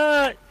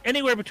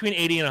 Anywhere between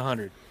 80 and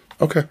 100.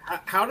 Okay.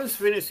 How does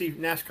fantasy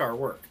NASCAR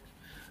work?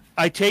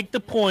 I take the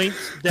points.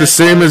 The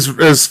same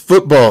as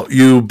football.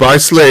 You buy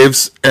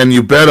slaves and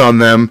you bet on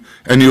them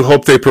and you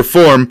hope they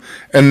perform.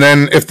 And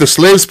then if the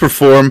slaves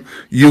perform,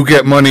 you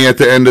get money at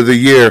the end of the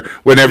year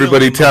when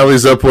everybody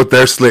tallies up what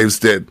their slaves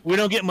did. We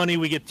don't get money.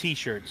 We get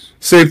T-shirts.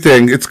 Same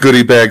thing. It's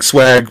goodie bag,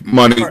 swag,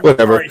 money,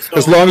 whatever. Right, so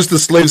as long as the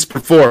slaves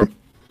perform.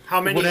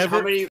 How many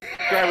drivers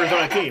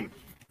on a team?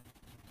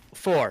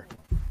 4.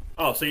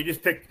 Oh, so you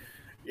just pick.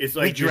 It's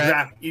like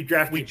you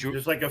draft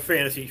just like a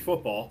fantasy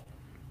football.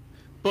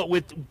 But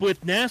with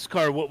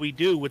NASCAR, what we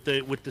do with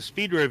the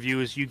speed review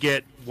is you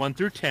get 1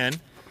 through 10,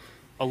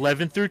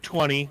 11 through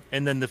 20,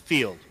 and then the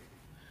field.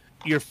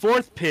 Your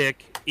 4th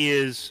pick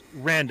is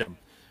random,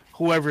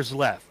 whoever's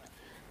left.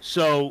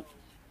 So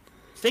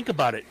think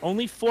about it.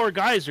 Only 4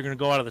 guys are going to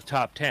go out of the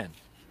top 10.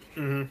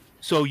 Mm-hmm.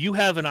 So you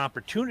have an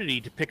opportunity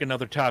to pick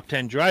another top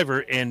 10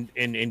 driver and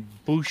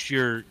boost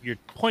your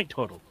point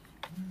total.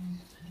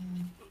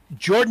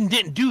 Jordan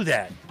didn't do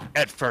that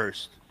at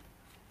first.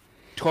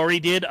 Tori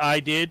did, I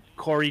did,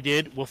 Corey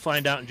did. We'll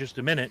find out in just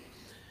a minute.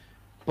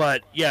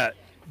 But, yeah,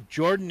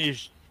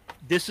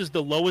 this is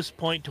the lowest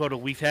point total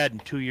we've had in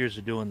 2 years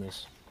of doing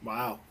this.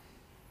 Wow.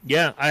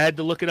 Yeah, I had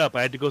to look it up.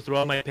 I had to go through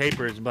all my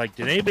papers and be like,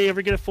 did anybody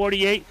ever get a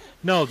 48?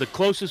 No, the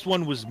closest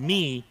one was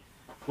me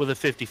with a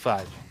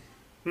 55.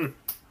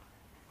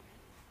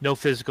 No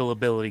physical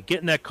ability. Get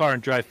in that car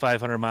and drive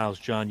 500 miles,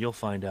 John. You'll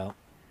find out.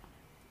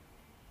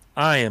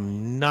 I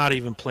am not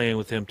even playing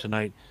with him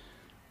tonight.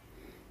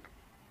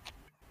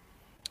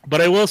 But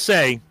I will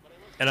say,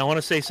 and I want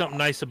to say something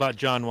nice about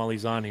John while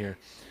he's on here.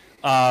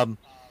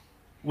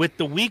 With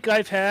the week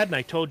I've had, and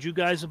I told you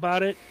guys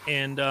about it,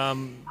 and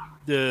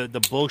the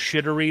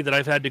bullshittery that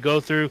I've had to go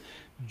through,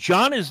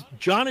 John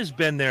has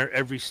been there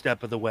every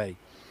step of the way.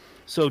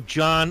 So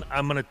John,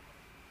 I'm gonna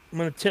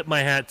tip my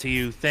hat to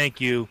you.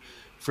 Thank you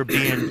for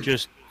being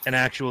just an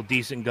actual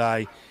decent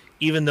guy.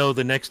 Even though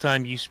the next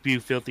time you spew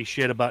filthy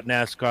shit about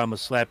NASCAR, I'm gonna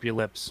slap your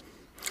lips.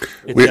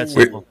 We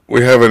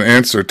have an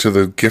answer to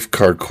the gift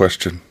card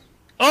question.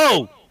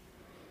 Oh!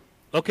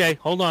 Okay,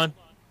 hold on.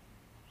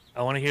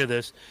 I want to hear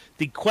this.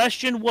 The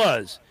question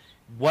was,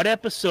 what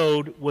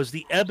episode was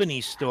the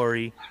Ebony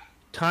story?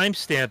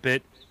 Timestamp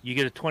it. You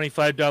get a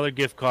 $25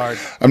 gift card.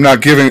 I'm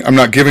not giving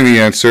the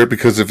answer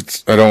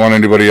because I don't want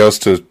anybody else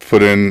to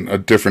put in a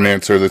different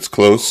answer that's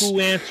close. Who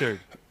answered?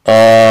 It's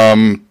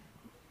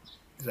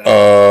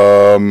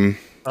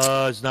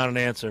not an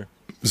answer.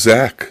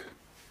 Zach.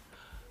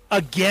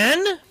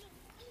 Again?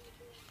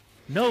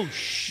 No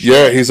shit.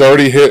 Yeah, he's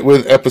already hit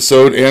with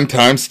episode and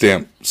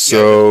timestamp.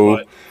 So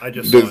yeah, I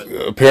just saw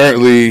it.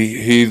 Apparently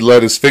he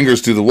let his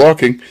fingers do the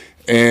walking,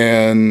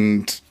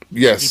 and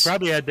yes. He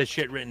probably had that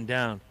shit written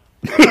down.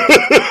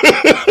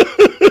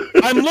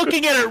 I'm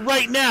looking at it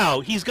right now.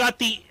 He's got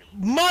the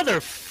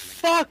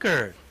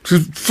motherfucker.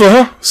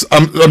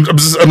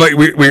 I'm like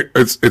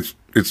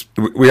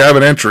we have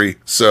an entry,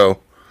 so.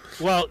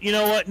 Well, you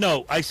know what?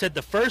 No, I said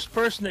the first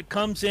person that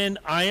comes in,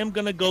 I am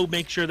gonna go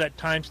make sure that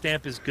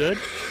timestamp is good.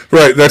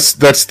 Right.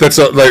 That's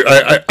like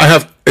I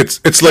have.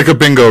 It's like a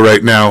bingo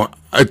right now.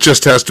 It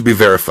just has to be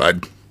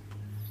verified.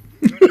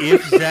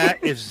 If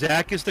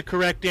Zach is the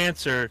correct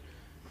answer,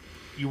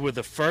 you were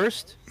the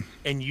first,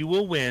 and you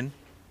will win.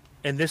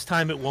 And this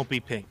time it won't be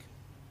pink.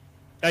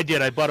 I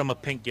did. I bought him a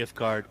pink gift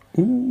card.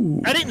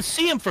 Ooh. I didn't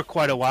see him for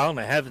quite a while, and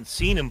I haven't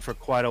seen him for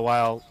quite a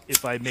while,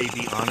 if I may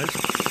be honest.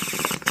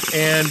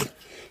 And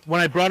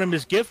when I brought him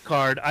his gift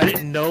card, I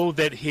didn't know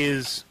that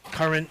his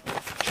current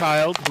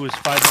child, who is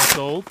 5 months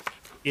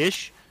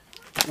old-ish,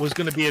 was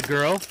going to be a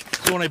girl.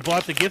 So when I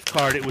bought the gift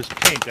card, it was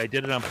pink. I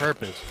did it on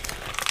purpose.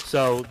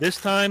 So this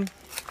time,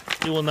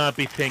 it will not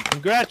be pink.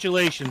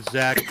 Congratulations,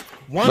 Zach.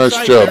 Once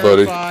nice job,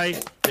 verify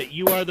buddy. that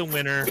you are the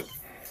winner,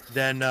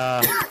 then...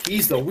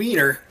 he's the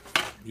wiener.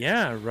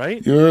 Yeah,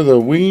 right? You're the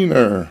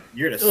wiener.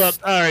 You're the Look,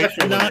 all right,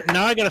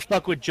 now I got to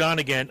fuck with John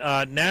again.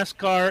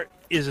 NASCAR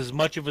is as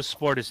much of a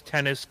sport as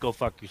tennis. Go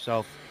fuck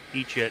yourself.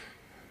 Eat shit.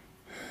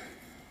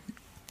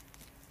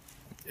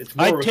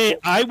 I would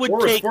take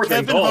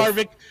Kevin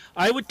Harvick.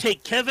 I would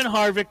take Kevin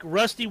Harvick,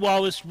 Rusty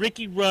Wallace,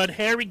 Ricky Rudd,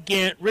 Harry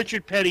Gant,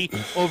 Richard Petty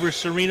over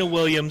Serena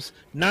Williams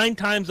 9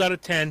 times out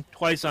of 10,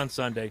 twice on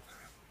Sunday.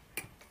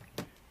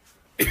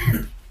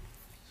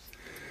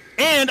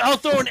 And I'll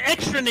throw an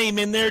extra name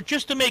in there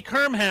just to make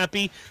Herm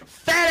happy.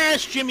 Fat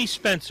ass Jimmy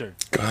Spencer.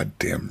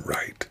 Goddamn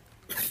right.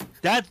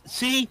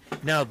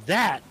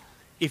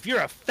 If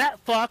you're a fat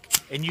fuck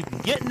and you can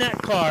get in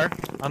that car,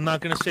 I'm not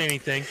going to say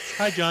anything.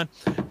 Hi, John.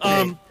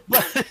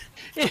 But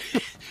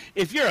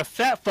if you're a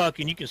fat fuck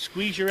and you can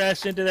squeeze your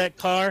ass into that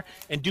car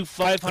and do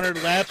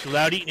 500 laps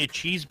without eating a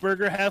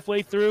cheeseburger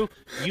halfway through,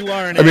 you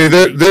are an. I mean,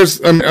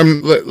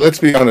 let's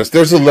be honest.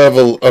 There's a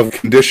level of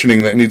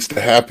conditioning that needs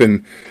to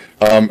happen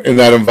in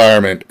that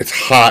environment. It's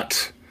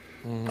hot.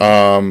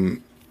 A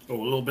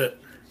little bit.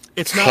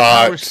 It's not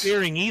power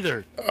steering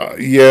either.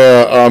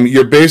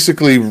 You're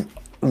basically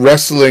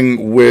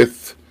wrestling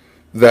with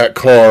that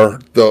car,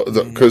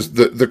 because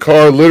the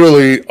car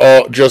literally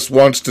just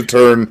wants to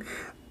turn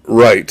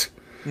right,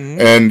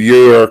 and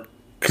you're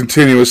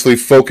continuously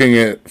focusing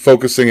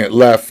it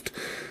left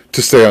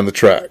to stay on the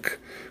track,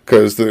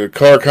 because the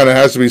car kind of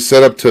has to be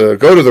set up to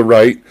go to the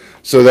right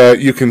so that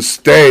you can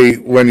stay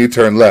when you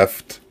turn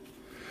left.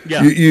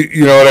 Yeah.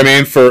 You know what I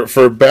mean,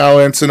 for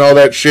balance and all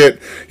that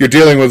shit. You're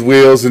dealing with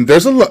wheels, and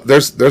there's a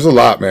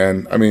lot,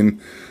 man. I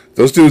mean,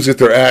 those dudes get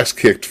their ass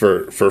kicked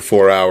for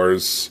 4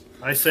 hours.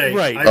 I say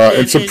right.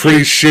 It's a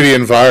pretty shitty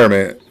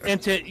environment.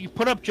 And you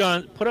put up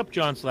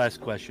John's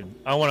last question.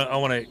 I want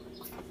to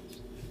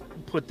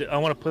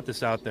put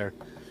this out there.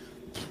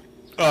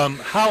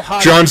 How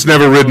high? John's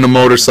never ridden a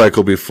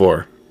motorcycle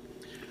before.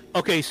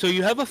 Okay, so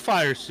you have a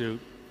fire suit,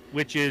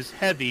 which is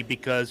heavy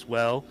because,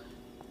 well,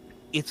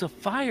 it's a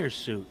fire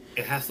suit.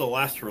 It has to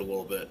last for a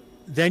little bit.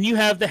 Then you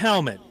have the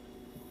helmet,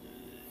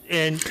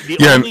 and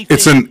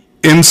it's an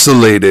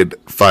insulated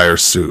fire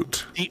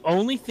suit. The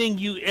only thing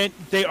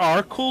they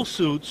are cool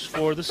suits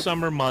for the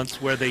summer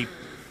months where they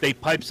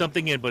pipe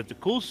something in, but if the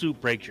cool suit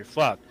breaks, you're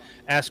fucked.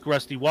 Ask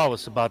Rusty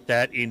Wallace about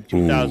that in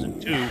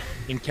 2002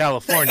 in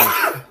California.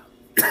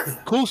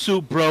 Cool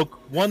suit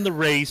broke, won the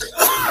race,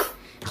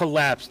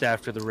 collapsed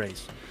after the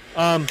race.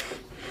 Not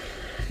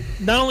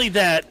only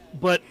that,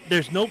 but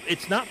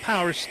it's not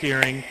power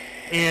steering.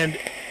 And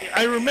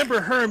I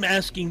remember Herm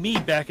asking me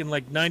back in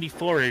like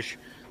 94-ish,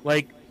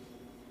 like,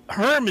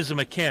 Herm is a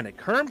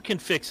mechanic. Herm can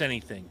fix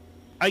anything.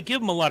 I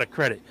give him a lot of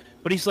credit.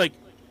 But he's like,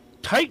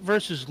 tight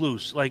versus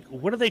loose. Like,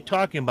 what are they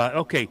talking about?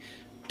 Okay,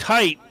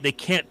 tight, they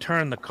can't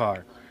turn the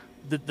car.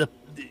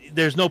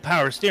 There's no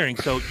power steering,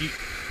 so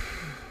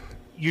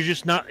you're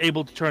just not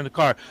able to turn the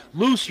car.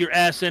 Loose, your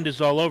ass end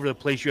is all over the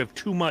place. You have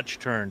too much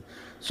turn.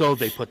 So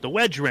they put the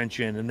wedge wrench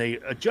in and they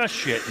adjust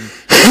shit.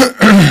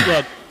 And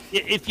look,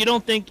 if you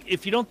don't think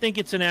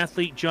it's an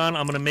athlete, John,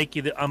 I'm gonna make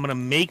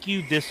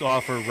you this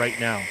offer right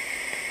now.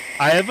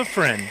 I have a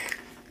friend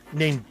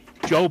named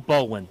Joe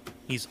Bowen.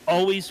 He's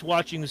always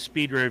watching the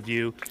Speed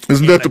Review.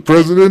 Isn't that the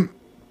president?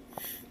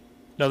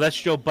 No, that's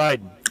Joe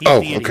Biden. He's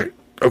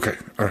okay,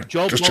 all right.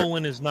 Joe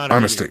Bowen is not my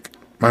mistake.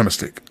 My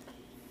mistake.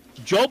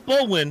 Joe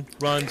Bowen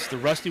runs the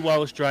Rusty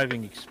Wallace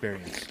driving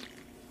experience.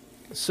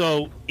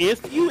 So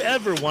if you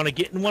ever want to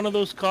get in one of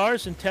those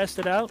cars and test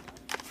it out,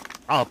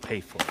 I'll pay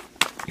for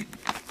it.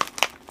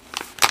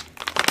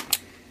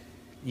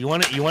 You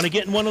want to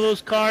get in one of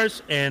those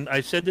cars, and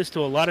I've said this to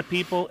a lot of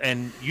people,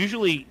 and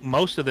usually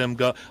most of them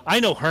go. I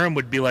know Herm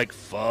would be like,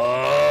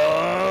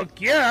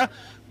 "Fuck yeah,"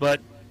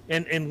 but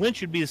and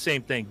Lynch would be the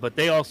same thing, but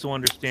they also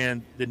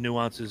understand the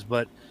nuances.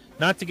 But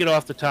not to get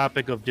off the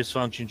topic of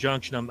Dysfunction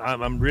Junction,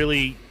 I'm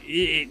really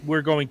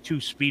we're going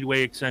too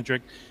speedway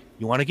eccentric.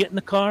 You want to get in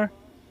the car?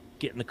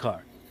 Get in the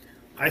car.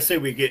 I say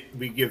we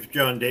give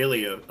John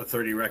Daly a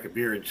 30 rack of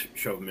beer and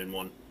shove him in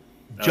one.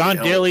 John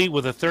Daly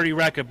with a 30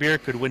 rack of beer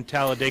could win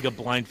Talladega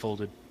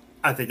blindfolded.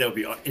 I think that would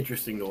be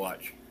interesting to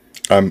watch.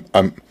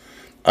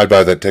 I'd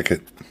buy that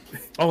ticket.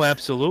 Oh,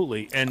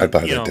 absolutely. And I'd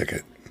buy that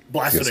ticket.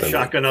 Blasting a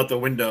shotgun out the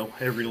window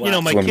every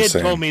lap. My kid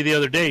told me the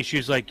other day, she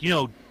was like, you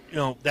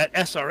know, that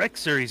SRX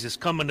series is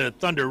coming to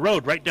Thunder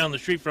Road right down the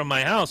street from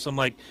my house. I'm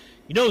like,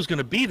 you know who's going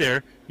to be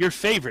there? Your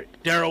favorite,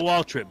 Darrell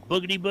Waltrip.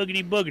 Boogity,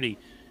 boogity, boogity.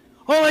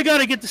 Oh, I got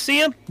to get to see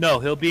him? No,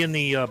 he'll be in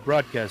the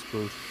broadcast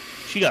booth.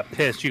 She got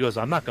pissed. She goes,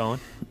 I'm not going.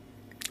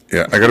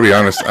 Yeah, I got to be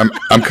honest.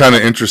 I'm kind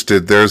of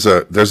interested. There's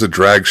a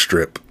drag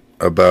strip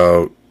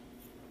about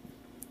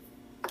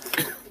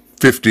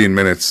 15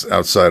 minutes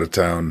outside of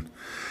town.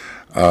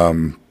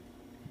 I'm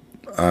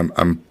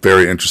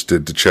very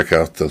interested to check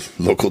out the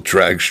local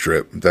drag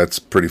strip. That's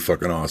pretty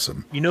fucking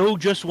awesome. You know who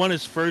just won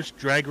his first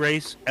drag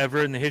race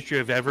ever in the history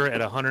of ever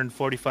at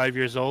 145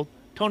 years old?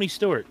 Tony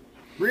Stewart.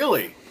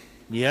 Really?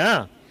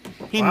 Yeah.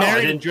 He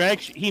married a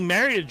drag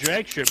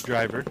strip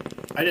driver.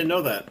 I didn't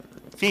know that.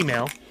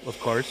 Female, of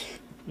course.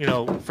 You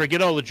know,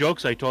 forget all the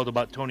jokes I told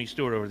about Tony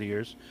Stewart over the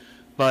years.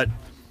 But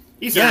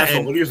he's an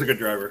asshole, but he was a good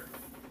driver.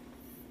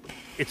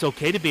 It's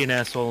okay to be an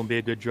asshole and be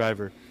a good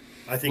driver.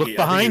 I think Look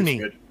behind me.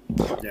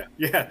 Good.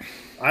 Yeah.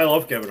 I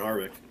love Kevin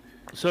Harvick.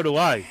 So do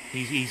I.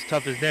 He's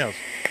tough as nails.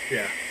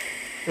 Yeah.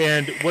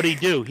 And what did he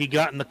do? He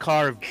got in the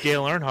car of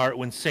Dale Earnhardt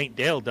when St.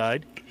 Dale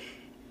died.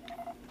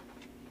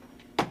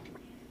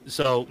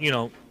 So, you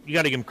know, you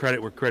got to give him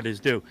credit where credit is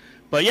due.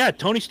 But yeah,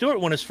 Tony Stewart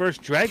won his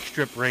first drag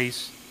strip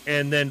race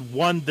and then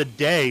won the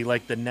day,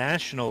 like the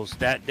Nationals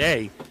that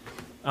day.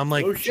 I'm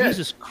like,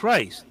 Jesus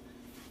Christ.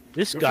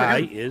 This guy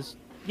is,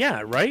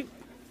 yeah, right?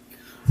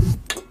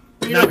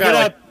 You know,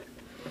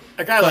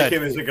 a guy like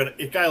him is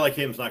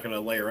not going to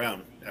lay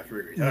around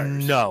after he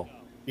retires. No.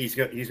 He's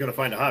going to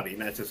find a hobby,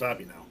 and that's his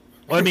hobby now.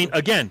 Well, I mean,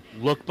 again,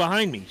 look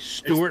behind me.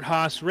 Stewart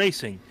Haas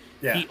Racing.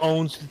 Yeah. He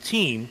owns the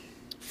team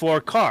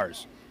for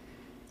cars.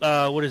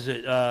 What is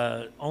it?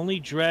 Only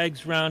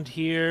drags around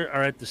here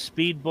are at the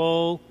Speed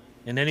Bowl,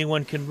 and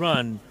anyone can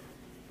run.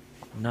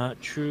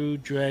 Not true.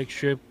 Drag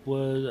strip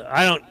was...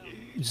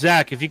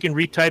 Zach, if you can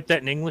retype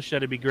that in English,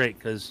 that'd be great,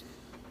 because...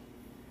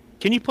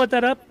 Can you put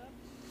that up?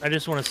 I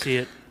just want to see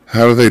it.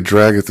 How do they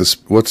drag at the...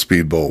 What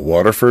Speed Bowl?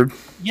 Waterford?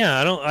 Yeah,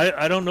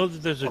 I don't know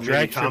that there's a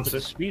drag strip at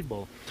the Speed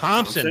Bowl.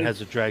 Thompson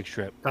has a drag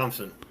strip.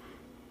 Thompson.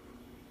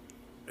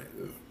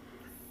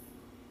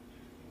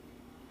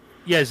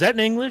 Yeah, is that in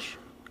English?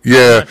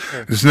 Yeah,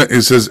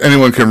 it says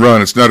anyone can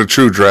run. It's not a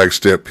true drag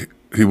strip.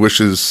 He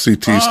wishes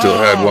CT still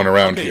had one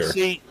around okay, here.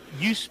 See,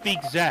 you speak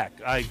Zach.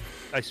 I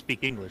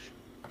speak English.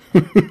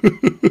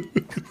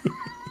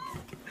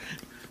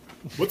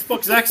 What the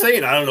fuck's Zach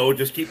saying? I don't know.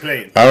 Just keep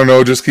playing. I don't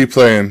know. Just keep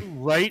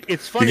playing. Right?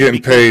 It's funny. You're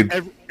getting paid.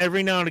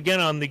 Every now and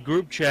again on the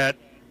group chat,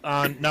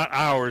 on not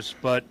ours,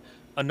 but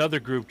another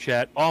group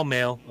chat, all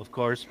male, of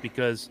course,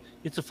 because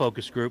it's a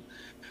focus group.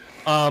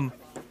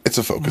 It's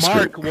a focus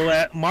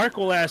group. Mark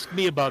will ask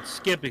me about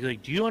Skip. He's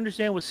like, "Do you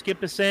understand what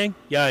Skip is saying?"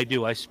 Yeah, I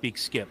do. I speak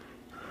Skip.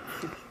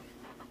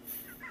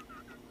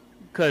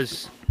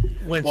 Because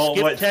when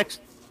Skip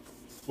texts...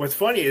 What's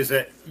funny is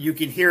that you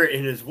can hear it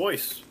in his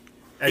voice.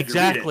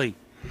 Exactly.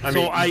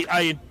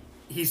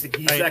 He's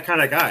that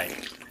kind of guy.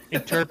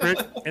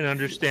 Interpret and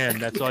understand.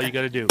 That's all you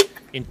got to do.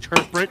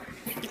 Interpret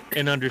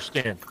and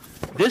understand.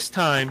 This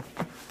time,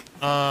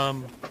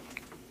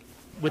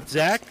 with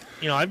Zach,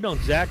 I've known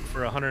Zach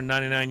for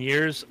 199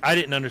 years. I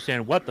didn't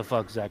understand what the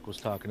fuck Zach was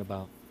talking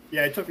about.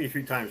 Yeah, it took me a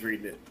few times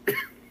reading it.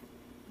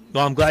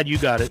 Well, I'm glad you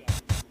got it.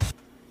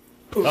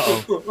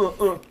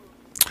 Uh-oh.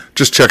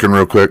 Just checking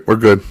real quick. We're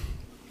good.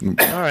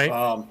 All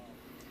right.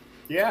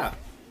 Yeah.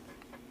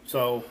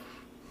 So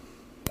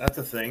that's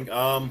a thing.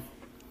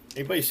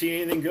 Anybody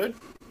see anything good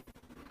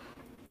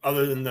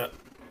other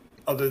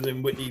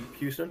than Whitney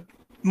Houston?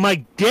 My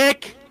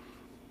dick.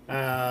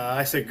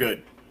 I said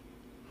good.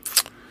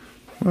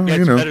 Well, yeah,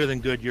 it's better than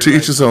good. You're to right.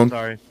 each his own.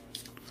 Sorry.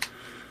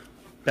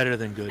 Better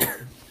than good.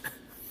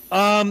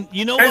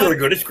 You know better what? than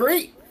good. It's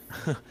great.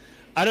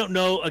 I don't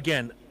know.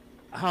 Again,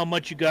 how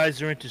much you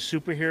guys are into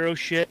superhero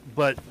shit,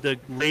 but the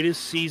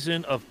latest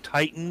season of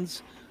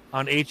Titans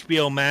on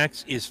HBO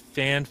Max is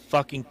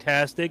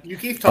fan-fucking-tastic. You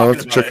keep talking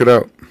about it. Check it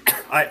out.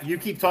 You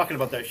keep talking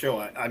about that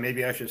show.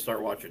 Maybe I should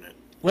start watching it.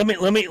 Let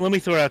me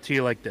throw it out to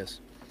you like this.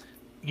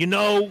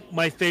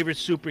 My favorite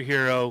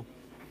superhero,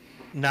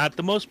 not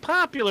the most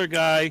popular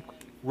guy,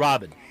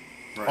 Robin.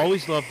 Right.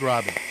 Always loved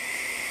Robin.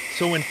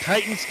 So when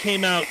Titans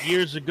came out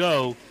years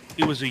ago,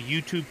 it was a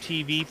YouTube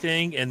TV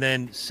thing, and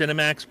then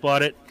Cinemax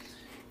bought it,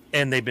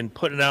 and they've been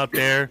putting it out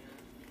there.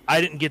 I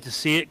didn't get to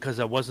see it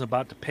because I wasn't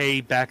about to pay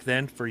back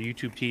then for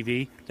YouTube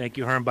TV. Thank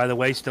you, Herm, by the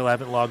way. Still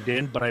haven't logged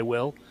in, but I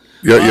will.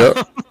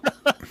 Yeah.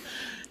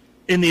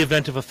 In the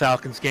event of a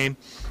Falcons game.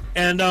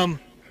 And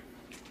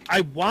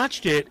I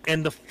watched it,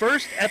 and the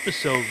first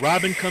episode,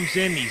 Robin comes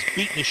in, he's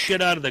beating the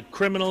shit out of the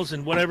criminals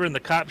and whatever, and the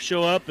cops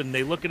show up, and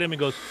they look at him and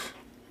goes,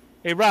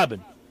 "Hey,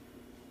 Robin,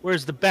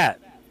 where's the bat?"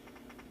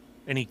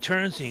 And he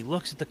turns and he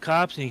looks at the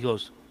cops, and he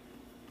goes,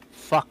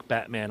 "Fuck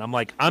Batman." I'm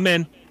like, I'm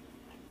in.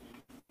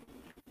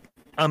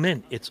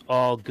 It's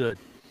all good.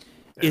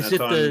 And is it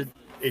the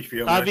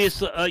HBO Max?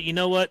 Obviously, you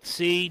know what?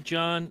 See,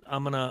 John,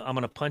 I'm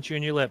gonna punch you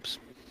in your lips.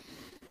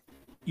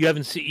 You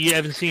haven't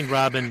seen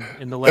Robin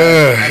in the last.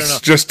 I don't know.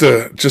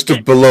 It's just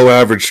a below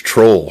average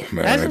troll,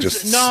 man.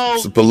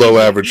 It's a below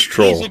average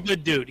troll. He's a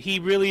good dude. He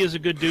really is a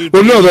good dude.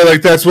 Well, no,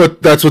 that's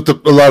what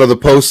a lot of the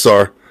posts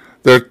are.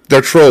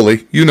 They're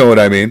trolly. You know what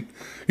I mean.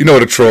 You know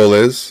what a troll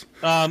is.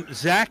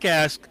 Zach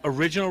asked,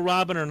 original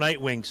Robin or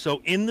Nightwing?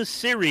 So in the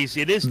series,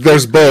 it is.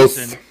 There's both.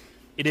 Grayson.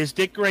 It is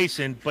Dick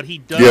Grayson, but he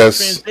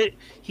does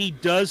he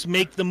does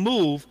make the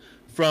move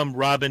from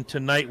Robin to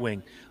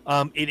Nightwing.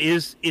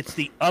 It's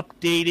the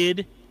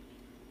updated.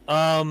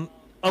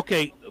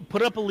 Okay,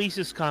 put up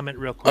Elise's comment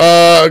real quick.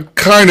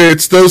 Kinda.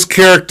 It's those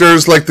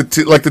characters like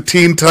the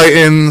Teen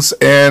Titans,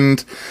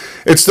 and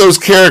it's those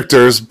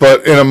characters,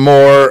 but in a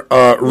more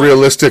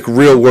realistic,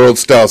 real world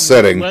style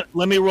setting.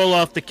 Let me roll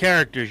off the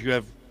characters. You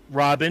have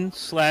Robin /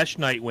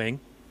 Nightwing.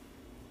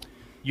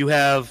 You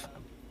have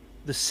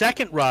the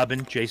second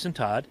Robin, Jason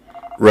Todd.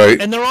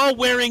 Right. And they're all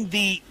wearing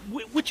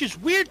which is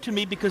weird to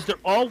me because they're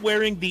all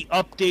wearing the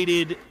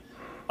updated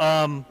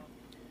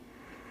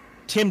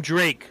Tim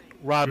Drake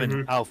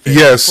Robin outfit.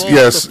 Yes. Right.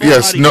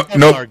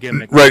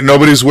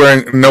 Nobody has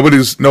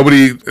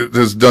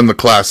done the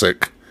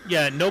classic.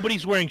 Yeah,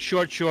 nobody's wearing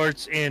short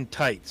shorts and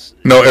tights.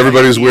 No,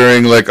 everybody's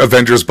wearing like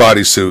Avengers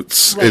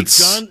bodysuits. Right.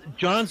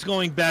 John's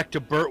going back to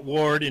Burt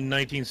Ward in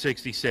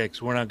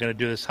 1966. We're not going to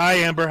do this. Hi,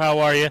 Amber. How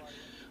are you?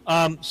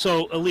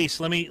 So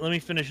Elise, let me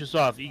finish this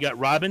off. You got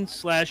Robin /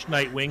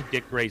 Nightwing,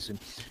 Dick Grayson.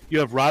 You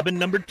have Robin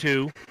number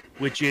 2,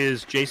 which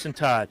is Jason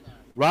Todd.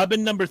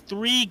 Robin number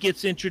 3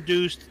 gets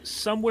introduced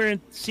somewhere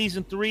in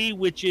season 3,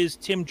 which is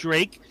Tim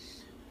Drake.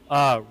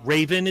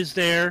 Raven is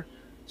there.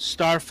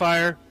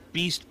 Starfire,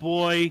 Beast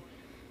Boy,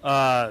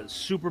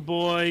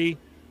 Superboy,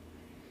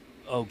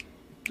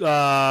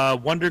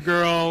 Wonder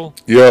Girl.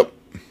 Yep.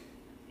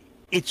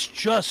 It's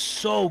just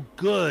so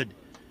good.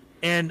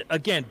 And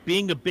again,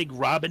 being a big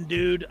Robin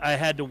dude, I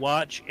had to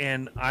watch,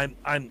 and I'm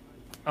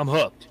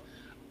hooked.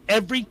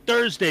 Every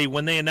Thursday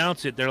when they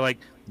announce it, they're like,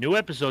 new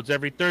episodes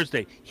every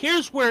Thursday.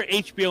 Here's where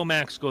HBO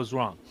Max goes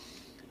wrong.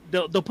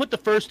 They'll put the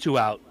first 2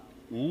 out.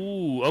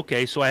 Ooh,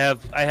 okay, so I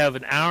have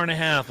an hour and a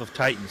half of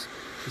Titans.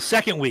 The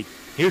second week,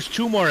 here's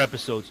 2 more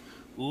episodes.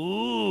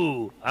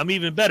 Ooh, I'm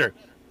even better.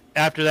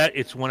 After that,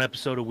 it's 1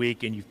 episode a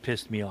week, and you've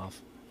pissed me off.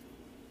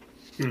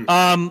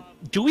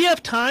 Do we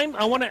have time?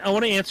 I want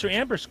to answer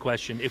Amber's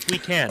question if we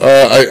can.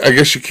 I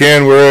guess you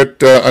can. We're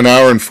at an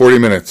hour and 40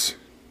 minutes.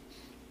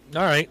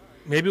 All right.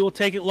 Maybe we'll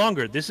take it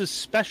longer. This is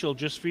special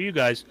just for you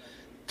guys.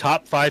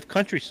 Top 5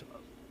 country songs.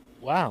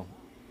 Wow.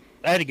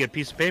 I had to get a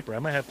piece of paper. I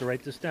might have to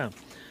write this down.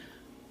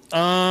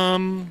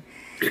 Who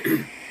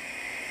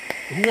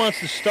wants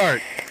to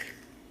start?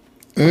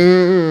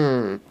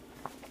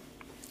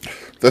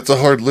 That's a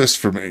hard list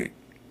for me.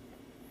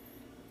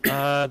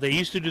 They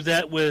used to do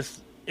that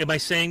with, am I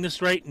saying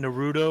this right?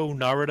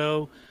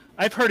 Naruto.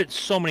 I've heard it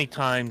so many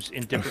times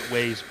in different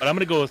ways, but I'm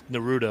going to go with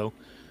Naruto.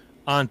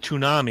 On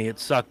Toonami, it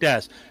sucked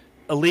ass.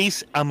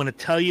 Elise, I'm going to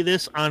tell you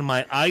this on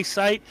my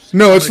eyesight.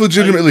 No, it's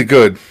legitimately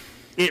good.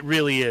 It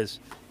really is.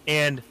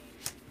 And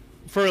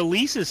for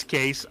Elise's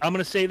case, I'm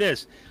going to say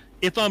this.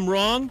 If I'm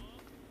wrong,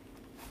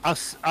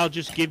 I'll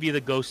just give you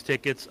the Ghost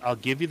tickets. I'll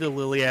give you the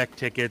Liliac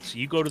tickets.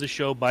 You go to the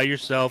show by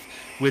yourself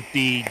with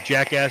the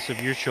jackass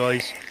of your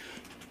choice.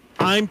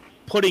 I'm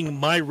putting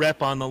my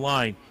rep on the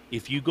line.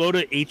 If you go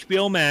to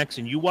HBO Max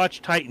and you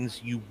watch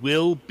Titans, you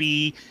will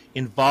be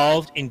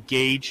involved,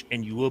 engaged,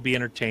 and you will be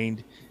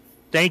entertained.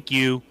 Thank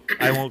you.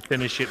 I won't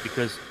finish it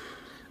because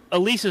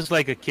Elise is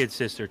like a kid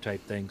sister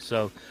type thing.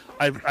 So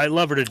I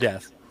love her to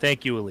death.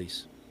 Thank you,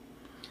 Elise.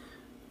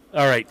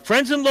 All right.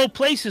 Friends in Low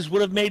Places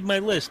would have made my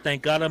list.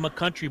 Thank God I'm a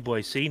country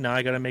boy. See, now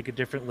I got to make a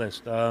different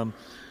list. All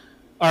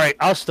right,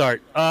 I'll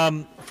start.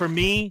 For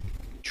me,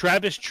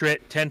 Travis Tritt,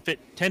 10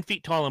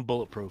 feet tall and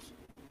bulletproof.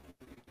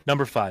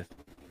 Number 5.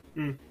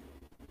 See,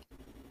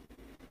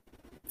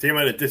 I'm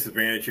at a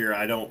disadvantage here.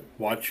 I don't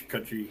watch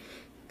country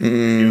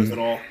videos at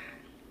all.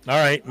 All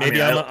right,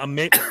 maybe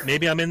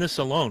I'm in this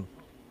alone.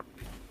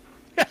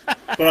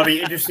 But I'll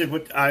be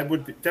interested. I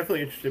would be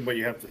definitely interested in what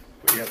you have to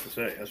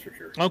say. That's for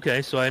sure.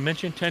 Okay, so I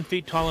mentioned 10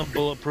 feet tall and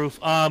bulletproof.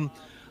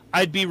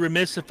 I'd be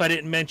remiss if I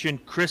didn't mention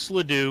Chris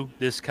Ledoux,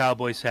 this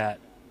Cowboys hat.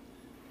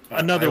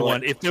 Another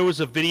one. If there was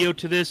a video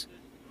to this,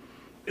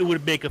 it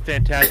would make a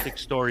fantastic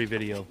story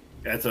video.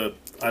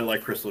 I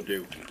like Chris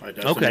Ledoux. I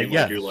do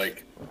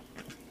like.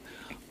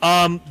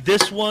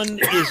 This one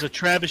is a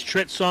Travis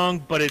Tritt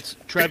song, but it's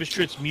Travis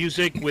Tritt's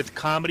music with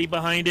comedy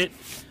behind it.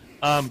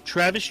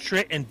 Travis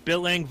Tritt and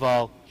Bill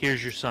Engvall,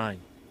 Here's Your Sign.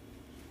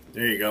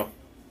 There you go.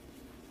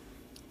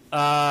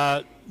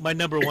 My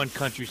number 1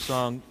 country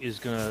song is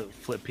going to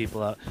flip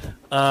people out.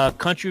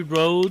 Country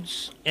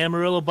Roads,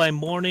 Amarillo by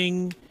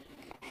Morning,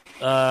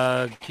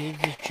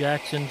 Kansas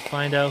Jackson,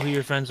 Find Out Who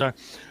Your Friends Are.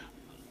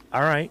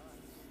 All right.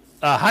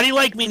 How Do You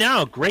Like Me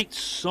Now? Great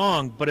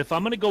song, but if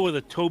I'm going to go with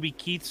a Toby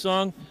Keith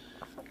song,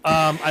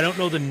 I don't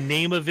know the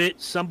name of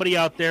it. Somebody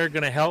out there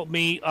going to help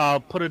me. I'll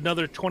put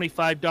another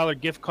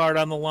 $25 gift card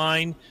on the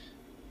line.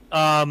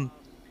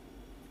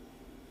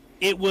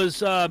 It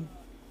was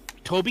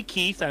Toby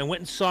Keith. I went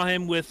and saw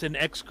him with an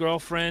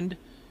ex-girlfriend,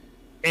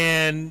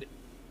 and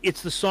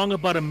it's the song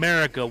about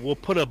America. We'll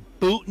put a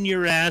boot in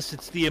your ass.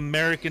 It's the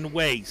American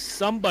way.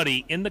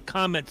 Somebody in the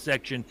comment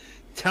section,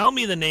 tell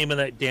me the name of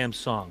that damn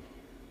song.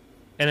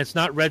 And it's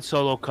not Red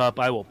Solo Cup.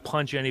 I will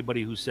punch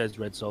anybody who says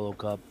Red Solo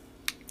Cup.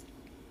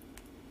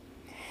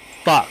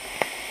 Fuck.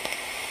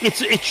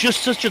 It's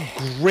just such a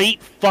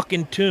great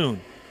fucking tune.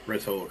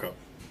 Red Solo Cup.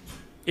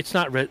 It's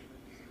not Red.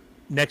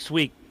 Next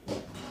week.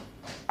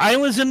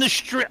 Islands in the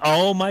Stream.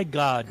 Oh my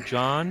God,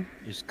 John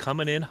is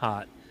coming in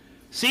hot.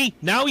 See,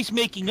 now he's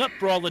making up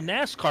for all the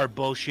NASCAR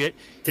bullshit.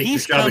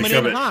 He's coming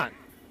in hot.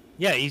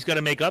 Yeah, he's got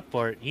to make up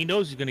for it. He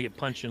knows he's going to get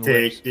punched in the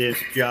lips. Take this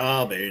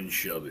job and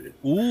shove it.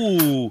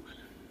 Ooh.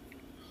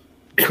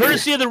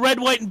 Courtesy of the Red,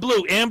 White, and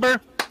Blue.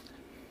 Amber,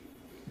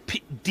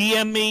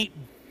 DM me,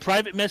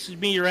 private message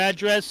me your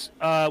address.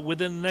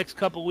 Within the next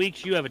couple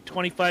weeks, you have a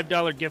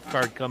 $25 gift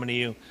card coming to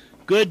you.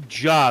 Good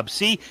job.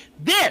 See,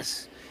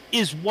 this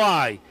is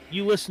why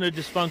you listen to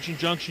Dysfunction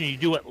Junction and you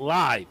do it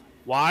live.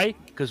 Why?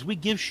 Because we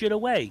give shit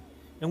away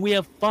and we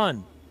have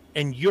fun,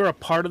 and you're a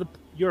part of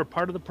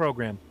the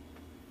program.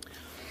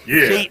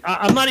 Yeah. See,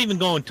 I'm not even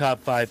going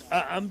top 5.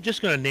 I'm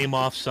just going to name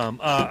off some.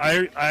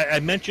 I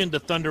mentioned the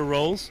Thunder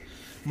Rolls.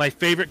 My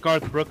favorite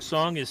Garth Brooks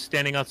song is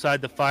Standing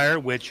Outside the Fire,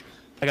 which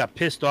I got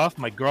pissed off.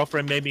 My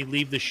girlfriend made me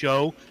leave the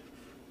show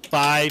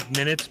 5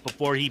 minutes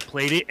before he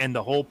played it, and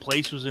the whole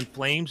place was in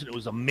flames, and it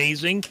was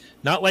amazing.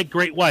 Not like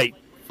Great White,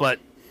 but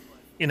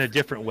in a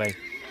different way.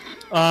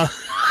 Not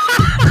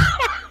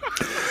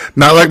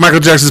like Michael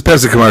Jackson's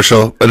Pepsi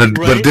commercial,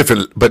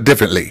 but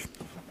differently.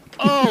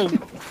 Oh,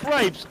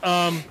 cripes.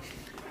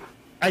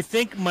 I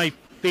think my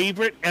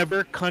favorite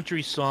ever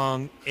country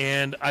song,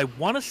 and I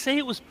want to say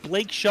it was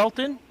Blake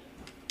Shelton,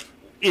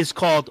 is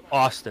called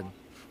Austin.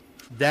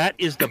 That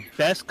is the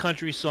best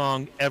country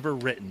song ever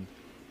written.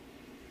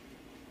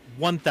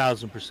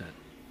 1,000%.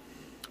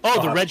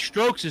 Oh, the Red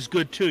Strokes is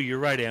good too. You're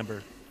right,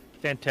 Amber.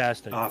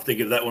 Fantastic. I'll have to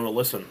give that one a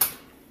listen.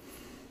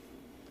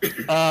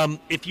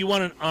 If you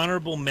want an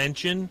honorable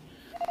mention,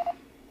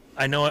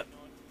 I know it.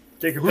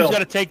 Take your Who's pill.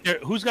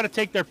 Who's got to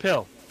take their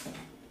pill?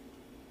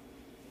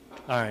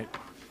 All right.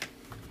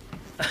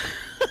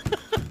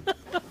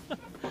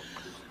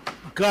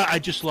 God, I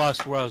just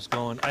lost where I was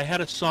going. I had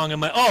a song in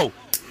my...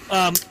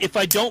 if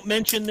I don't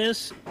mention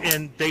this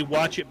and they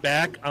watch it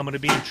back, I'm going to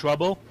be in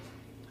trouble.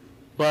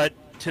 But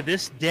to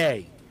this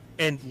day,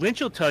 and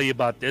Lynch will tell you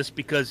about this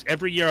because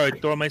every year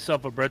I'd throw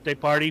myself a birthday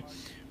party.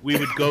 We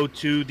would go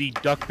to the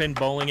Duckpin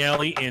Bowling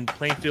Alley in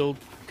Plainfield,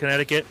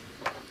 Connecticut.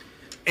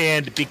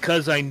 And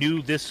because I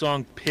knew this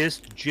song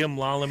pissed Jim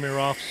Lallimer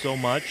off so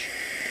much,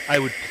 I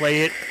would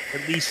play it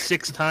at least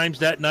 6 times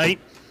that night.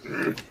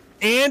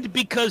 And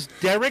because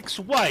Derek's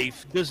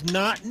wife does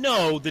not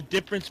know the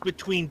difference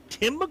between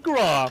Tim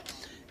McGraw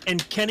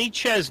and Kenny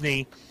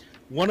Chesney,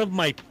 one of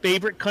my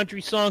favorite country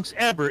songs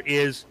ever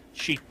is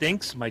She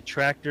Thinks My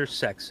Tractor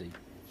Sexy.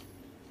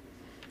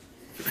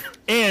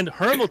 And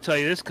Herm will tell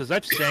you this because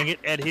I've sang it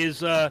at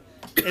his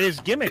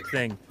gimmick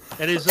thing,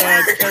 at his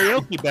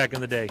karaoke back in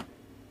the day.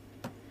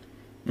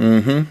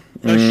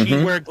 Does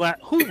she wear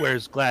Who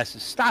wears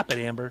glasses? Stop it,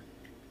 Amber.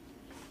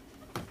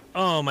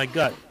 Oh my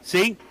God!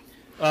 See,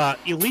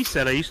 Elise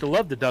said I used to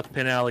love the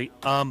Duckpin Alley.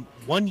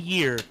 1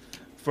 year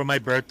for my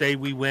birthday,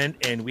 we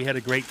went and we had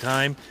a great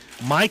time.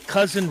 My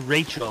cousin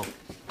Rachel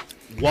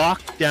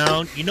walked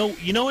down. You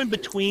know, in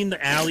between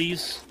the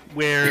alleys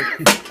where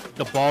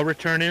the ball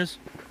return is.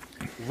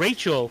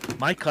 Rachel,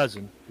 my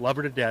cousin, love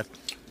her to death,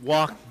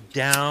 walked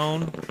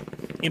down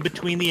in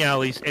between the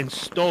alleys and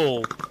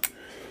stole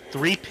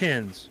 3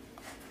 pins.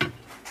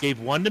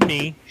 Gave one to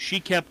me, she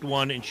kept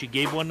one, and she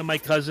gave one to my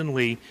cousin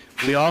Lee.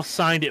 We all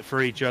signed it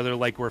for each other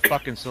like we're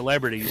fucking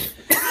celebrities.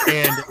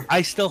 And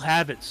I still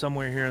have it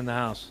somewhere here in the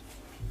house.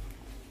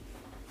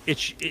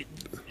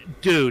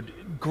 Dude,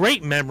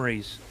 great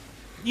memories.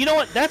 You know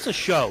what? That's a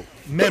show.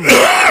 Memories.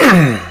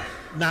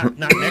 not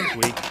next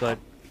week, but...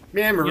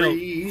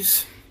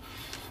 Memories.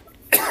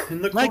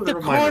 In the like the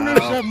corners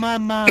of my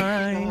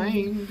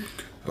mind.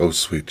 Oh,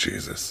 sweet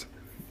Jesus.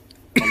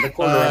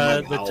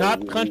 The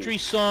top country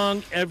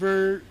song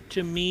ever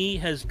to me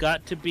has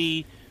got to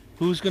be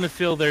Who's Gonna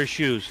Fill Their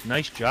Shoes.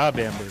 Nice job,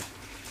 Amber.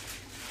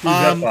 Who's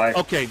that by?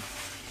 Okay.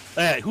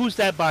 Who's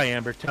that by,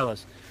 Amber? Tell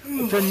us.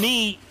 For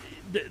me,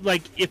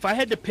 like, if I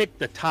had to pick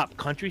the top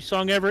country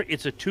song ever,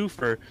 it's a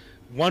twofer.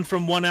 One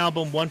from one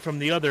album, one from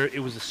the other. It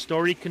was a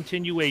story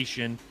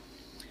continuation.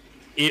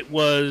 It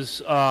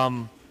was,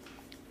 and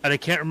I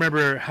can't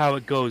remember how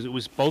it goes. It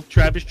was both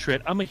Travis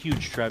Tritt. I'm a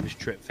huge Travis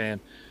Tritt fan.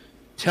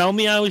 Tell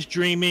Me I Was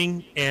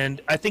Dreaming,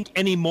 and I think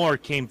Anymore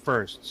came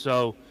first.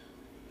 So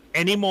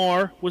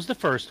Anymore was the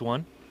first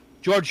one.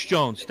 George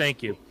Jones,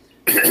 thank you.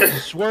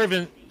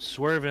 Swerving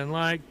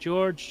like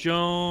George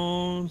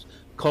Jones,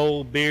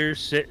 cold beer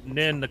sitting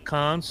in the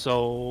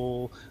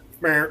console.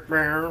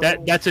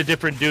 That's a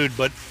different dude,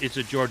 but it's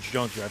a George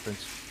Jones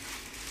reference.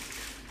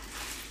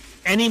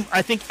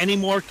 I think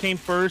Anymore came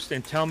first,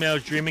 and Tell Me I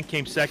Was Dreaming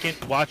came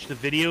second. Watch the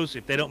videos.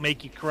 If they don't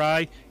make you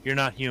cry, you're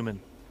not human.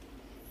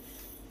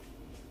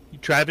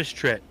 Travis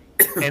Tritt.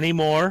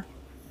 Anymore.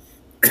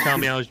 Tell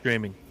Me I Was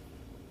Dreaming.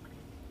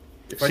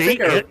 I think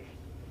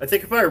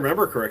if I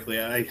remember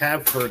correctly, I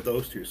have heard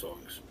those 2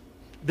 songs.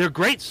 They're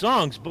great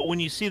songs, but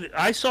when you see that,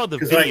 I saw the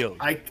video.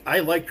 I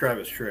like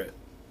Travis Tritt.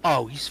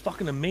 Oh, he's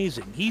fucking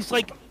amazing. He's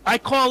like, I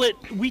call it.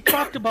 We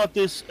talked about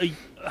this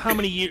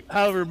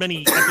however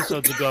many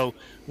episodes ago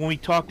when we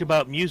talked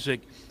about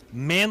music,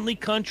 manly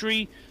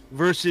country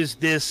versus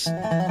this,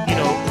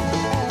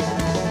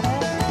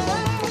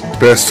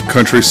 Best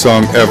country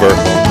song ever.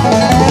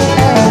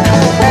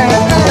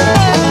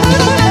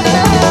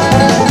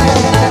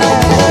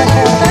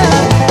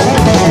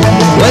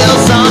 Well,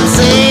 some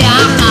say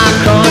I'm not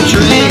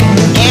country,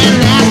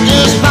 and that's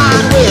just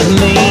fine with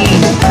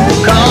me.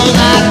 'Cause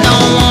I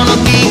don't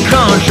wanna be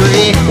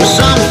country with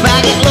some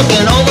faggot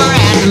looking over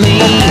at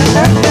me.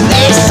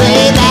 They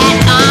say that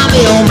I'm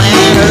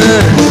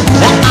ill-mannered,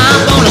 that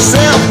I'm gonna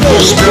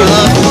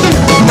self-destruct.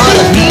 But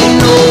if you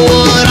know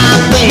what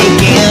I'm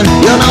thinking,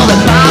 you'll know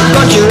that pop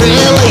country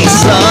really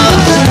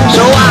sucks.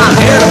 So I'm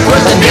here to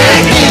put the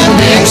dick in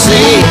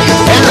Dixie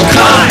and the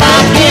cock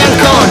back in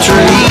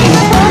country.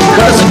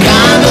 'Cause the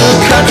kind of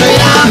country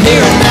I'm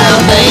hearing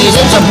nowadays,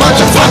 it's a bunch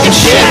of fucking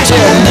shit to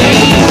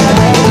me.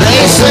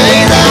 They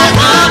say that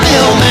I'm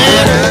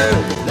ill-mannered.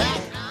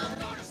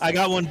 I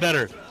got one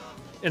better,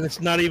 and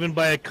it's not even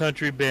by a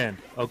country band,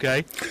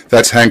 okay?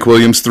 That's Hank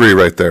Williams 3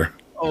 right there.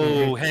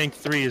 Oh, Hank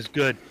 3 is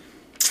good.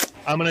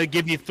 I'm going to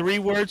give you 3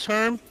 words,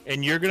 Herm,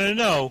 and you're going to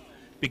know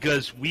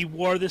because we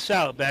wore this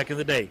out back in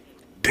the day.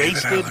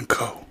 David Allan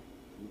Coe.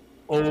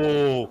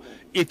 Oh,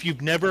 if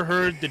you've never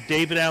heard the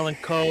David Allan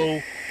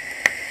Coe,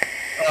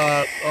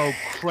 oh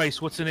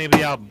Christ, what's the name of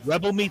the album?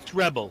 Rebel Meets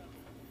Rebel.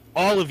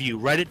 All of you,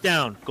 write it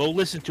down. Go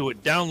listen to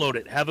it. Download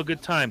it. Have a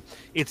good time.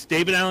 It's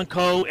David Allan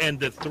Coe and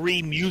the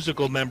 3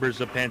 musical members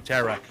of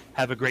Pantera.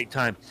 Have a great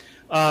time.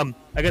 I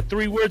got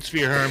 3 words for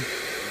you, Herm.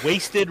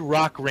 Wasted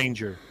Rock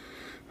Ranger.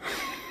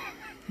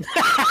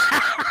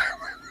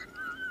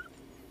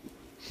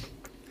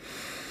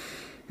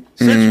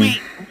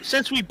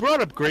 Since we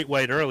brought up Great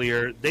White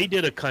earlier, they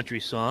did a country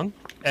song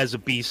as a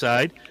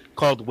B-side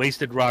called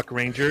Wasted Rock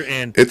Ranger,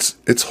 and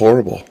it's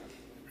horrible.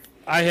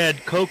 I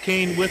had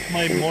cocaine with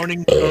my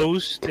morning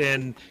toast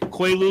and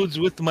Quaaludes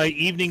with my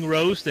evening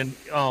roast, and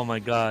oh my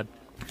god!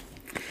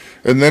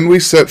 And then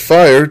we set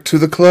fire to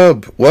the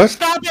club. What?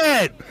 Stop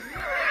it!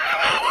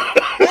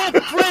 I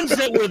had friends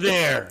that were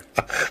there.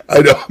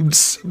 I know. I'm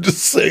just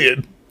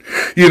saying.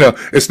 You know,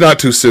 it's not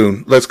too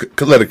soon. Let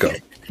it go.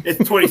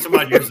 It's 20 some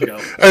odd years ago.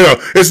 I know.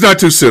 It's not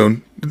too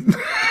soon. It's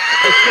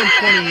been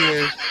 20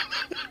 years.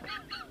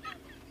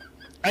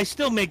 I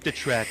still make the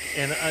trek,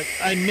 and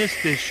I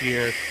missed this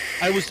year.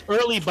 I was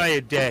early by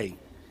a day,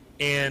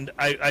 and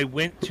I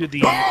went to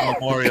the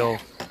memorial,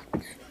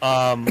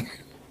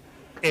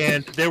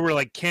 and there were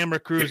like camera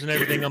crews and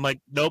everything. I'm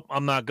like, nope,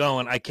 I'm not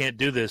going. I can't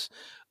do this.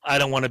 I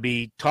don't want to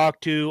be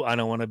talked to. I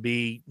don't want to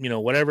be,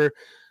 whatever.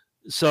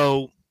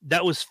 So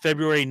that was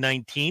February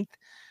 19th.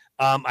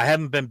 I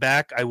haven't been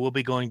back. I will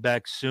be going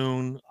back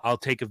soon. I'll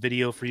take a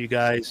video for you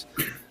guys.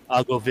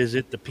 I'll go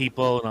visit the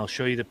people, and I'll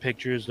show you the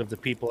pictures of the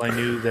people I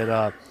knew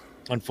that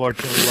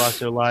unfortunately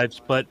lost their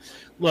lives. But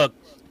look,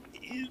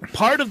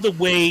 part of the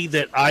way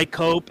that I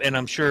cope, and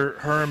I'm sure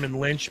Herm and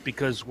Lynch,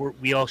 because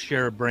we all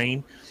share a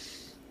brain,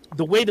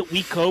 the way that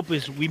we cope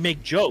is we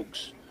make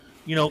jokes.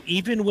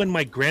 Even when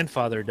my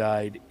grandfather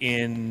died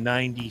in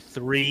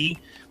 93,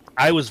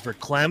 I was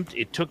verklempt.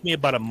 It took me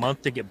about a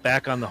month to get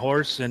back on the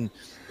horse and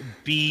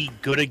be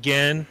good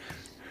again.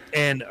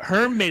 And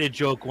Herm made a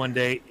joke one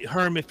day.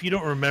 Herm, if you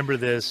don't remember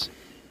this,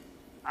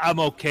 I'm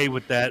okay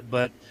with that.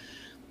 But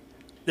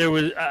there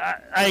was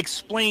I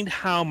explained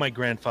how my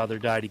grandfather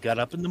died. He got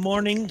up in the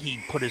morning.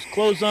 He put his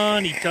clothes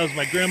on. He tells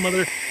my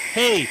grandmother,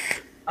 hey,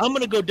 I'm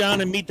going to go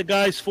down and meet the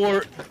guys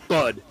for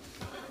Bud.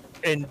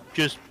 And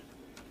just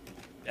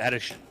had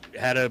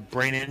a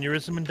brain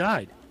aneurysm and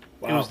died.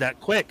 Wow. It was that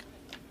quick.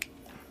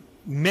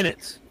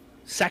 Minutes,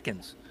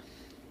 seconds.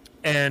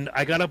 And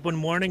I got up one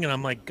morning and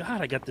I'm like,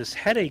 God, I got this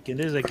headache. And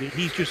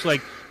he's just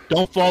like,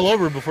 don't fall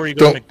over before you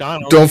go to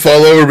McDonald's. Don't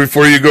fall over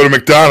before you go to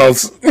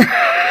McDonald's.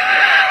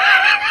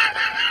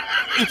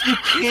 If you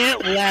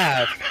can't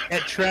laugh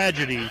at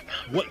tragedy,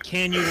 what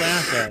can you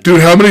laugh at?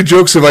 Dude, how many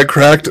jokes have I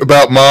cracked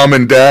about mom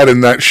and dad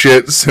and that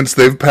shit since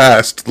they've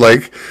passed?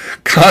 Like,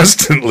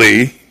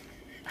 constantly.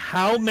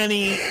 How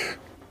many...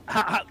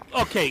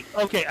 Okay,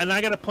 and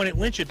I got to point at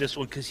Lynch at this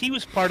one because he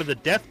was part of the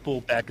death pool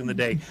back in the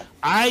day.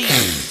 I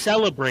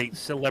celebrate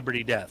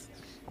celebrity death.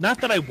 Not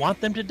that I want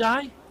them to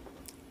die,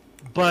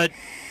 but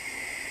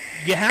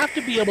you have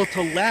to be able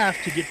to laugh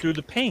to get through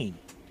the pain.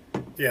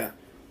 Yeah.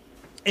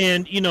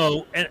 And,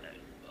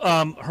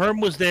 Herm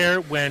was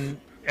there when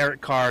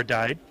Eric Carr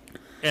died,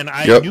 and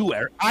I knew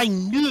Eric. I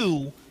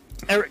knew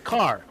Eric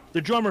Carr, the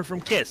drummer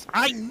from Kiss.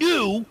 I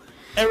knew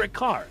Eric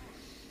Carr.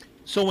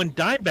 So when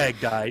Dimebag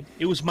died,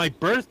 it was my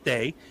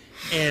birthday,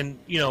 and,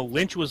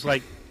 Lynch was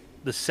like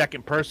the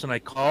second person I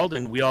called,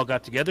 and we all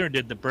got together and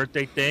did the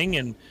birthday thing,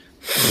 and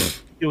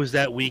it was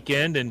that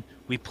weekend, and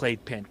we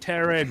played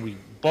Pantera, and we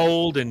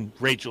bowled, and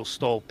Rachel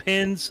stole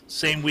pins,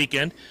 same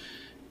weekend,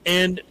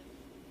 and,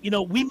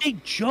 we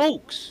make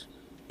jokes,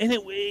 and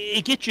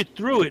it gets you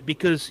through it,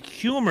 because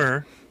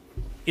humor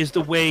is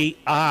the way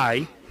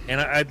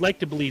and I'd like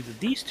to believe that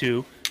these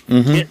two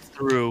get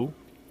through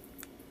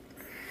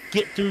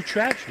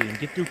tragedy and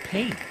get through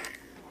pain.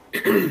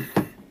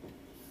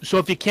 So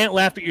if you can't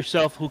laugh at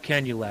yourself, who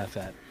can you laugh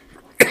at?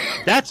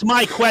 That's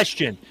my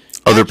question.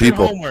 Other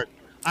people. Homework.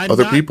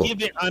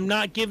 I'm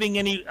not giving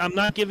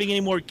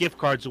any more gift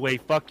cards away.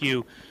 Fuck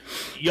you.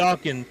 Y'all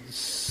can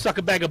suck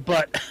a bag of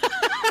butt.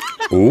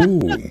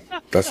 Ooh,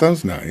 that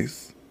sounds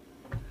nice.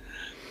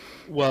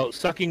 Well,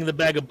 sucking the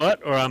bag of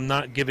butt, or I'm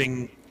not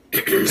giving.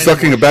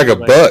 Sucking a bag of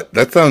butt.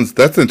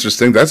 That's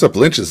interesting. That's up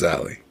Lynch's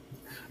alley.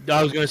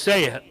 I was going to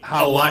say,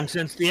 how long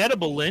since the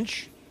edible,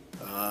 Lynch?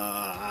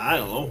 I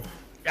don't know.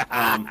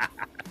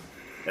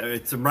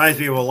 It reminds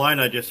me of a line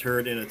I just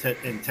heard in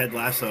Ted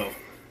Lasso.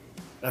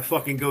 That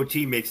fucking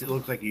goatee makes it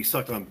look like you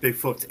sucked on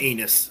Bigfoot's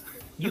anus.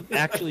 You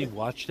actually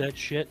watched that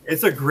shit?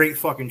 It's a great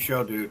fucking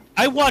show, dude.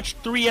 I watched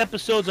 3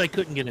 episodes. I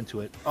couldn't get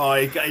into it. Oh,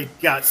 it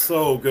got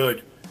so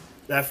good.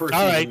 That first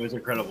season was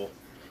incredible.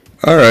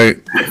 All right.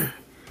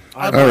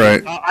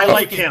 I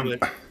like him.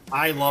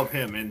 I love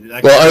him, and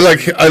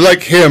I like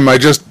him.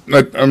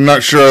 I'm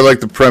not sure I like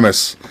the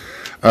premise.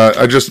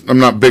 I'm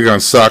not big on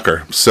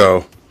soccer,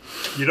 so.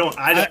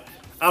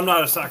 I'm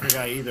not a soccer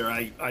guy either.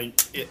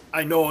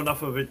 I know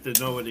enough of it to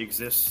know it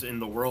exists in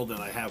the world, and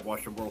I have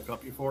watched a World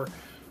Cup before.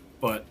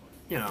 But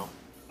I don't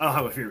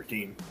have a favorite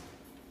team.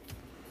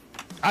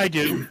 I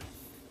do.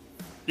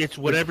 It's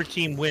whatever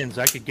team wins.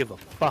 I could give a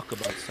fuck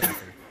about soccer.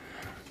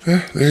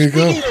 There you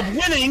go. Speaking of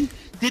winning.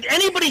 Did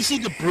anybody see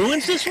the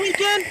Bruins this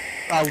weekend?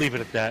 I'll leave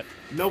it at that.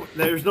 No,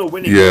 there's no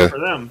winning for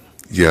them.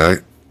 Yeah,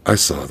 I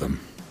saw them.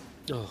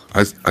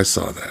 I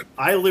saw that.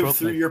 I lived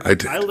through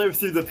I lived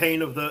through the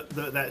pain of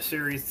that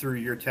series through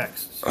your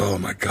texts. Oh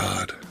my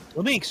God.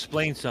 Let me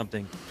explain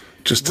something.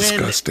 Just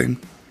disgusting.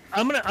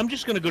 I'm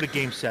just gonna go to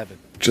Game 7.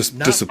 Just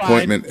not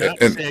disappointment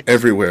 5, and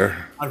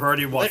everywhere. I've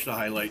already watched the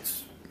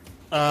highlights.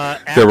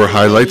 There were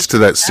highlights to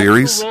that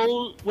series.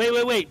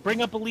 Wait.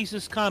 Bring up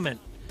Elisa's comment.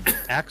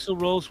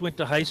 Axl Rose went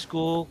to high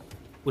school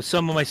with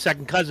some of my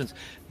second cousins.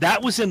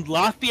 That was in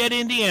Lafayette,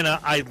 Indiana.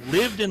 I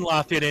lived in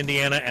Lafayette,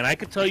 Indiana, and I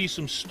could tell you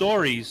some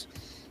stories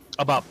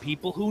about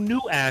people who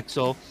knew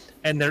Axl,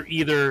 and they're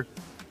either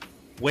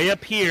way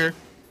up here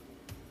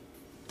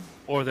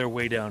or they're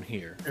way down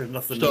here. There's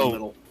nothing in the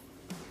middle.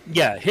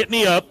 Yeah, hit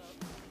me up.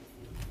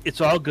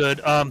 It's all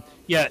good.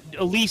 Yeah,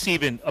 Elise,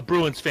 even a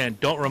Bruins fan.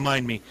 Don't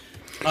remind me.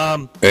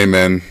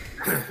 Amen.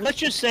 Let's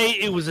just say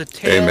it was a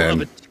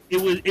tale of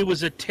it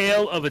was a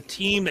tale of a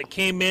team that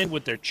came in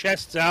with their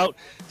chests out,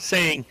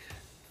 saying,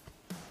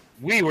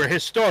 "We were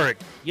historic."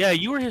 Yeah,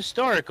 you were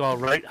historic, all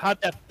right. How'd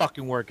that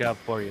fucking work out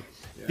for you?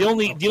 Yeah.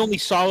 The only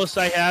solace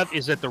I have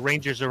is that the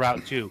Rangers are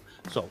out too.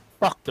 So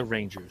fuck the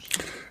Rangers.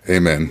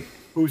 Amen.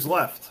 Who's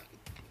left?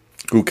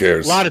 Who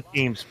cares? A lot of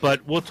teams,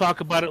 but we'll talk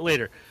about it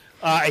later.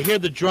 I hear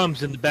the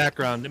drums in the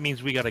background. That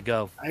means we got to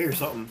go. I hear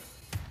something.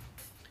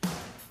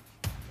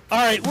 All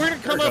right, we're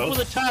going to come up with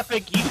a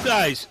topic. You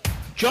guys,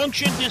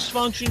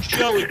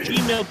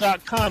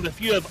 junctiondysfunctionshow@gmail.com.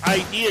 If you have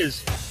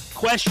ideas,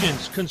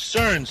 questions,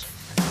 concerns,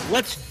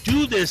 let's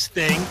do this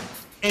thing.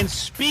 And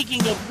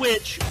speaking of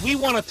which, we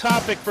want a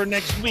topic for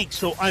next week.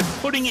 So I'm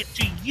putting it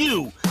to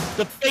you,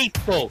 the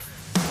faithful.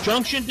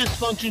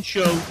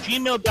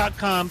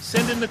 JunctionDysfunctionShow@gmail.com.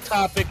 Send in the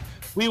topic.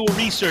 We will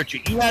research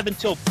it. You have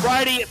until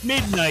Friday at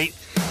midnight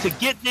to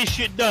get this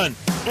shit done.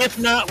 If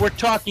not, we're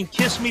talking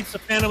Kiss Meets the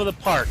Phantom of the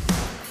Park.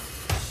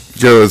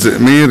 Joe, is it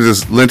me or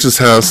does Lynch's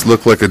house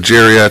look like a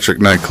geriatric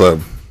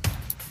nightclub?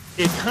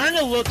 It kind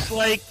of looks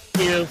like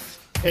if...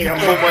 Hey, I'm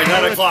home by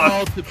 9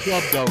 o'clock. It's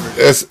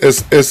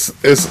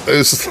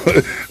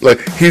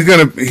like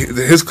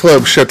his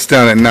club shuts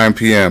down at 9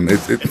 p.m.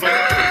 It's like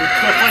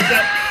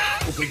that.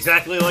 It's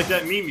exactly like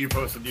that meme you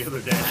posted the other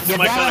day. You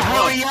gotta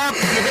hurry up.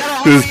 You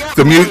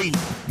gotta hurry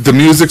up. The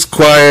music's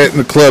quiet and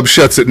the club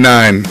shuts at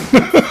 9.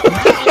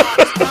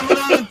 Coming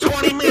on in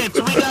 20 minutes.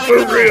 We gotta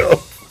go. For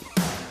real.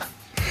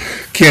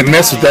 Can't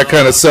mess with that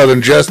kind of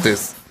Southern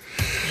justice.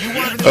 You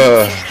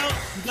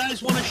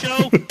guys want a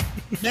show?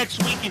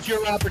 Next week is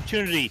your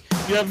opportunity.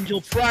 You have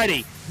until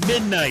Friday,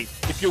 midnight.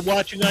 If you're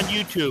watching on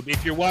YouTube,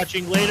 if you're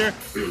watching later,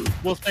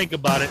 we'll think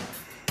about it.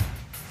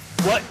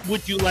 What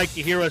would you like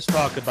to hear us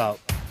talk about?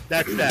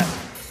 That's that.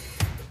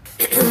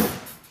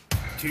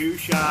 Too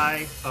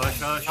shy. Hush,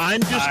 hush.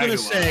 I'm just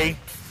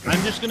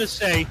gonna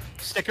say,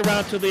 stick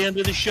around till the end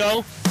of the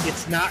show.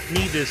 It's not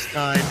me this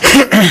time.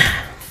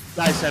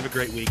 Guys, have a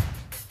great week.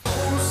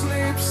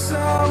 Sleep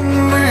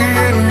soundly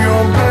in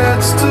your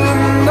beds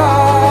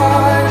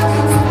tonight.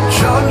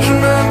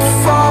 Judgment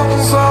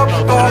falls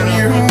upon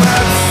you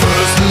at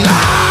first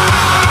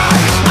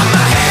light. I'm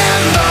the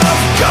hand of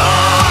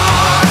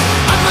God.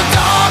 I'm the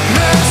dark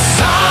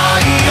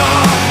Messiah.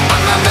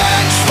 I'm the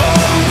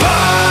vengeful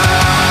one.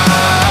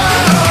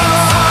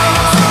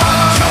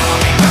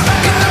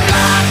 In the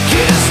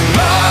blackest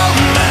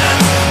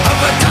moments of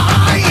a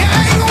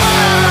dying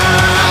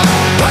world,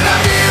 what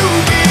have you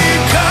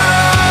become?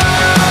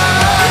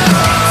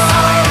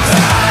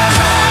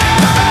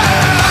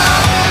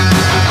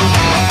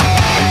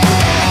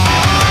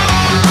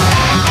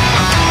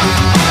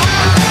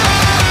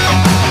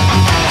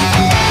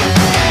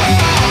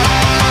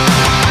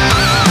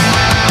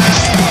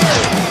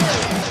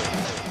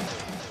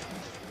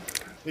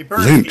 Hey,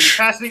 Burns, Lynch.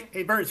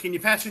 Can you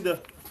pass me the...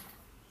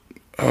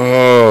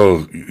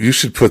 Oh, you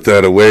should put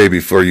that away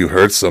before you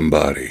hurt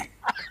somebody.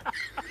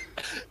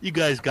 You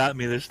guys got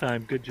me this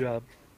time. Good job.